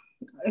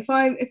 If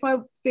I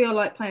feel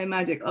like playing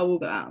Magic, I will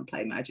go out and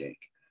play Magic.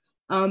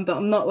 But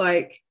I'm not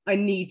like I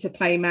need to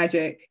play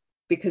Magic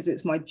because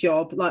it's my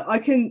job. Like I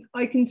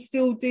can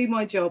still do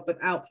my job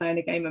without playing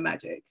a game of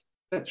Magic.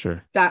 But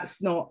Sure.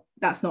 that's not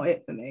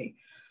it for me.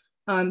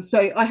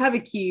 So I have a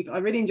cube. I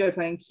really enjoy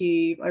playing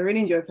cube. I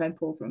really enjoy playing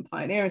Pauper and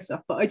Pioneer and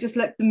stuff. But I just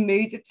let the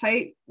mood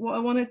dictate what I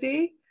want to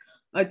do.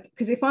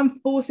 Because if I'm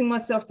forcing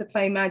myself to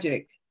play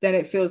Magic, then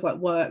it feels like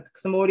work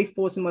because I'm already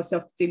forcing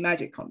myself to do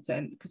Magic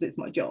content because it's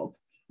my job.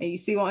 And you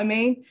see what I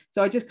mean?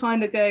 So I just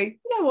kind of go, you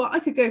know what? I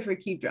could go for a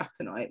cube draft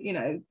tonight. You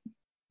know,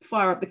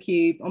 fire up the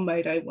cube on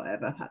Modo,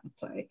 whatever, have to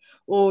play.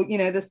 Or you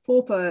know, there's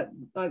Pauper.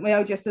 Like my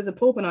LGS does a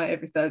Pauper night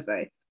every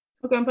Thursday.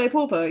 I'll go and play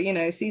Pauper. You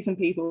know, see some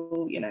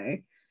people. You know,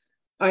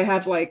 I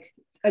have like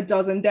a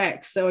dozen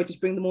decks, so I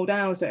just bring them all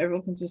down so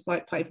everyone can just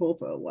like play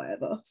Pauper or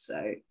whatever.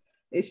 So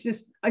it's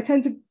just I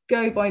tend to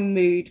go by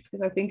mood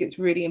because I think it's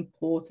really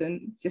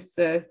important just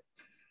to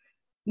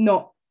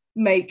not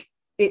make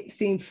it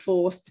seem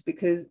forced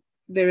because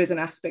there is an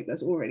aspect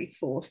that's already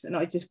forced and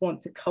I just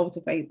want to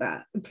cultivate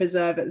that and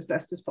preserve it as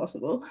best as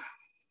possible.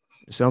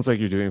 It sounds like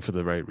you're doing it for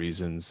the right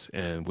reasons,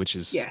 and which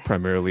is Yeah.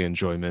 primarily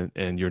enjoyment,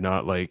 and you're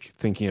not like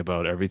thinking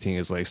about everything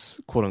as like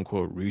quote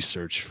unquote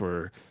research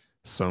for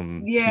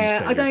some piece Yeah,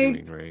 that I you're don't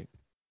doing, right?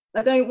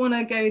 I don't want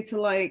to go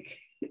to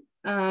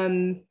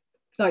um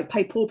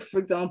play Pauper, for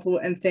example,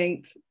 and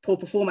think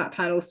Pauper format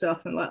panel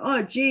stuff and like,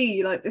 oh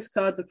gee, like this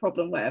card's a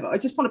problem, whatever. I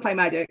just want to play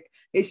Magic.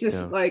 It's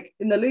just Yeah. like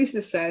in the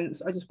loosest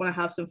sense, I just want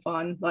to have some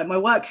fun. Like my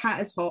work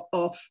hat is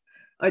off.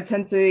 I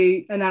tend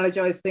to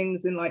analogize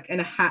things in like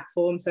in a hat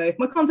form. So if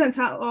my content's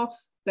hat off,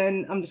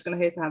 then I'm just gonna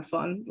here to have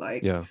fun.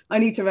 Like Yeah. I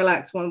need to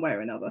relax one way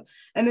or another.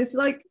 And it's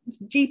like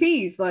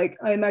GPs, like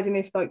I imagine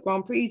if like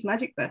Grand Prix,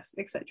 Magic Fest,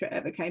 etc.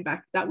 ever came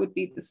back, that would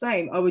be the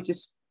same. I would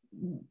just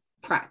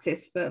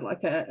practice for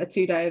like a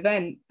 2 day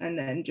event and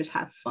then just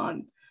have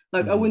fun.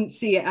 Like I Mhm. wouldn't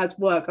see it as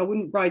work. I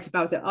wouldn't write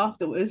about it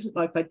afterwards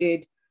like I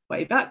did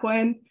way back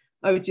when.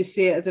 I would just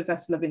see it as a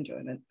vessel of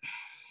enjoyment.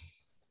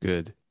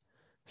 Good.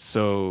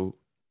 So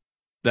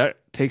that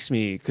takes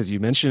me because you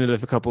mentioned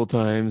it a couple of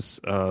times.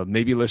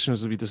 Maybe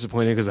listeners will be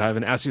disappointed because I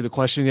haven't asked you the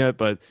question yet,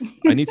 but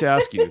I need to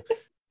ask you.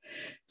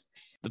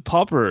 The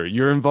Pauper,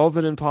 your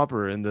involvement in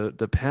Pauper and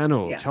the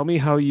panel. Yeah. Tell me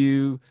how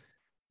you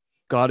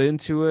got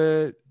into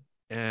it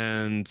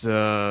and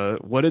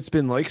what it's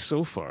been like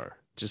so far.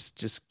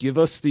 Just give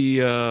us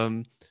the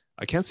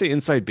I can't say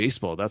inside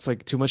baseball. That's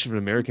like too much of an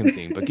American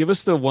thing, but give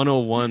us the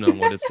 101 on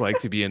what it's like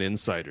to be an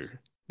insider.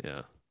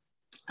 Yeah.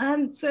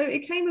 So it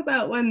came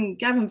about when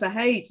Gavin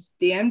Verhey just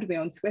DM'd me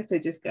on Twitter,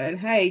 just going,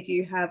 "Hey, do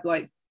you have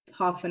like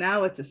half an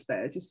hour to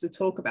spare just to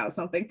talk about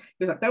something?" He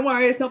was like, "Don't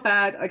worry, it's not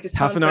bad. I just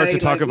Half can't an hour say to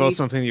talk like we about need."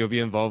 something you'll be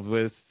involved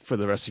with for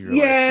the rest of your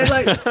Yeah,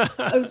 like life.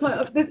 I was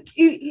like,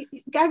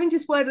 Gavin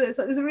just worded it. It's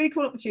like there's a really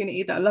cool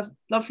opportunity that I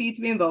love for you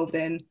to be involved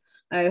in.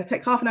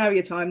 Take half an hour of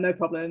your time, no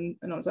problem.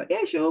 And I was like,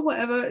 yeah, sure,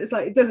 whatever. It's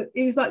like it doesn't.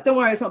 He's like, don't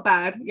worry, it's not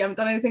bad. You haven't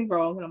done anything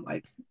wrong. And I'm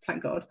like,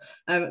 thank God.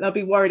 And I'll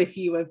be worried if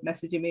you were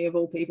messaging me of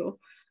all people.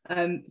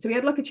 So we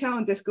had like a chat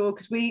on Discord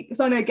because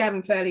I know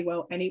Gavin fairly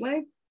well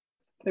anyway.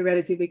 We're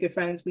relatively good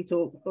friends. We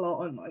talk a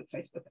lot on like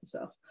Facebook and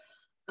stuff.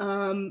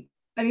 And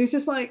he was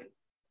just like,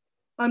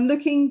 I'm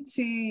looking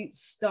to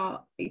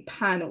start a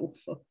panel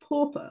for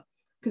Pauper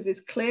because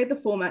it's clear the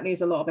format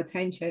needs a lot of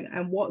attention.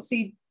 And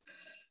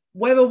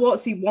whether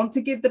WotC want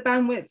to give the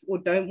bandwidth or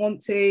don't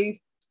want to,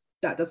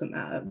 that doesn't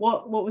matter.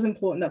 What was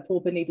important that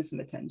Pauper needed some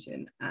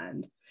attention,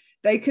 and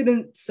they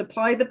couldn't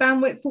supply the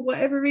bandwidth for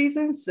whatever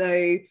reason.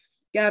 So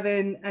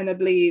Gavin and I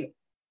believe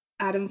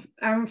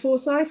Aaron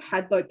Forsyth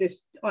had like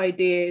this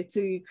idea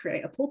to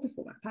create a Pauper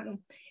format panel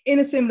in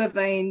a similar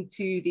vein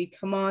to the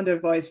Commander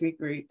Advisory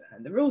Group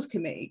and the Rules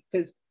Committee,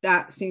 because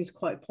that seems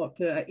quite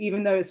popular,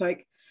 even though it's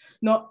like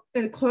not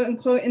a quote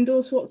unquote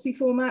endorsed WotC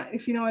format,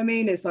 if you know what I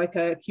mean. It's like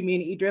a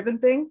community driven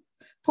thing.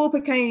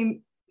 Pauper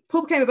came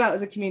about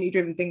as a community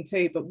driven thing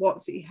too, but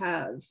WotC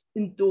have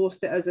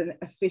endorsed it as an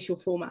official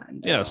format.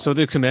 Yeah, so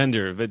the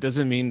commander, but it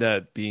doesn't mean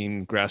that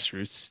being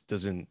grassroots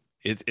doesn't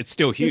it's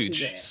still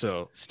huge,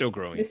 so still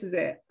growing. This is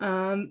it.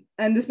 And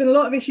there's been a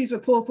lot of issues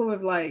with Pauper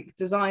with like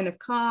design of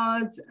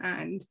cards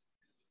and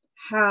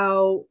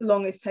how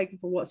long it's taken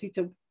for WotC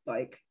to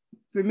like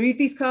remove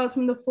these cards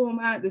from the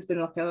format. There's been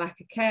like a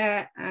lack of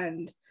care,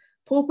 and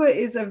Pauper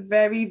is a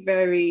very,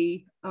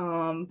 very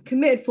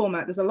committed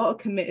format. There's a lot of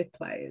committed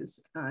players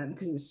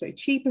because it's so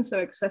cheap and so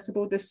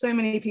accessible. There's so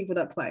many people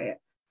that play it,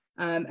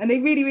 and they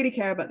really, really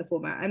care about the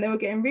format. And they were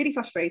getting really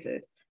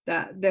frustrated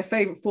that their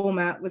favorite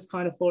format was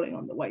kind of falling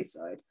on the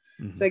wayside.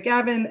 Mm-hmm. So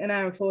Gavin and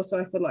Aaron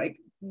Forsyth were like,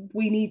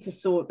 we need to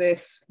sort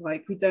this.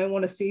 Like, we don't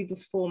want to see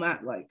this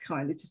format like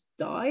kind of just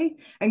die.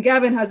 And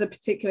Gavin has a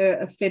particular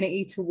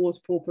affinity towards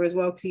Pauper as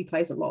well because he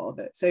plays a lot of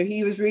it. So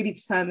he was really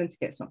determined to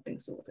get something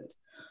sorted.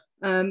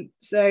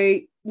 So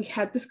we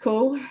had this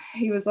call.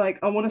 He was like,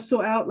 I want to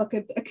sort out like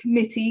a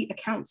committee, a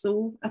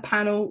council, a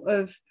panel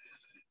of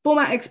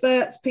format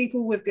experts,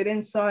 people with good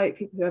insight,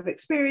 people who have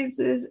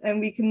experiences, and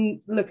we can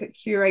look at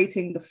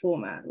curating the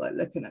format, like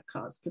looking at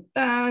cards to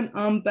ban,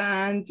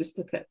 unban, just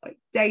look at like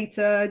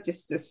data,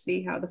 just to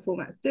see how the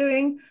format's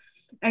doing.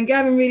 And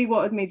Gavin really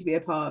wanted me to be a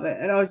part of it.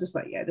 And I was just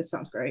like, yeah, this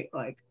sounds great.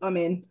 Like, I'm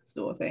in,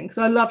 sort of thing. Because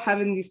I love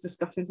having these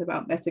discussions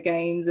about meta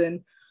games and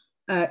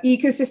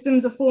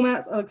ecosystems of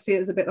formats. I see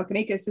it as a bit like an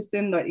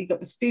ecosystem. Like, you've got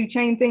this food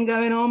chain thing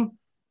going on.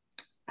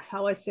 That's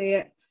how I see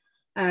it.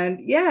 And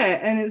yeah,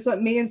 and it was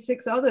like me and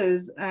 6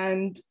 others,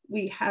 and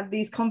we have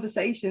these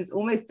conversations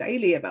almost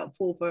daily about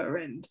Pauper,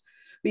 and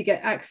we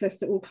get access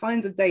to all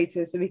kinds of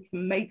data so we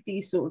can make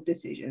these sort of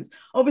decisions.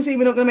 Obviously,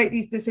 we're not going to make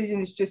these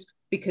decisions just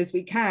because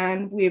we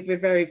can. We're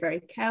very, very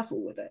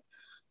careful with it.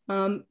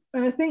 And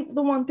I think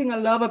the one thing I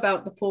love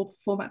about the Pauper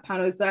format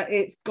panel is that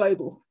it's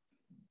global.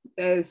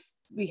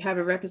 We have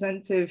a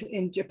representative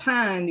in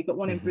Japan, you've got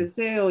one in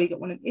Brazil, you've got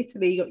one in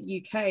Italy,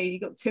 you've got UK,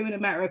 you've got 2 in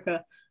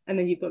America, and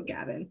then you've got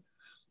Gavin.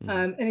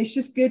 And it's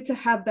just good to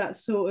have that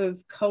sort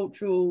of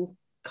cultural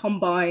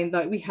combined,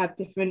 like we have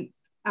different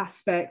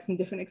aspects and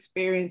different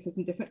experiences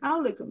and different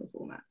outlooks on the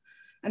format.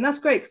 And that's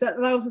great because that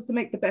allows us to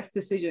make the best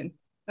decision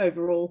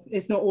overall.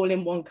 It's not all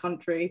in one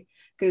country.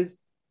 Because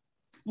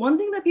one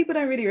thing that people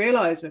don't really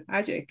realize with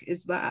Magic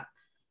is that,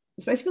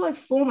 especially like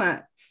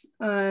formats,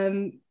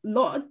 a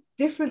lot of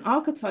different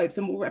archetypes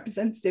are more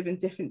representative in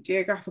different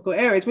geographical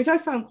areas, which I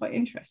found quite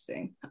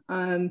interesting.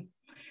 For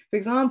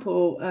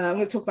example, I'm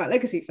going to talk about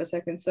Legacy for a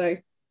second. So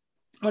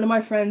one of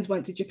my friends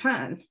went to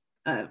Japan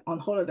on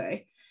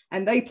holiday,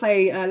 and they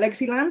play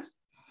Legacy Lands.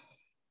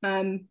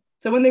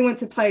 So when they went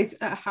to play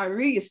at a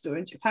Haruya store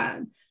in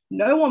Japan,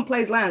 no one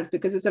plays lands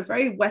because it's a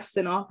very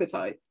Western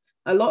archetype.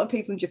 A lot of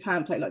people in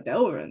Japan play like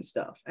Delver and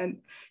stuff. And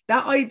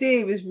that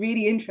idea was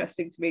really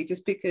interesting to me,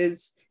 just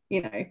because,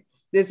 you know,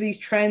 there's these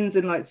trends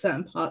in like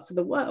certain parts of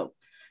the world.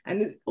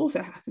 And it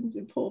also happens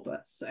in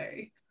Pauper. So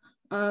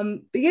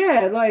but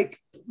yeah, like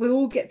we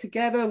all get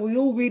together, we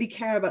all really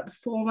care about the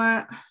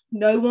format.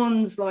 No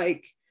one's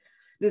like,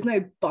 there's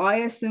no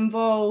bias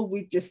involved.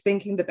 We're just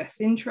thinking the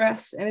best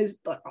interests. And it's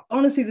like,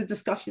 honestly, the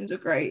discussions are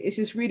great. It's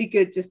just really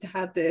good just to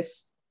have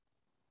this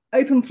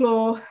open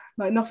floor,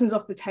 like nothing's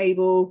off the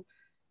table.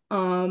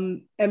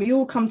 And we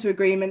all come to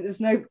agreement. There's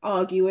no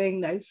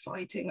arguing, no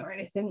fighting or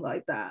anything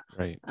like that.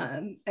 Right.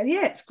 And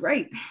yeah, it's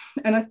great.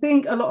 And I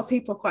think a lot of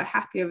people are quite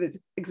happy with its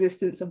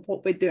existence and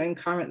what we're doing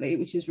currently,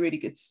 which is really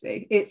good to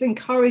see. It's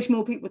encouraged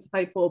more people to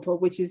play Pauper,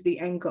 which is the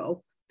end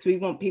goal. So we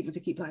want people to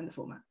keep playing the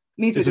format.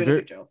 It means we're doing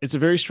a good job. It's a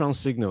very strong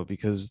signal,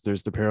 because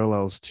there's the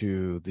parallels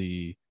to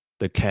the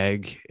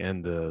KEG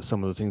and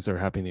some of the things that are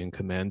happening in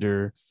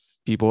Commander.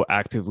 People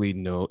actively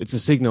know it's a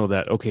signal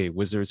that, okay,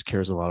 Wizards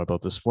cares a lot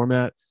about this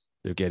format.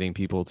 They're getting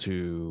people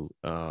to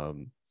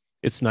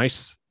it's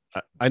nice.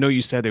 I know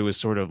you said it was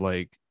sort of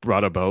like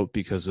brought about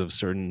because of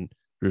certain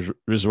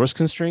resource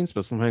constraints,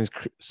 but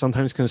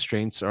sometimes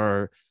constraints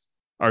are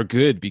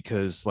good,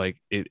 because like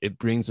it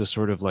brings a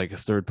sort of like a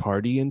third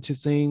party into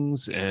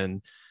things,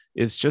 and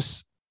it's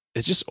just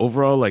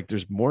overall like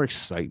there's more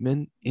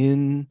excitement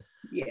in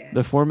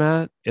the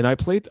format. And I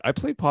played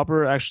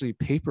Pauper, actually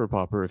Paper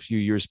Pauper, a few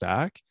years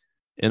back,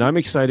 and I'm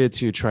excited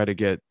to try to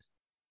get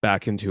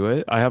back into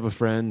it. I have a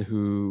friend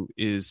who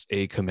is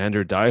a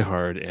Commander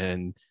diehard,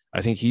 and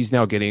I think he's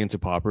now getting into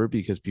Pauper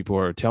because people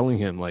are telling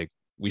him like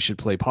we should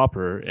play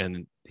Pauper,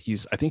 and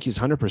I think he's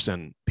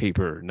 100%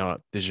 paper, not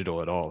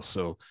digital at all.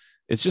 So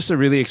it's just a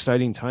really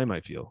exciting time,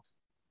 I feel.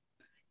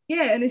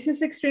 Yeah, and it's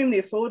just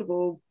extremely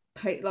affordable.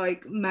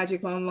 Like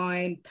Magic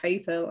Online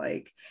paper,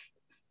 like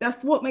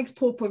that's what makes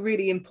Pauper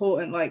really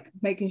important, like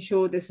making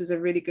sure this is a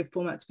really good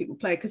format to people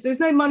play, because there's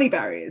no money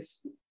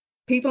barriers.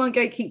 People aren't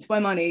gatekeeped by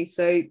money,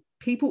 so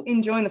people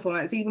enjoying the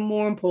format is even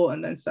more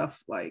important than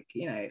stuff like,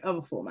 you know,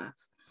 other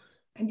formats.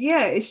 And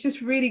yeah, it's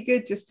just really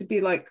good just to be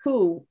like,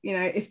 cool, you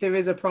know, if there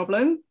is a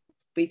problem,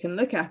 we can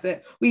look at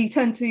it. We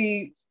tend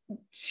to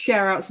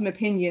share out some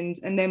opinions,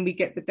 and then we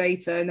get the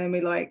data, and then we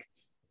like,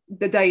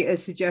 the data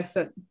suggests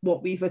that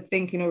what we were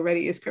thinking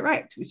already is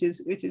correct, which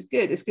is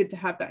good. It's good to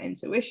have that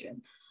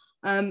intuition.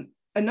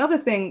 Another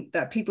thing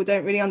that people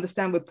don't really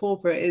understand with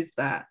Pauper is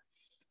that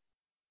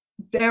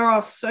there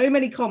are so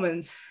many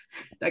commons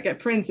that get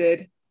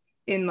printed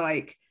in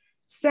like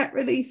set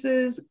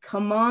releases,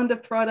 commander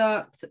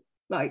product,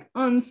 like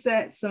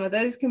unsets. Some of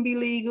those can be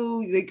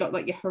legal. You've got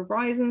like your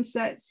Horizon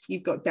sets,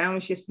 you've got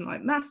downshifts and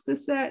like master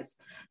sets.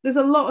 There's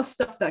a lot of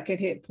stuff that can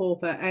hit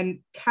Pauper, and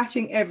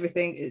catching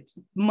everything, it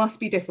must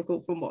be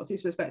difficult from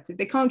WotC's perspective.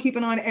 They can't keep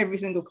an eye on every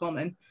single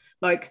common,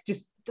 like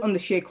just on the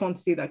sheer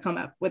quantity that come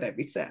up with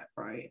every set,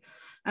 right?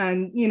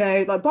 And you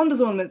know, like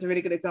Bonder's Ornament's a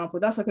really good example.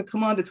 That's like a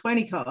Commander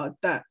 20 card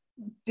that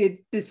did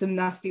some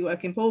nasty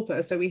work in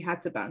Pauper, so we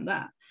had to ban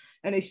that.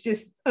 And it's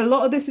just a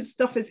lot of this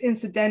stuff is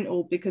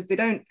incidental because they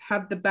don't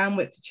have the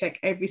bandwidth to check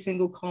every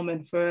single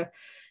common for,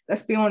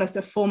 let's be honest,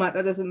 a format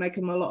that doesn't make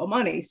them a lot of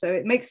money. So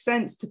it makes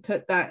sense to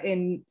put that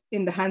in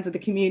the hands of the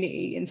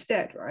community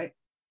instead, right?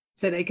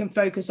 so they can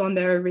focus on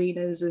their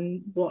arenas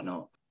and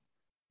whatnot.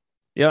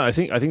 Yeah, I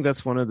think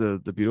that's one of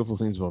the beautiful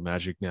things about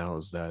Magic now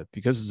is that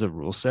because it's a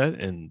rule set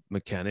and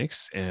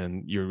mechanics,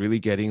 and you're really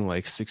getting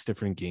like 6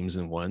 different games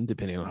in one,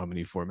 depending on how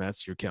many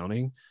formats you're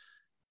counting.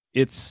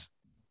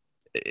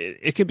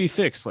 It can be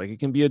fixed, like it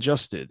can be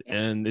adjusted,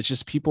 and it's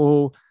just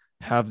people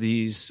have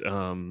these,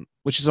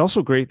 which is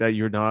also great that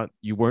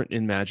you weren't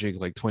in Magic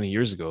like 20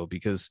 years ago,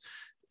 because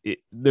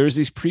there's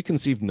these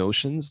preconceived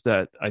notions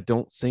that I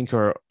don't think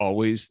are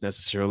always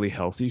necessarily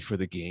healthy for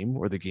the game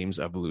or the game's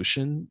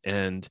evolution.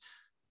 And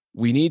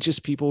we need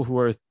just people who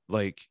are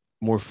like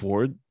more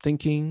forward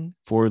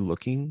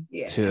looking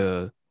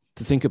to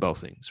think about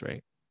things,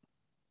 right?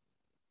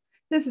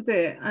 This is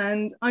it.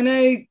 And I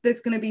know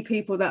there's going to be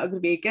people that are going to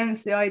be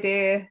against the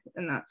idea,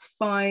 and that's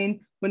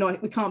fine.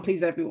 We can't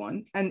please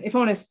everyone. And if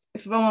I'm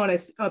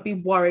honest, I'd be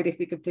worried if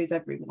we could please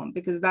everyone,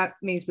 because that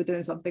means we're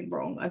doing something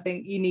wrong. I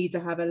think you need to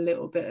have a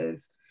little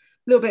bit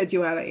of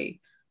duality.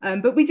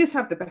 But we just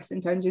have the best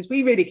intentions.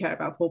 We really care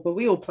about Pauper.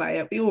 We all play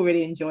it. We all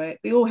really enjoy it.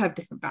 We all have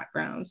different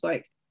backgrounds.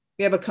 Like,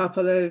 we have a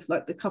couple of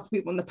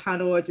people on the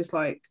panel are just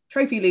like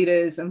trophy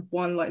leaders and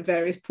won like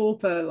various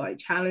Pauper like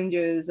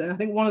challenges, and I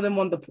think one of them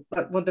won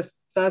one of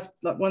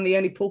the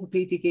only Pauper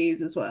PT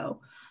keys as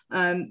well.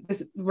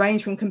 There's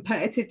range from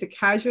competitive to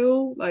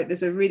casual. Like,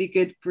 there's a really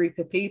good group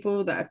of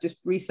people that have just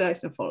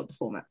researched and followed the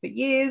format for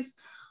years.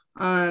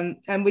 And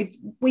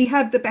we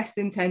have the best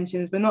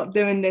intentions. We're not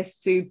doing this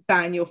to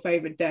ban your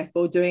favorite deck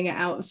or doing it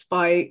out of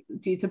spite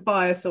due to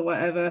bias or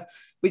whatever.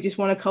 We just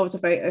want to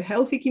cultivate a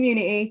healthy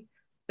community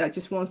that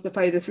just wants to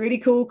play this really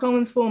cool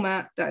commons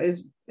format that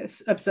is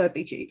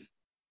absurdly cheap.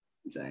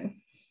 So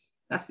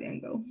that's the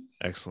end goal.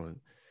 Excellent.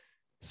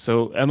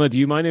 So Emma, do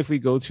you mind if we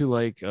go to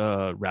like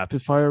a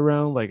rapid fire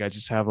round? Like, I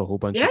just have a whole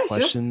bunch of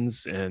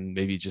questions, and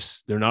maybe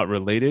just they're not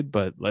related,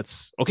 but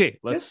let's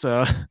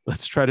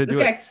try to do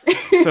it.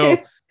 So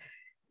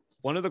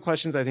one of the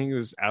questions I think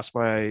was asked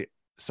by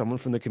someone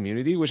from the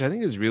community, which I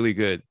think is really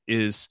good,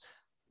 is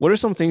what are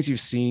some things you've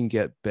seen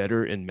get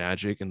better in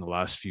Magic in the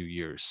last few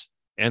years?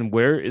 And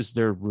where is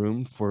there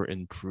room for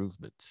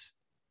improvement?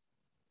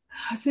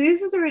 So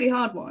this is a really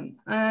hard one.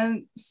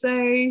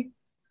 So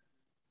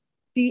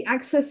the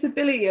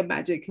accessibility of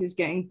Magic is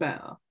getting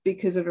better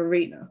because of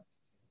Arena.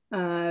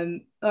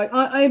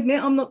 I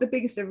admit I'm not the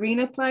biggest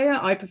Arena player.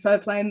 I prefer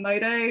playing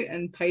Modo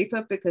and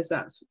Paper because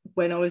that's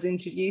when I was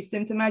introduced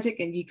into Magic,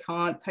 and you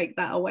can't take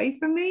that away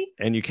from me.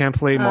 And you can't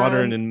play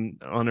Modern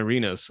on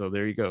Arena, so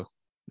there you go.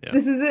 Yeah.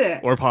 This is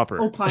it. Or Pauper.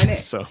 Or Pioneer.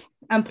 So.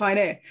 And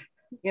Pioneer.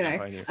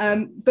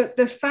 But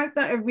the fact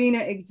that Arena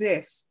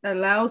exists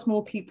allows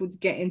more people to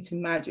get into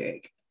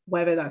Magic,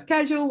 whether that's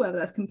casual, whether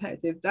that's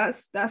competitive.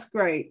 That's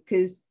great,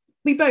 because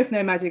we both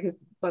know Magic is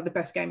like the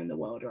best game in the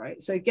world,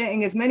 right? So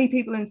getting as many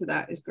people into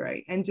that is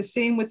great, and just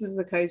seeing Wizards of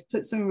the Coast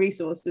put some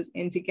resources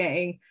into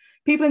getting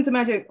people into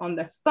Magic on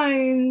their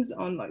phones,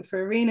 on like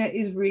for Arena,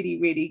 is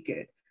really, really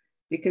good,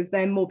 because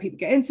then more people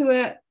get into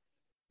it.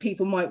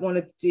 People might want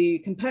to do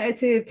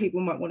competitive.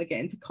 People might want to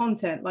get into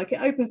content. Like, it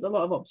opens a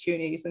lot of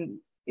opportunities, and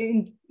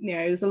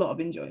there's a lot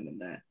of enjoyment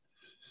there.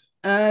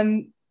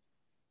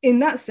 In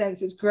that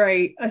sense, it's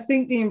great. I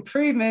think the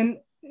improvement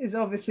is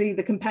obviously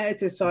the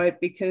competitive side,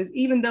 because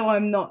even though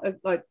I'm not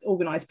like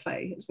organized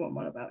play, is what I'm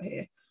on about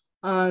here.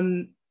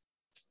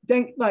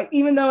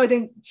 Even though I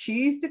didn't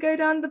choose to go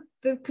down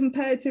the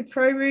competitive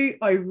pro route,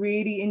 I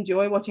really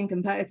enjoy watching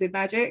competitive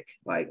Magic.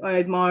 Like, I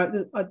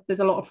admire, there's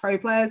a lot of pro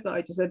players that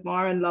I just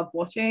admire and love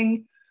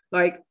watching.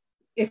 Like,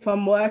 if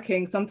I'm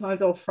working,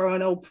 sometimes I'll throw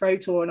an old Pro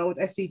Tour, an old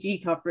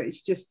SCG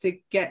coverage, just to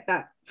get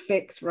that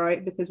fix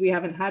right, because we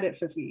haven't had it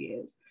for a few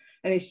years.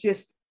 And it's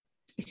just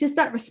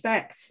that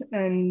respect.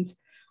 And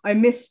I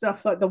miss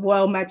stuff like the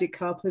World Magic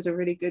Cup was a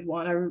really good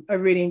one. I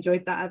really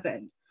enjoyed that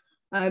event.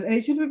 And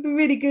it's just would be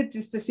really good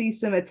just to see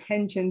some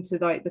attention to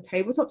like the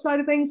tabletop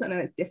side of things. I know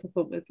it's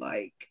difficult with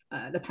like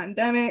the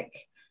pandemic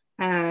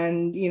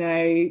and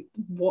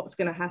what's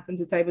going to happen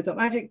to tabletop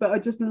Magic, but I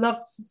just love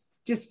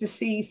just to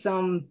see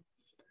some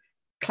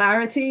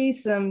clarity,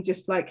 some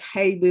just like,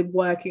 hey, we're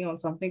working on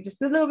something,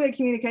 just a little bit of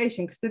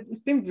communication, because it's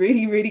been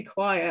really, really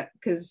quiet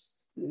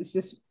because it's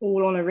just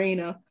all on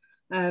Arena.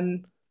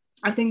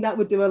 I think that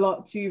would do a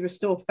lot to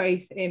restore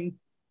faith in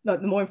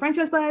like the more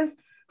enfranchised players,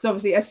 because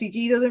obviously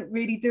SCG doesn't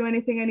really do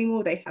anything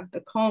anymore. They have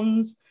the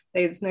cons,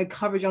 there's no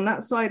coverage on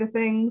that side of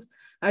things.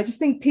 I just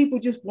think people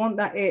just want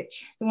that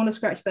itch. They want to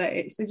scratch that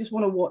itch. They just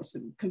want to watch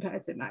some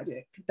competitive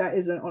Magic that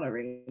isn't on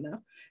Arena.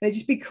 And it'd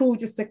just be cool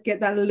just to get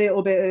that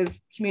little bit of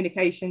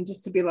communication,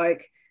 just to be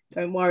like,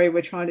 don't worry,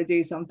 we're trying to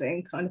do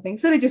something kind of thing.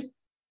 So they're just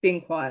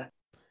being quiet.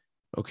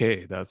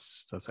 Okay,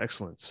 that's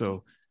excellent.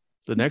 So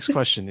the next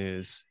question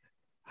is,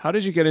 how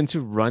did you get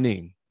into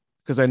running?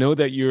 Because I know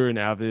that you're an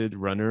avid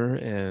runner,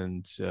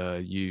 and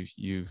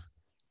you've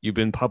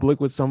been public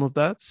with some of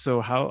that.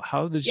 So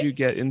how did you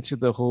get into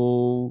the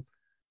whole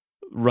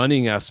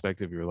running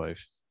aspect of your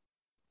life?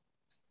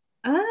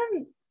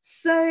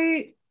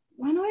 So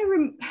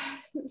when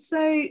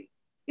so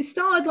it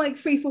started like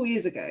 3-4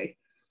 years ago,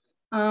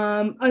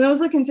 and I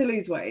was looking to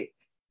lose weight.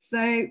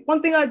 So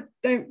one thing I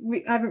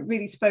haven't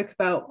really spoke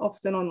about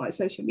often on like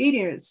social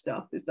media and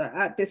stuff is that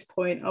at this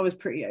point I was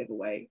pretty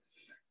overweight,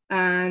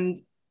 and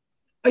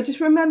I just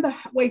remember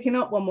waking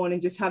up one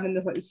morning just having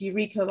this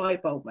eureka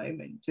light bulb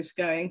moment, just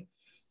going,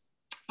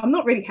 I'm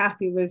not really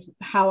happy with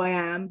how I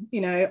am.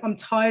 You know, I'm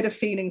tired of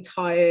feeling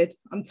tired.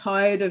 I'm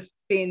tired of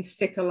being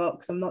sick a lot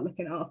because I'm not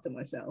looking after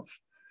myself.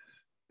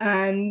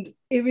 And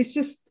it was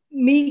just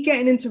me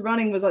getting into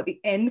running was like the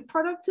end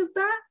product of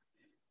that.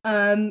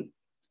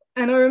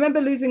 And I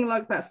remember losing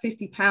like about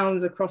 50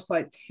 pounds across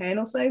like 10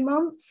 or so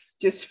months,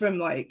 just from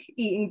like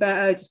eating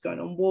better, just going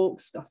on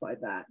walks, stuff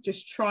like that,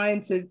 just trying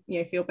to,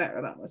 feel better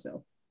about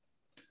myself.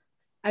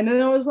 And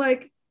then I was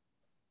like,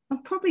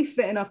 I'm probably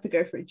fit enough to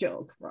go for a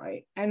jog,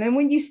 right? And then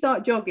when you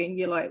start jogging,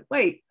 you're like,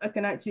 wait, I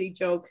can actually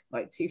jog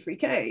like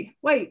 2-3K.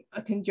 Wait,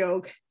 I can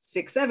jog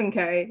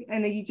 6-7K.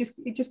 And then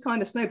it just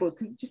kind of snowballs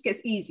because it just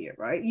gets easier,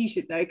 right? You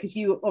should know because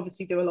you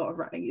obviously do a lot of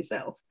running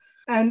yourself.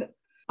 And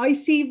I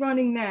see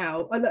running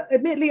now,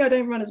 admittedly, I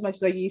don't run as much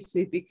as I used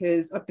to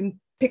because I've been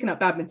picking up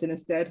badminton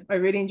instead. I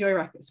really enjoy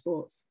racket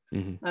sports.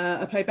 Mm-hmm.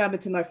 I play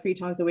badminton like 3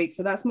 times a week.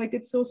 So that's my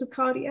good source of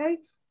cardio.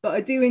 But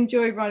I do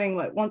enjoy running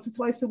like once or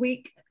twice a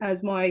week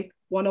as my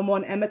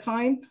one-on-one Emma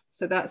time.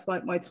 So that's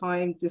like my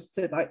time just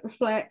to like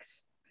reflect,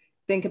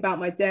 think about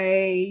my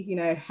day,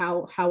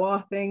 how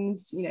are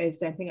things, is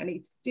there anything I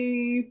need to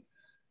do,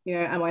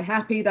 am I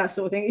happy, that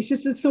sort of thing. It's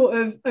just a sort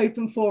of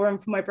open forum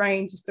for my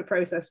brain just to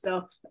process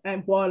stuff,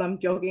 and while I'm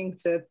jogging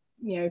to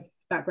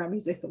background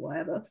music or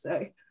whatever.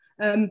 So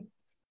I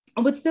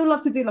would still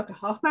love to do like a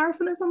half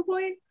marathon at some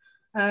point,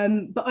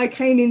 but I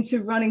came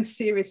into running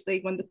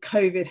seriously when the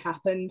COVID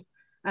happened.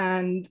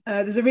 And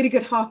there's a really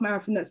good half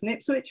marathon that's in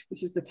Ipswich,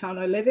 which is the town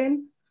I live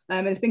in.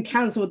 And it's been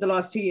cancelled the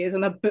last 2 years,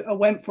 and I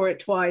went for it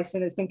twice,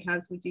 and it's been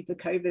cancelled due to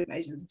COVID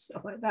measures and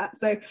stuff like that.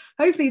 So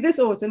hopefully this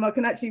autumn I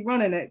can actually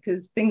run in it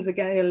because things are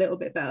getting a little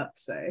bit better.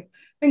 So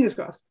fingers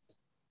crossed.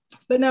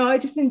 But no, I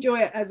just enjoy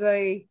it as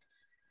an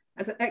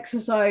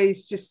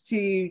exercise, just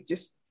to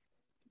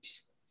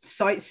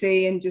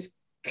sightsee and just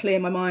clear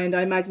my mind.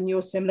 I imagine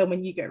you're similar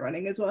when you go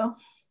running as well.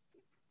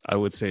 I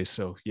would say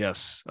so.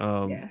 Yes.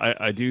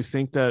 I do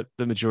think that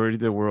the majority of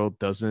the world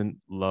doesn't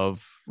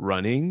love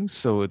running.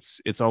 So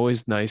it's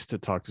always nice to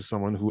talk to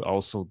someone who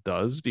also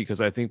does, because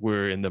I think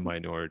we're in the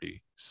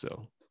minority.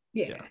 So,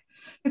 yeah.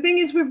 The thing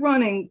is with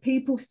running,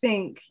 people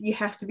think you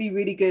have to be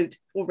really good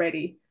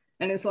already.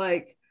 And it's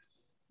like,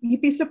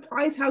 you'd be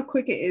surprised how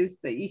quick it is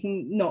that you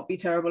can not be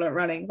terrible at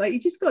running. Like you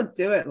just got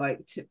to do it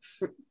like 2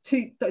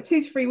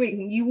 to 3 weeks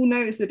and you will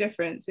notice the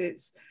difference.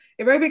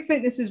 Aerobic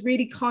fitness is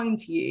really kind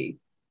to you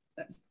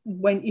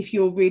if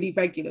you're really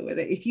regular with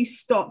it. If you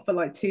stop for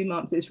like 2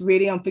 months, it's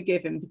really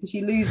unforgiving because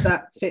you lose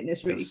that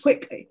fitness really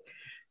quickly.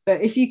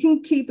 But if you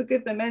can keep a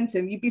good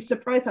momentum, you'd be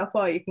surprised how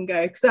far you can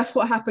go, because that's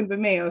what happened with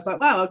me. I was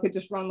like, wow, I could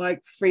just run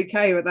like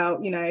 3K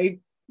without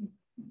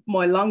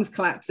my lungs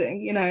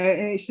collapsing, and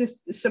it's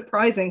just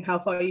surprising how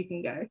far you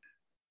can go.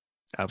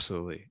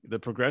 Absolutely. The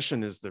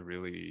progression is the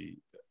really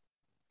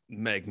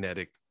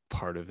magnetic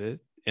part of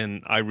it.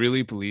 And I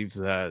really believe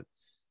that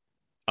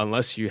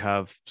unless you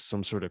have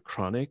some sort of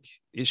chronic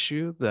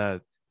issue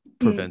that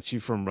prevents you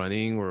from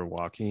running or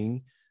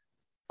walking,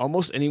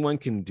 almost anyone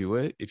can do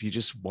it if you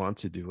just want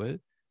to do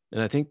it.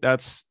 And I think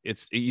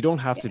you don't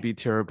have to be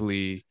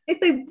terribly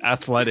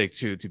athletic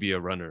to be a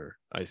runner,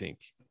 I think,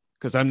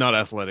 because I'm not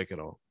athletic at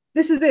all.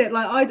 This is it.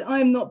 Like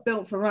I'm not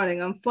built for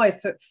running. I'm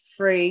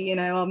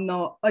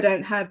 5'3". I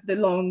don't have the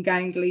long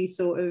gangly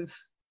sort of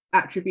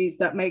attributes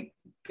that make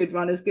good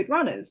runners.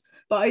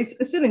 But I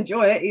still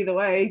enjoy it either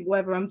way,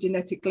 whether I'm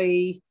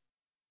genetically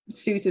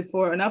suited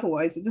for it and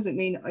otherwise. It doesn't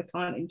mean I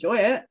can't enjoy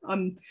it.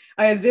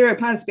 I have zero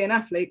plans to be an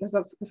athlete because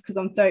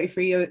I'm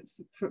 33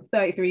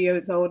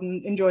 years old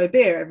and enjoy a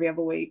beer every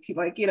other week.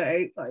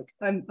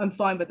 I'm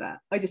fine with that.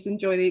 I just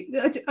enjoy the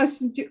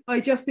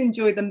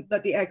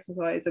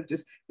exercise of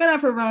just going out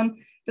for a run.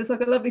 There's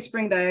like a lovely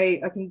spring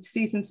day. I can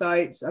see some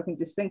sights. I can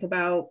just think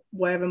about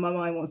wherever my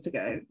mind wants to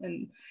go,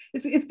 and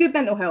it's good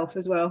mental health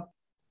as well.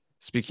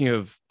 Speaking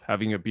of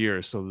having a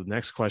beer, so the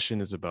next question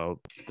is about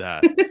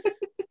that.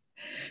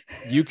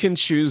 You can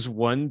choose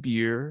one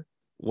beer,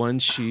 one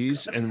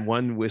cheese, and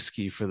one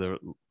whiskey for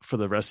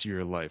the rest of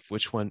your life.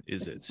 Which one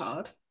is it?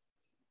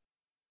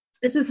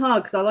 This is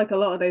hard because I like a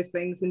lot of those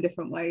things in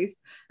different ways.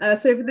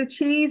 So for the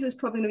cheese, it's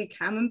probably going to be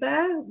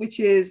Camembert, which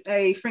is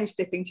a French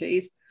dipping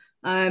cheese.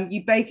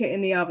 You bake it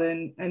in the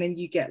oven and then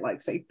you get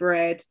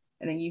bread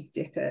and then you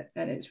dip it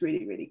and it's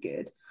really, really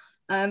good.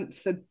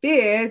 For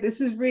beer,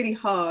 this is really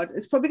hard.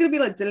 It's probably going to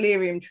be like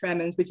Delirium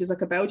Tremens, which is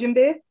like a Belgian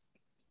beer.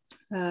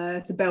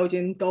 It's a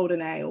Belgian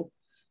golden ale.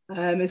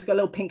 It's got a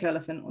little pink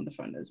elephant on the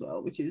front as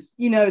well, which is,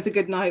 it's a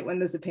good night when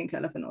there's a pink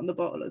elephant on the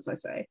bottle, as I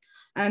say.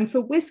 And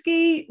for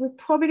whiskey, we're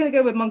probably going to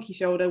go with Monkey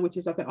Shoulder, which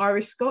is like an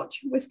Irish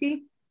Scotch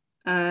whiskey.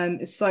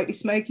 It's slightly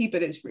smoky,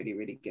 but it's really,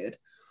 really good.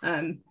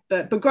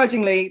 But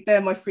begrudgingly,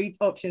 they're my free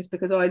options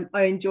because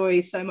I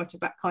enjoy so much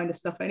of that kind of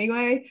stuff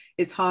anyway.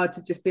 It's hard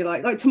to just be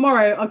like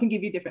tomorrow I can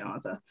give you a different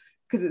answer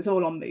because it's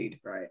all on mood,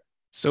 right?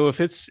 So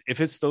if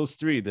it's those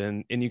three,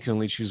 then and you can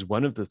only choose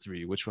one of the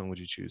three, which one would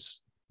you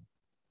choose?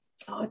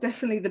 Oh,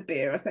 definitely the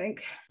beer, I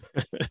think.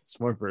 It's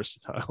more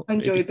versatile, I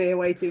enjoy maybe. beer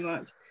way too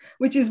much,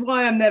 which is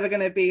why I'm never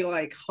going to be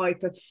like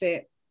hyper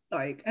fit.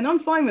 Like, and I'm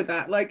fine with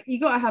that. Like, you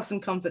got to have some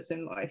comforts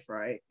in life,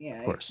 right? Of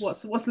Yeah. course.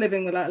 What's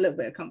living without a little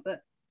bit of comfort?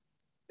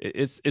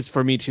 It's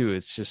for me too.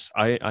 It's just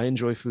I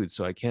enjoy food,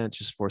 so I can't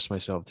just force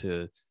myself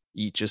to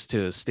eat just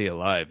to stay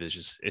alive. It's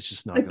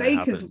just I not gonna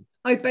bake as happen.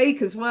 I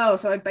bake as well.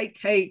 So I bake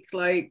cake.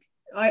 Like,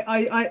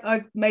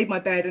 I made my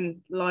bed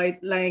and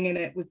laying in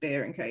it with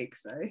beer and cake.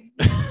 So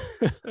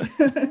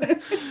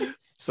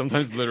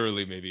Sometimes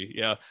literally, maybe.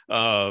 Yeah.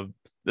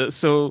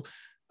 So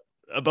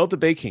about the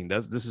baking,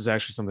 this is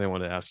actually something I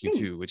want to ask you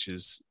too, which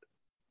is,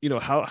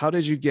 how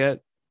did you get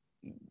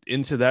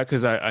into that?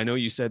 Because I know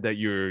you said that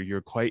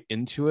you're quite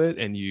into it,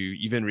 and you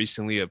even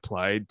recently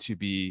applied to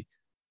be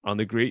on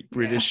the Great yeah.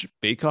 British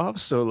Bake Off.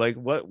 So like,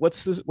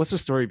 what's the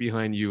story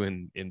behind you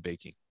in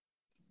baking?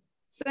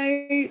 So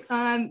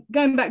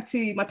going back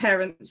to my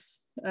parents,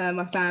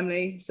 my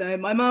family. So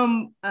my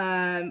mum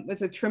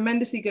was a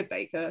tremendously good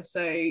baker.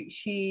 So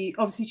she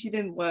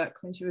didn't work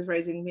when she was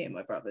raising me and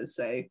my brothers.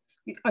 So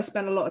I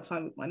spent a lot of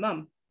time with my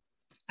mum,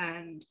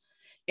 and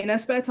in her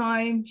spare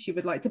time, she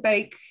would like to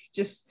bake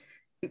just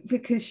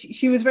because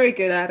she was very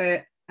good at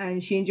it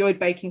and she enjoyed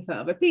baking for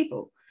other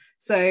people.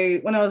 So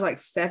when I was like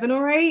 7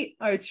 or 8,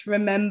 I just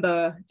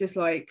remember just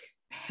like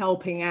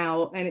helping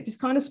out, and it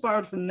just kind of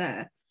spiraled from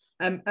there.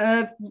 And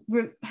I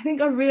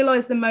think I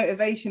realized the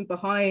motivation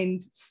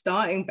behind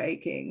starting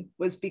baking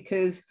was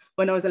because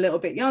when I was a little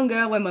bit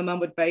younger, when my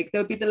mum would bake,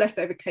 there would be the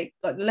leftover cake,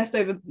 like the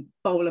leftover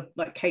bowl of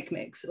like cake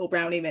mix or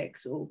brownie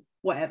mix or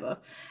whatever.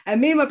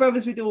 And me and my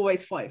brothers would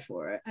always fight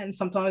for it. And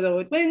sometimes I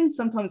would win,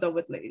 sometimes I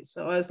would lose.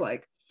 So I was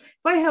like,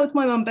 if I helped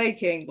my mum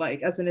baking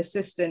like as an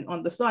assistant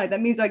on the side,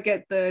 that means I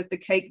get the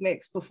cake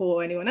mix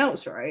before anyone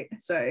else, right?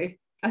 So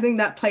I think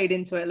that played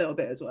into it a little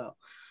bit as well.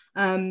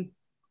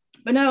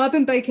 But no, I've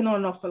been baking on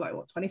and off for like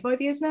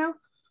 25 years now.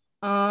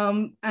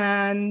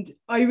 And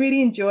I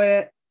really enjoy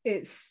it.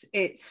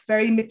 It's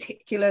very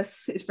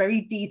meticulous, it's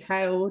very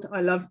detailed.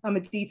 I'm a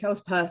details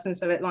person,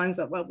 so it lines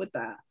up well with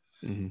that.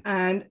 Mm-hmm.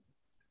 And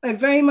I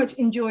very much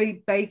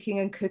enjoy baking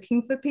and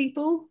cooking for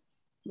people.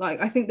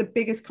 Like, I think the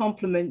biggest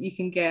compliment you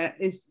can get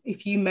is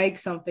if you make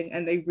something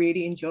and they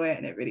really enjoy it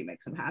and it really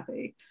makes them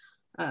happy.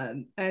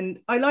 And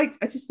I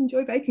just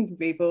enjoy baking for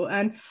people.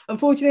 And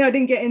unfortunately, I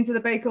didn't get into the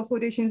Bake Off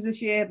auditions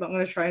this year, but I'm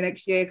going to try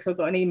next year because I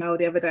got an email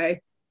the other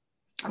day.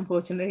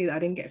 Unfortunately, that I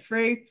didn't get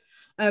through.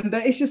 But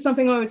it's just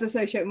something I always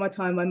associate with my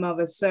time with my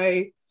mother.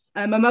 So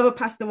my mother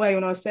passed away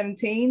when I was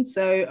 17.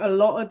 So a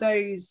lot of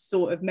those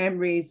sort of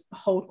memories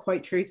hold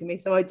quite true to me.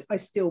 So I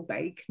still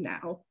bake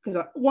now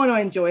because one,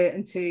 I enjoy it,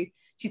 and two,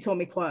 she taught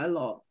me quite a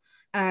lot.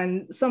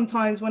 And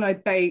sometimes when I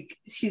bake,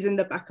 she's in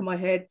the back of my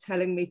head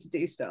telling me to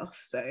do stuff.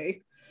 So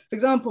for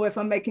example, if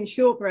I'm making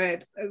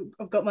shortbread,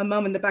 I've got my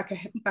mum in the back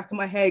of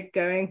my head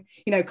going,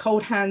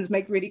 cold hands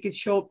make really good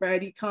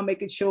shortbread. You can't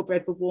make good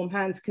shortbread with warm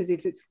hands because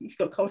if you've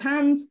got cold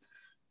hands,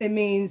 it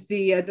means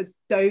the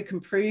dough can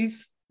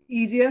prove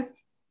easier,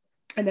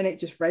 and then it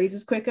just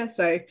raises quicker.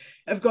 So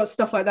I've got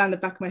stuff like that in the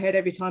back of my head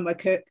every time I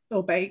cook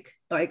or bake.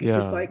 Like, it's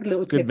just Yeah, like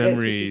little good tidbits,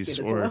 which is memories,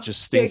 good as or well.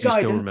 just Bit things of you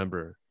still guidance.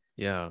 remember.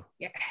 Yeah,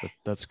 Yeah.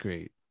 that's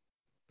great.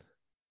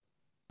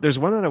 There's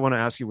one that I want to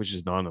ask you, which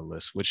is not on the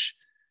list, which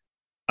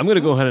I'm going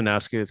to go Sure. ahead and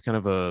ask it. It's kind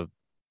of a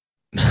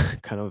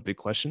kind of a big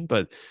question,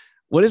 but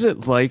what is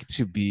it like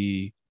to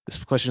be?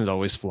 This question is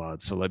always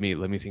flawed, so let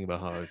me think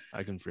about how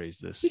I can phrase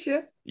this.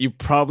 Sure. You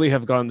probably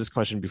have gotten this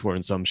question before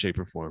in some shape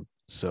or form.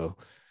 So,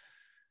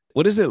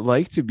 what is it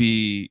like to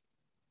be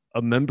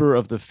a member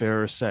of the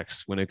fairer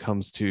sex when it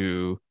comes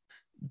to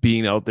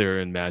being out there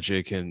in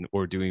magic and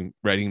or doing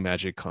writing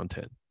magic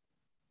content?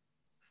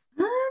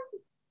 Um,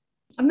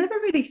 I've never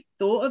really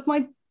thought of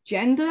my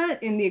gender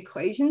in the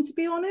equation, to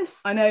be honest.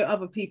 I know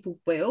other people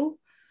will,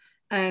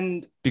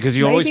 and Because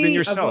you've always been maybe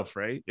I've got yourself,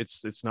 right?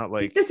 It's not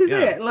like, this is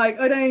yeah. it. Like,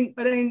 I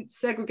don't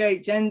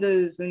segregate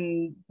genders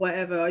and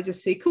whatever. I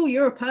just see, cool,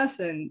 you're a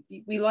person,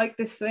 we like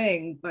this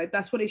thing, like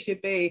that's what it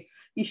should be.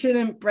 You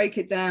shouldn't break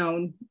it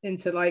down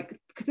into like,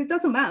 because it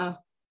doesn't matter.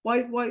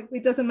 Why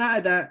it doesn't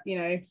matter that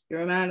you're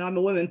a man, I'm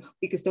a woman,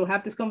 we can still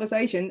have this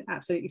conversation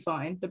absolutely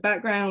fine. The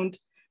background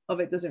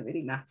of it doesn't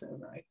really matter,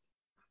 right?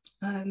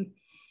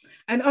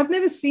 And I've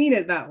never seen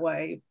it that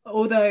way,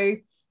 although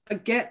I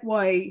get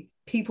why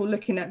people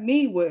looking at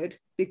me would,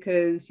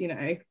 because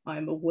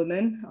I'm a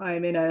woman,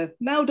 I'm in a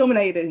male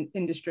dominated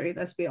industry,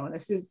 let's be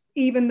honest.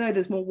 Even though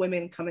there's more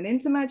women coming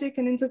into magic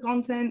and into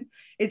content,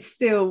 it's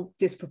still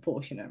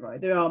disproportionate,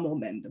 right? There are more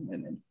men than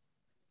women,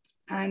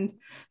 and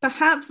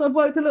perhaps I've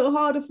worked a little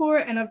harder for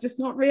it and I've just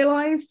not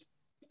realized.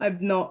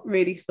 I've not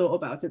really thought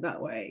about it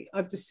that way.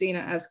 I've just seen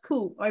it as,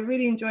 cool, I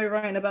really enjoy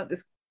writing about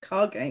this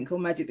card game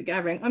called Magic the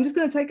Gathering. I'm just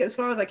going to take it as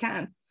far as I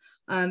can.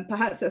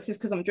 Perhaps that's just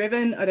because I'm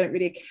driven. I don't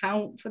really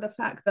account for the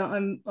fact that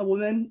I'm a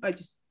woman. I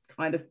just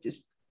kind of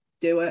just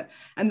do it.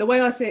 And the way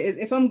I see it is,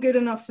 if I'm good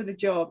enough for the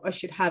job, I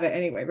should have it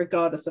anyway,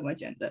 regardless of my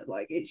gender.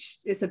 Like,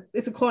 it's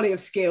a quality of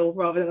skill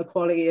rather than a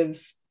quality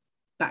of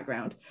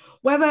background.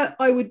 Whether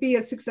I would be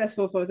as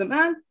successful if I was a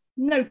man,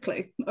 no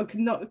clue. I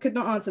could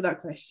not answer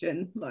that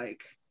question.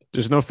 Like,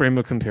 there's no frame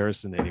of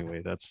comparison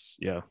anyway. That's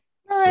No,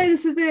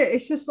 this is it.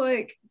 It's just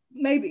like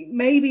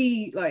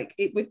maybe like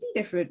it would be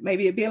different.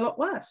 Maybe it'd be a lot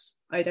worse.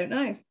 I don't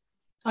know.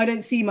 I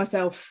don't see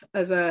myself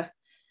as a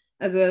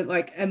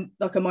like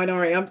a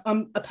minority.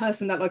 I'm a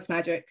person that likes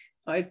magic.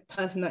 I'm a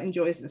person that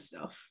enjoys this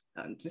stuff.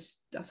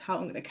 That's how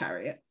I'm going to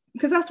carry it,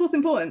 because that's what's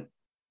important.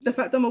 The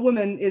fact I'm a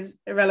woman is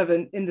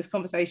irrelevant in this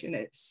conversation.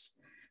 It's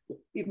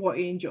what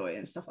you enjoy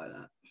and stuff like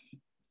that.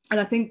 And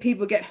I think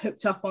people get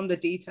hooked up on the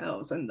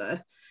details and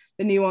the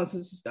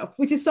nuances and stuff,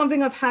 which is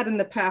something I've had in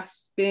the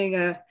past, being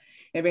a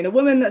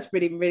woman that's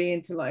really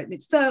into like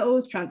Ninja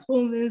Turtles,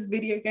 Transformers,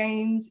 video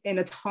games, in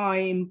a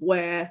time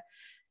where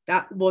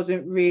that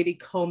wasn't really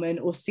common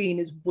or seen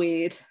as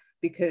weird,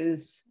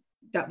 because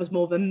that was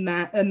more of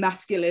a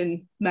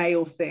masculine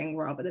male thing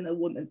rather than a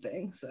woman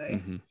thing. So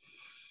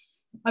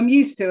I'm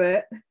used to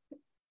it,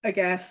 I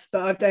guess,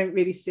 but I don't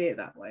really see it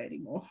that way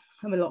anymore.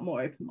 I'm a lot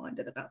more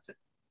open-minded about it.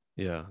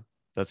 Yeah,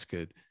 that's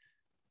good.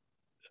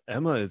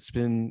 Emma, it's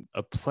been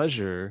a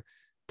pleasure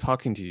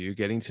talking to you,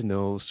 getting to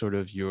know sort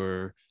of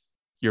your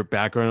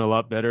background a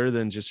lot better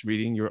than just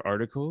reading your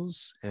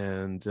articles.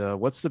 And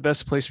what's the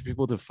best place for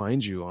people to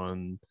find you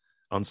on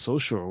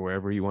social or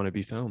wherever you want to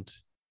be found?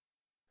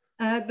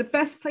 The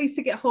best place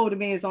to get hold of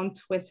me is on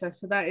Twitter.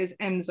 So that is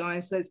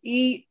Emzyne. So that's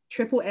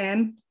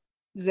EMMZYNE.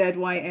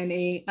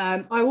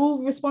 I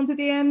will respond to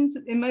DMs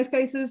in most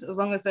cases, as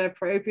long as they're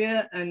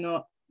appropriate and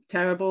not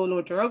terrible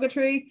or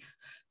derogatory.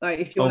 Like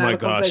if you want to have a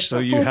conversation. So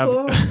you have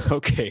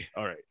okay,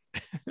 all right.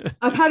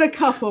 I've had a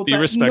couple, but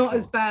respectful. Not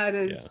as bad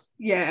as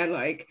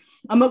like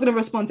I'm not going to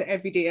respond to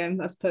every DM.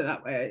 Let's put it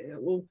that way.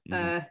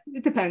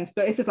 It depends,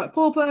 but if it's like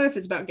Pauper, if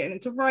it's about getting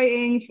into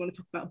writing, if you want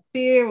to talk about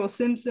beer or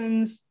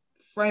Simpsons,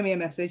 throw me a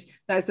message.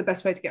 That is the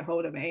best way to get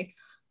hold of me.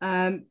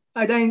 I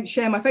don't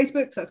share my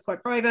Facebook, so that's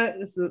quite private.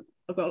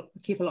 I've got to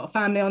keep a lot of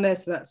family on there,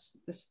 so that's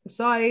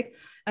aside.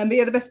 But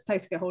yeah, the best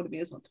place to get hold of me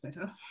is on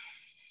Twitter.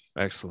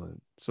 Excellent.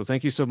 So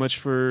thank you so much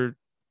for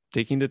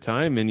taking the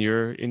time in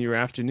your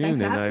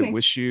afternoon, and I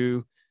wish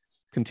you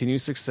continued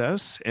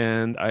success,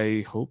 and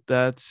I hope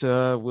that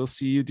we'll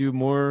see you do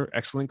more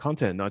excellent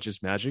content, not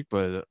just Magic,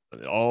 but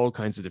all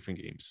kinds of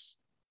different games.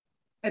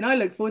 And I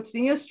look forward to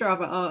seeing your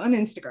Strava art on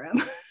Instagram.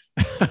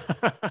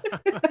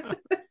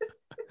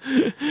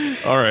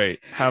 All right,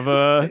 have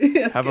a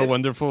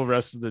wonderful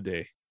rest of the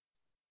day.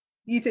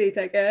 You too,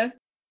 take care.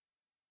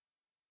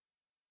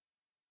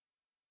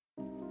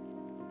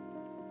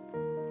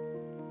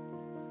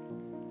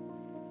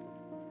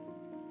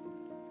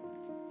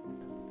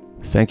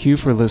 Thank you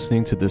for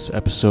listening to this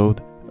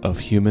episode of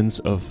Humans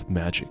of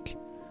Magic.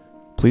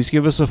 Please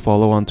give us a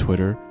follow on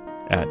Twitter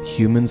at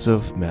Humans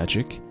of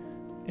Magic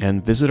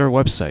and visit our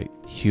website,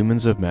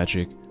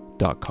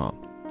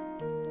 humansofmagic.com.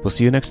 We'll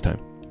see you next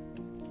time.